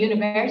 you know, if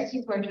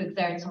universities were to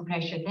exert some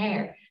pressure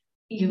there,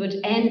 you would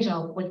end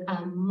up with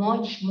a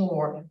much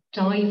more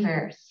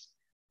diverse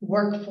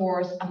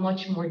workforce, a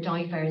much more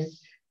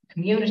diverse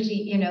community,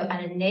 you know,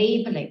 and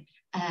enabling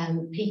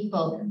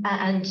people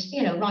and,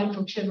 you know, right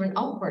from children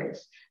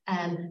upwards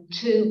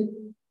to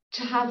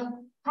have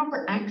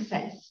proper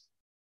access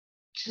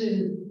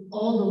to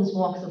all those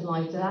walks of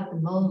life that at the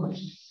moment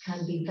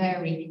can be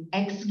very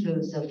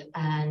exclusive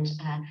and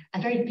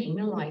very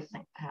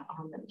penalising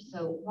on them.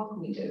 So what can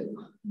we do?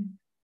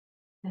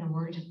 In a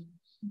word.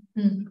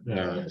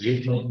 Yeah,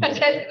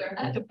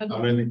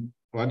 I mean,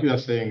 what you are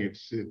saying,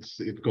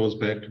 it goes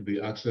back to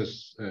the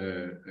access,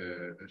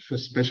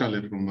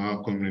 especially from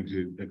our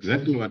community.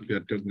 Exactly what we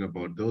are talking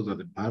about. Those are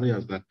the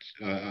barriers that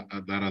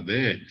are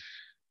there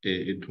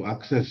to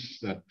access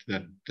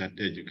that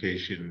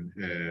education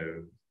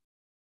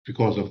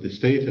because of the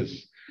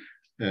status.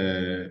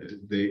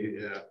 They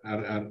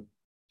are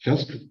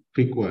just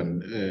quick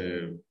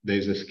one.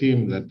 There's a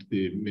scheme that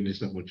the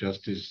Minister for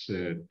Justice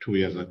 2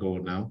 years ago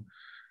now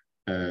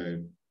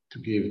to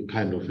give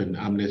kind of an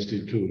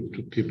amnesty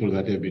to people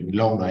that have been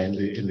longer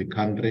in the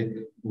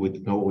country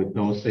with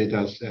no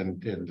status, and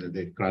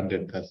they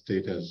granted that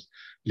status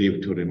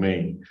leave to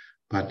remain.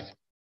 But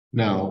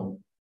now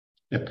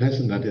a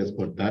person that has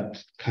got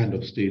that kind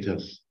of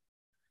status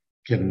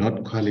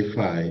cannot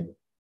qualify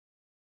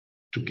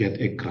to get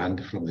a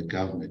grant from the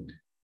government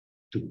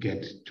to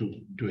get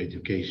to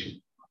education.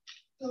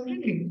 Oh,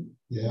 really?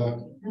 Yeah.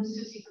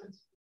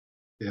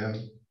 Yeah.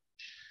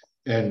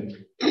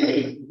 And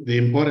the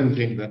important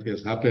thing that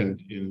has happened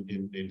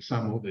in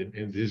some of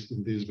these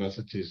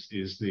universities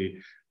is the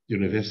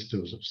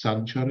universities of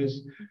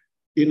sanctuaries.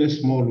 In a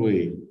small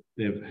way,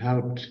 they've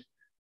helped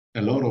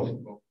a lot of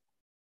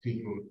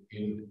people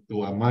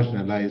who are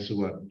marginalized,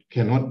 who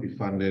cannot be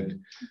funded,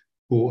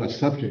 who are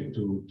subject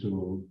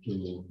to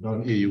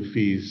non-EU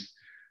fees,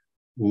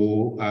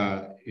 who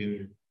are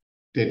in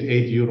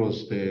 38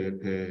 euros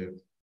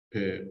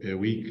per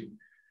week,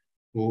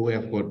 who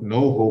have got no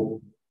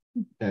hope.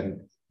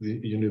 And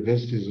the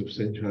universities of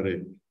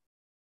Sanctuary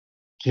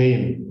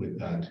came with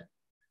that.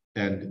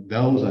 And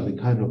those are the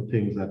kind of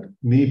things that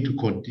need to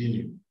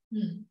continue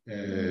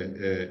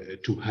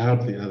to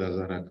help the others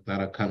that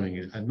are coming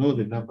in. I know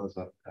the numbers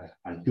are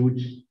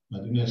huge,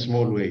 but in a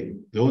small way,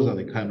 those are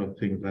the kind of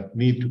things that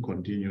need to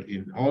continue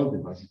in all the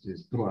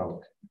universities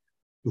throughout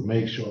to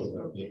make sure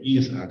that there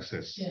is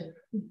access.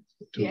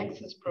 The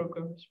access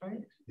programs,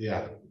 right?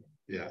 Yeah,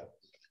 yeah.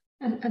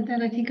 And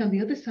then I think on the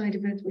other side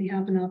of it, we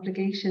have an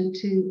obligation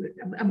to,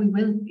 and we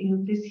will, you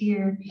know, this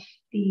year,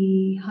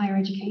 the Higher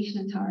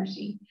Education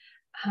Authority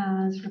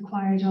has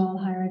required all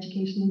higher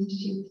education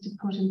institutes to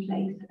put in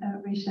place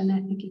a racial and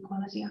ethnic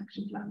equality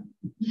action plan.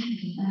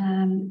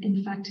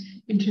 In fact,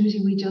 in Trinity,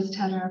 we just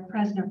had our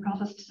president, our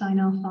provost, sign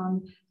off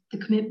on the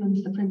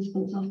commitments, the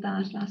principles of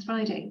that last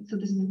Friday. So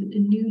this is a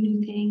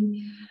new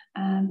thing.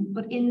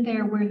 But in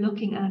there, we're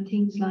looking at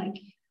things like,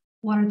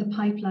 what are the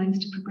pipelines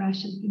to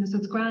progression? You know, so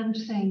it's grand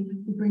saying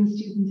we bring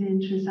students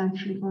in through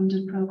sanctuary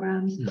funded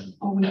programs,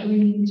 or we bring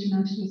in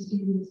international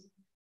students.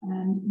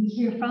 We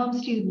hear from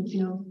students,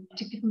 you know,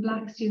 particularly from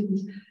Black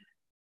students,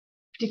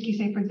 particularly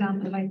say, for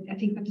example, I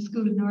think at the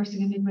School of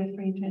Nursing and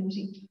Midwifery in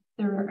Trinity,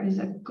 there is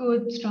a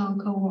good, strong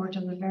cohort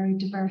of a very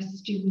diverse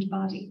student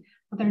body,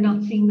 but they're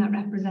not seeing that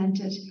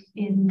represented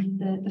in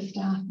the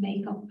staff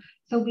makeup.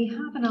 So we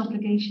have an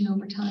obligation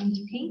over time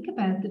to think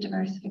about the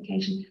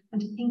diversification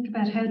and to think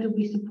about how do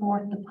we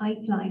support the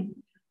pipeline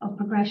of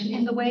progression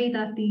in the way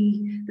that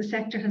the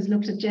sector has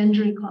looked at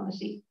gender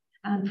equality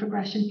and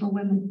progression for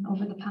women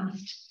over the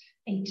past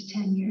 8 to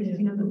 10 years.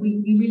 You know, that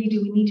we really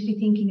do. We need to be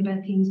thinking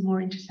about things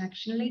more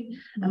intersectionally,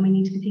 and we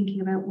need to be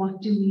thinking about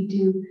what do we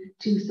do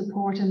to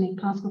support and make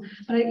possible.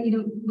 But you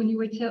know, when you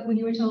were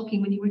talking,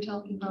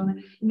 Rona,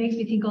 it makes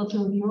me think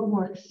also of your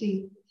work,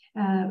 Steve,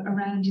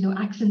 around, you know,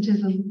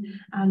 accentism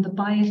and the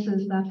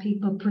biases that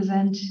people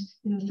present.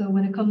 You know, so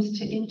when it comes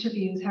to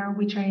interviews, how are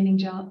we training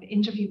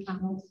interview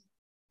panels?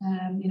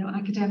 You know,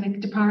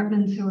 academic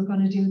departments who are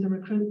going to do the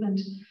recruitment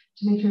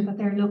to make sure that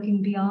they're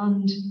looking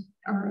beyond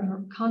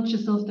or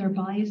conscious of their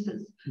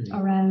biases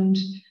around,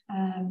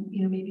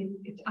 you know, maybe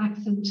it's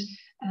accent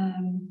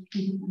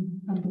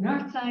from the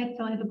north side,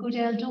 so I have a good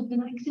old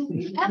Dublin accent.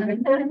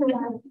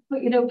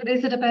 But, you know, but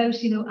is it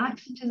about, you know,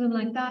 accentism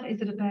like that?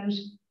 Is it about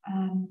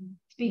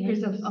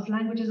speakers of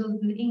languages other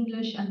than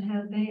English and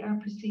how they are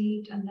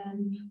perceived and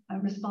then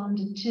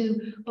responded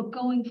to? But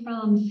going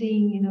from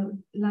seeing, you know,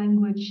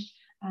 language,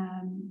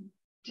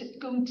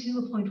 going to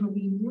a point where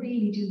we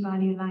really do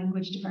value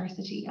language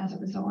diversity as a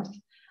resource.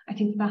 I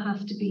think that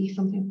has to be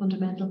something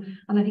fundamental.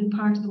 And I think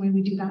part of the way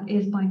we do that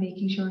is by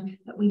making sure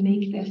that we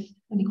make this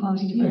an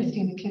equality,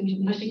 diversity and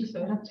inclusion. I think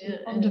so. That's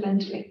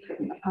fundamentally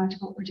a part of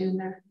what we're doing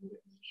there.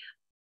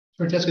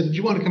 Sure, Jessica, did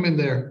you want to come in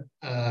there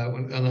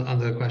on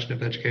the question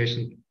of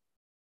education?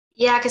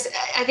 Yeah, because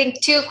I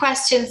think 2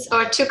 questions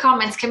or 2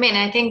 comments come in.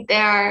 I think they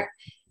are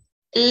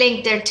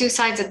linked. They're 2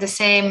 sides of the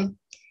same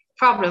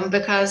problem,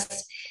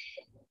 because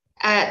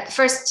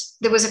first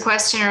there was a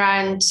question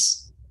around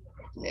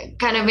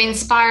kind of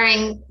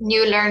inspiring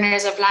new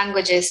learners of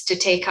languages to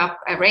take up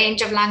a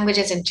range of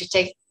languages and to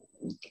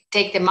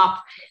take them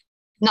up,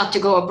 not to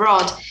go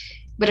abroad,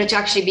 but to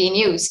actually being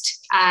used.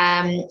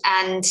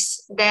 And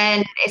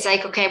then it's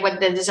like, okay, well,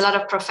 there's a lot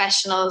of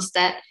professionals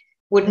that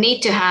would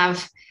need to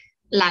have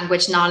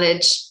language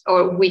knowledge,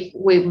 or we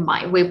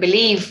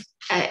believe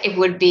it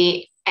would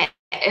be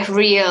a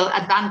real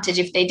advantage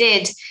if they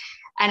did.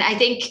 And I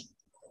think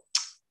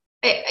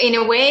in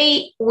a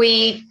way,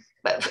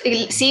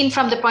 seen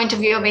from the point of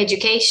view of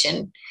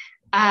education,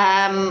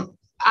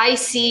 I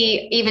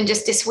see, even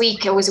just this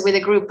week, I was with a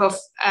group of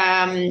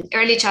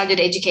early childhood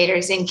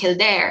educators in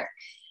Kildare,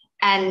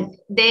 and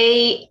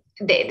the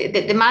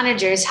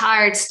managers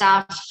hired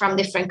staff from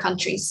different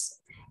countries,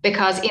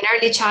 because in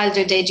early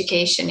childhood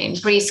education, in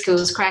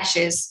preschools,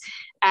 creches,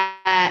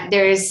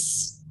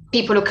 there's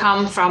people who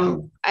come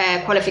from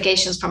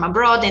qualifications from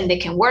abroad and they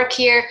can work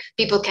here.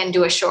 People can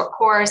do a short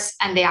course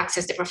and they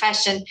access the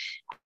profession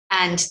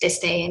and they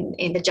stay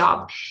in the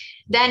job.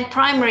 Then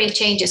primary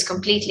changes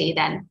completely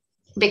then,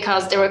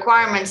 because the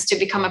requirements to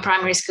become a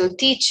primary school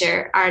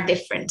teacher are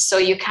different. So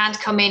you can't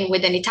come in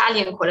with an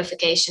Italian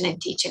qualification and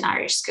teach in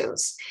Irish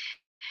schools.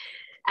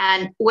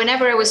 And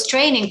whenever I was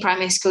training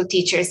primary school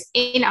teachers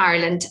in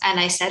Ireland, and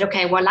I said,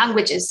 okay, what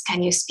languages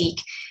can you speak?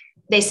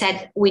 They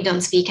said, we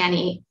don't speak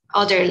any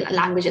other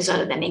languages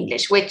other than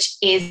English, which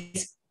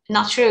is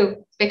not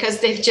true, because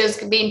they've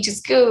just been to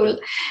school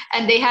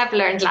and they have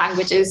learned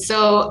languages.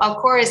 So of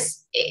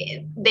course,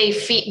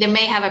 they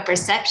may have a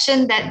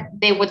perception that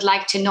they would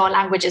like to know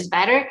languages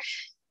better,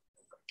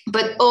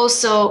 but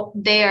also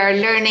they are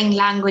learning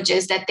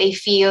languages that they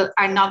feel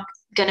are not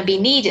going to be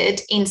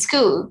needed in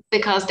school,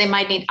 because they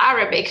might need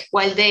Arabic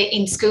while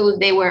in school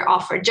they were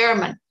offered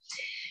German.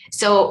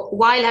 So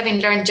while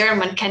having learned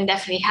German can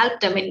definitely help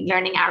them in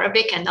learning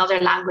Arabic and other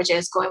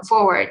languages going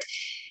forward,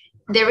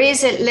 there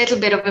is a little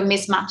bit of a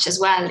mismatch as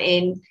well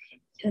in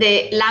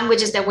the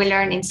languages that we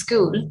learn in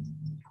school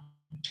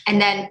and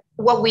then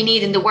what we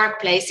need in the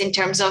workplace in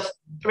terms of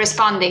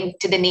responding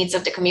to the needs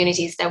of the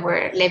communities that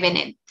we're living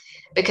in.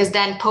 Because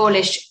then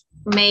Polish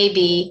may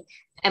be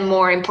a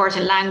more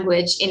important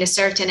language in a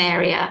certain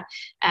area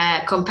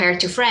compared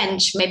to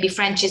French. Maybe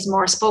French is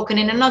more spoken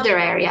in another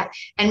area,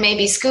 and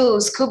maybe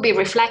schools could be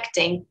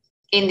reflecting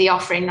in the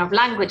offering of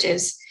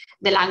languages,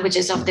 the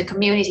languages of the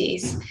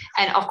communities.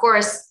 And of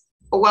course,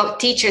 well,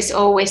 teachers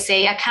always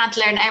say, I can't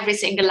learn every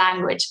single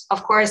language.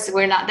 Of course,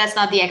 that's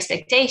not the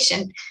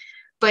expectation.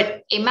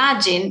 But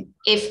imagine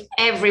if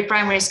every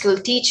primary school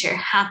teacher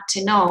had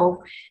to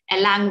know a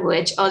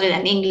language other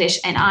than English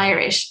and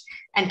Irish,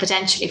 and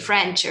potentially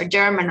French or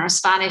German or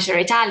Spanish or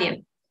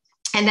Italian.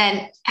 And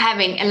then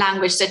having a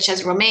language such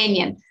as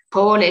Romanian,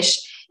 Polish,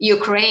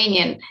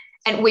 Ukrainian.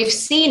 And we've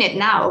seen it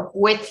now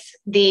with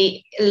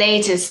the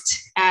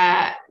latest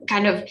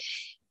kind of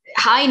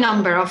high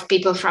number of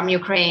people from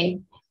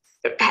Ukraine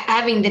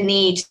having the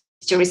need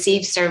to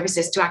receive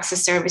services, to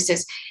access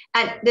services.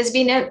 And there's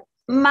been a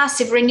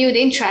massive renewed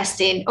interest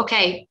in,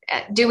 okay,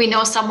 do we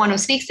know someone who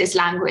speaks this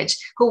language,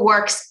 who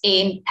works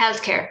in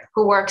healthcare,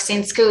 who works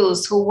in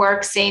schools, who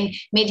works in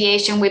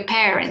mediation with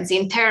parents,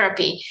 in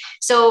therapy?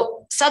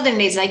 So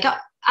suddenly it's like,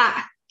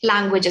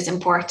 language is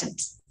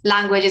important.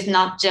 Language is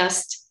not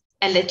just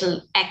a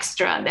little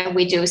extra that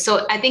we do.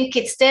 So I think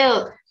it's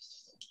still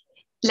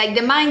like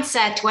the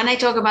mindset, when I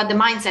talk about the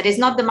mindset, is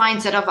not the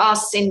mindset of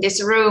us in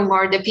this room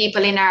or the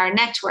people in our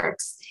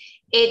networks.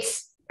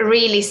 It's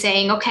really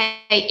saying, okay,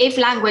 if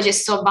language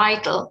is so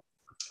vital,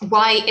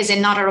 why is it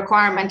not a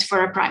requirement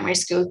for a primary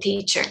school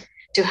teacher?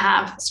 to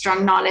have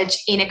strong knowledge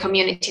in a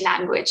community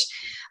language.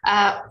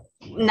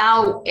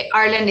 Now,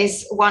 Ireland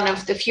is one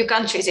of the few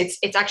countries,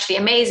 it's actually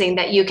amazing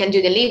that you can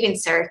do the Leave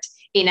Insert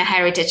in a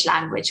heritage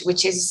language,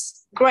 which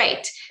is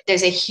great.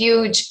 There's a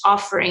huge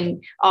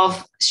offering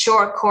of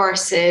short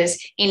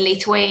courses in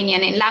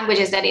Lithuanian, in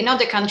languages that in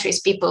other countries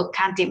people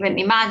can't even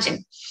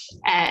imagine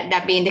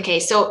that being the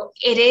case. So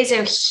it is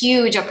a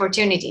huge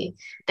opportunity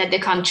that the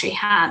country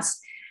has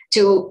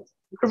to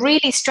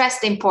really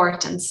stress the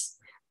importance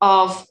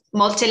of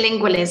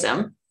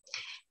multilingualism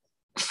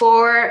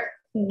for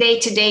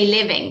day-to-day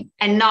living,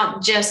 and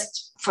not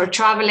just for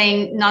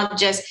traveling, not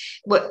just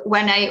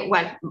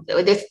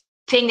the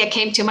thing that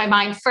came to my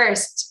mind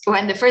first,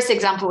 when the first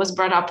example was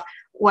brought up,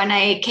 when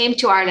I came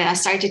to Ireland, I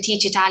started to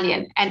teach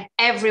Italian, and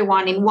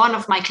everyone in one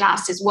of my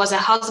classes was a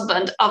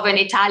husband of an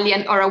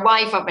Italian or a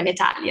wife of an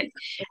Italian.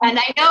 And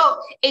I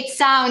know it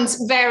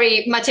sounds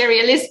very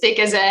materialistic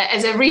as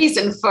a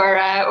reason for,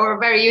 or a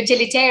very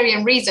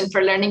utilitarian reason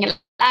for learning a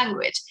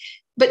language.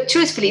 But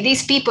truthfully,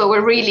 these people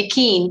were really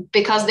keen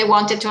because they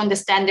wanted to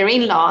understand their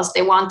in-laws,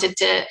 they wanted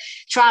to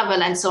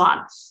travel and so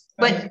on.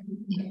 But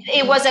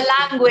it was a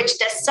language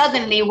that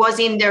suddenly was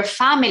in their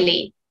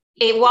family.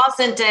 It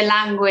wasn't a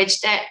language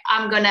that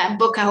I'm going to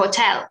book a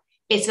hotel.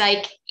 It's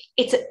like,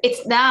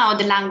 it's now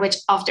the language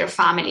of their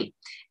family.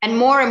 And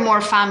more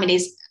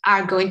families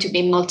are going to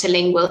be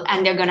multilingual,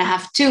 and they're going to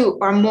have 2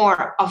 or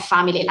more of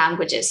family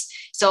languages.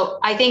 So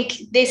I think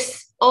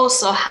this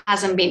also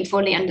hasn't been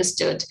fully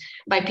understood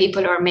by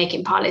people who are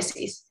making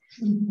policies.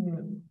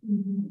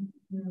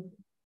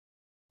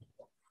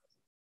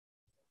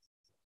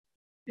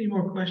 Any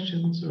more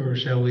questions, or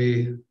shall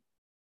we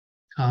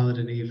call it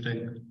an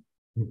evening?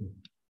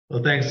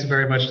 Well, thanks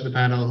very much to the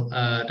panel,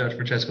 Dr.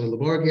 Francesco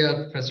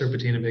Laborgia, Professor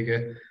Bettina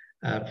Vigge,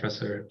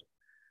 Professor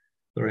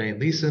Lorraine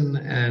Leeson,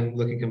 and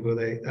Lucky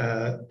Kambule.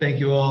 Thank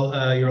you all.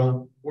 You're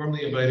all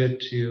warmly invited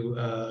to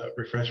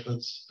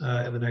refreshments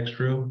in the next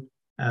room.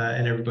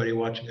 And everybody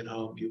watching at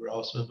home, you were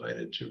also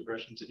invited to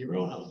refreshments in your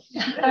own home.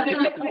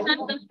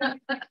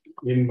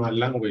 In my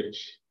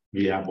language,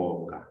 via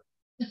boca.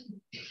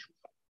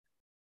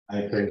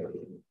 I thank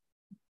you.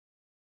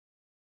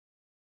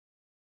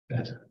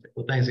 Fantastic.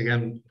 Well, thanks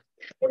again.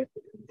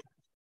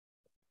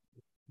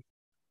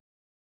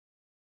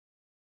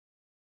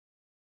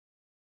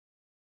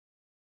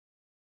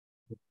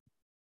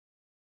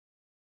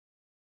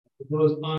 Those on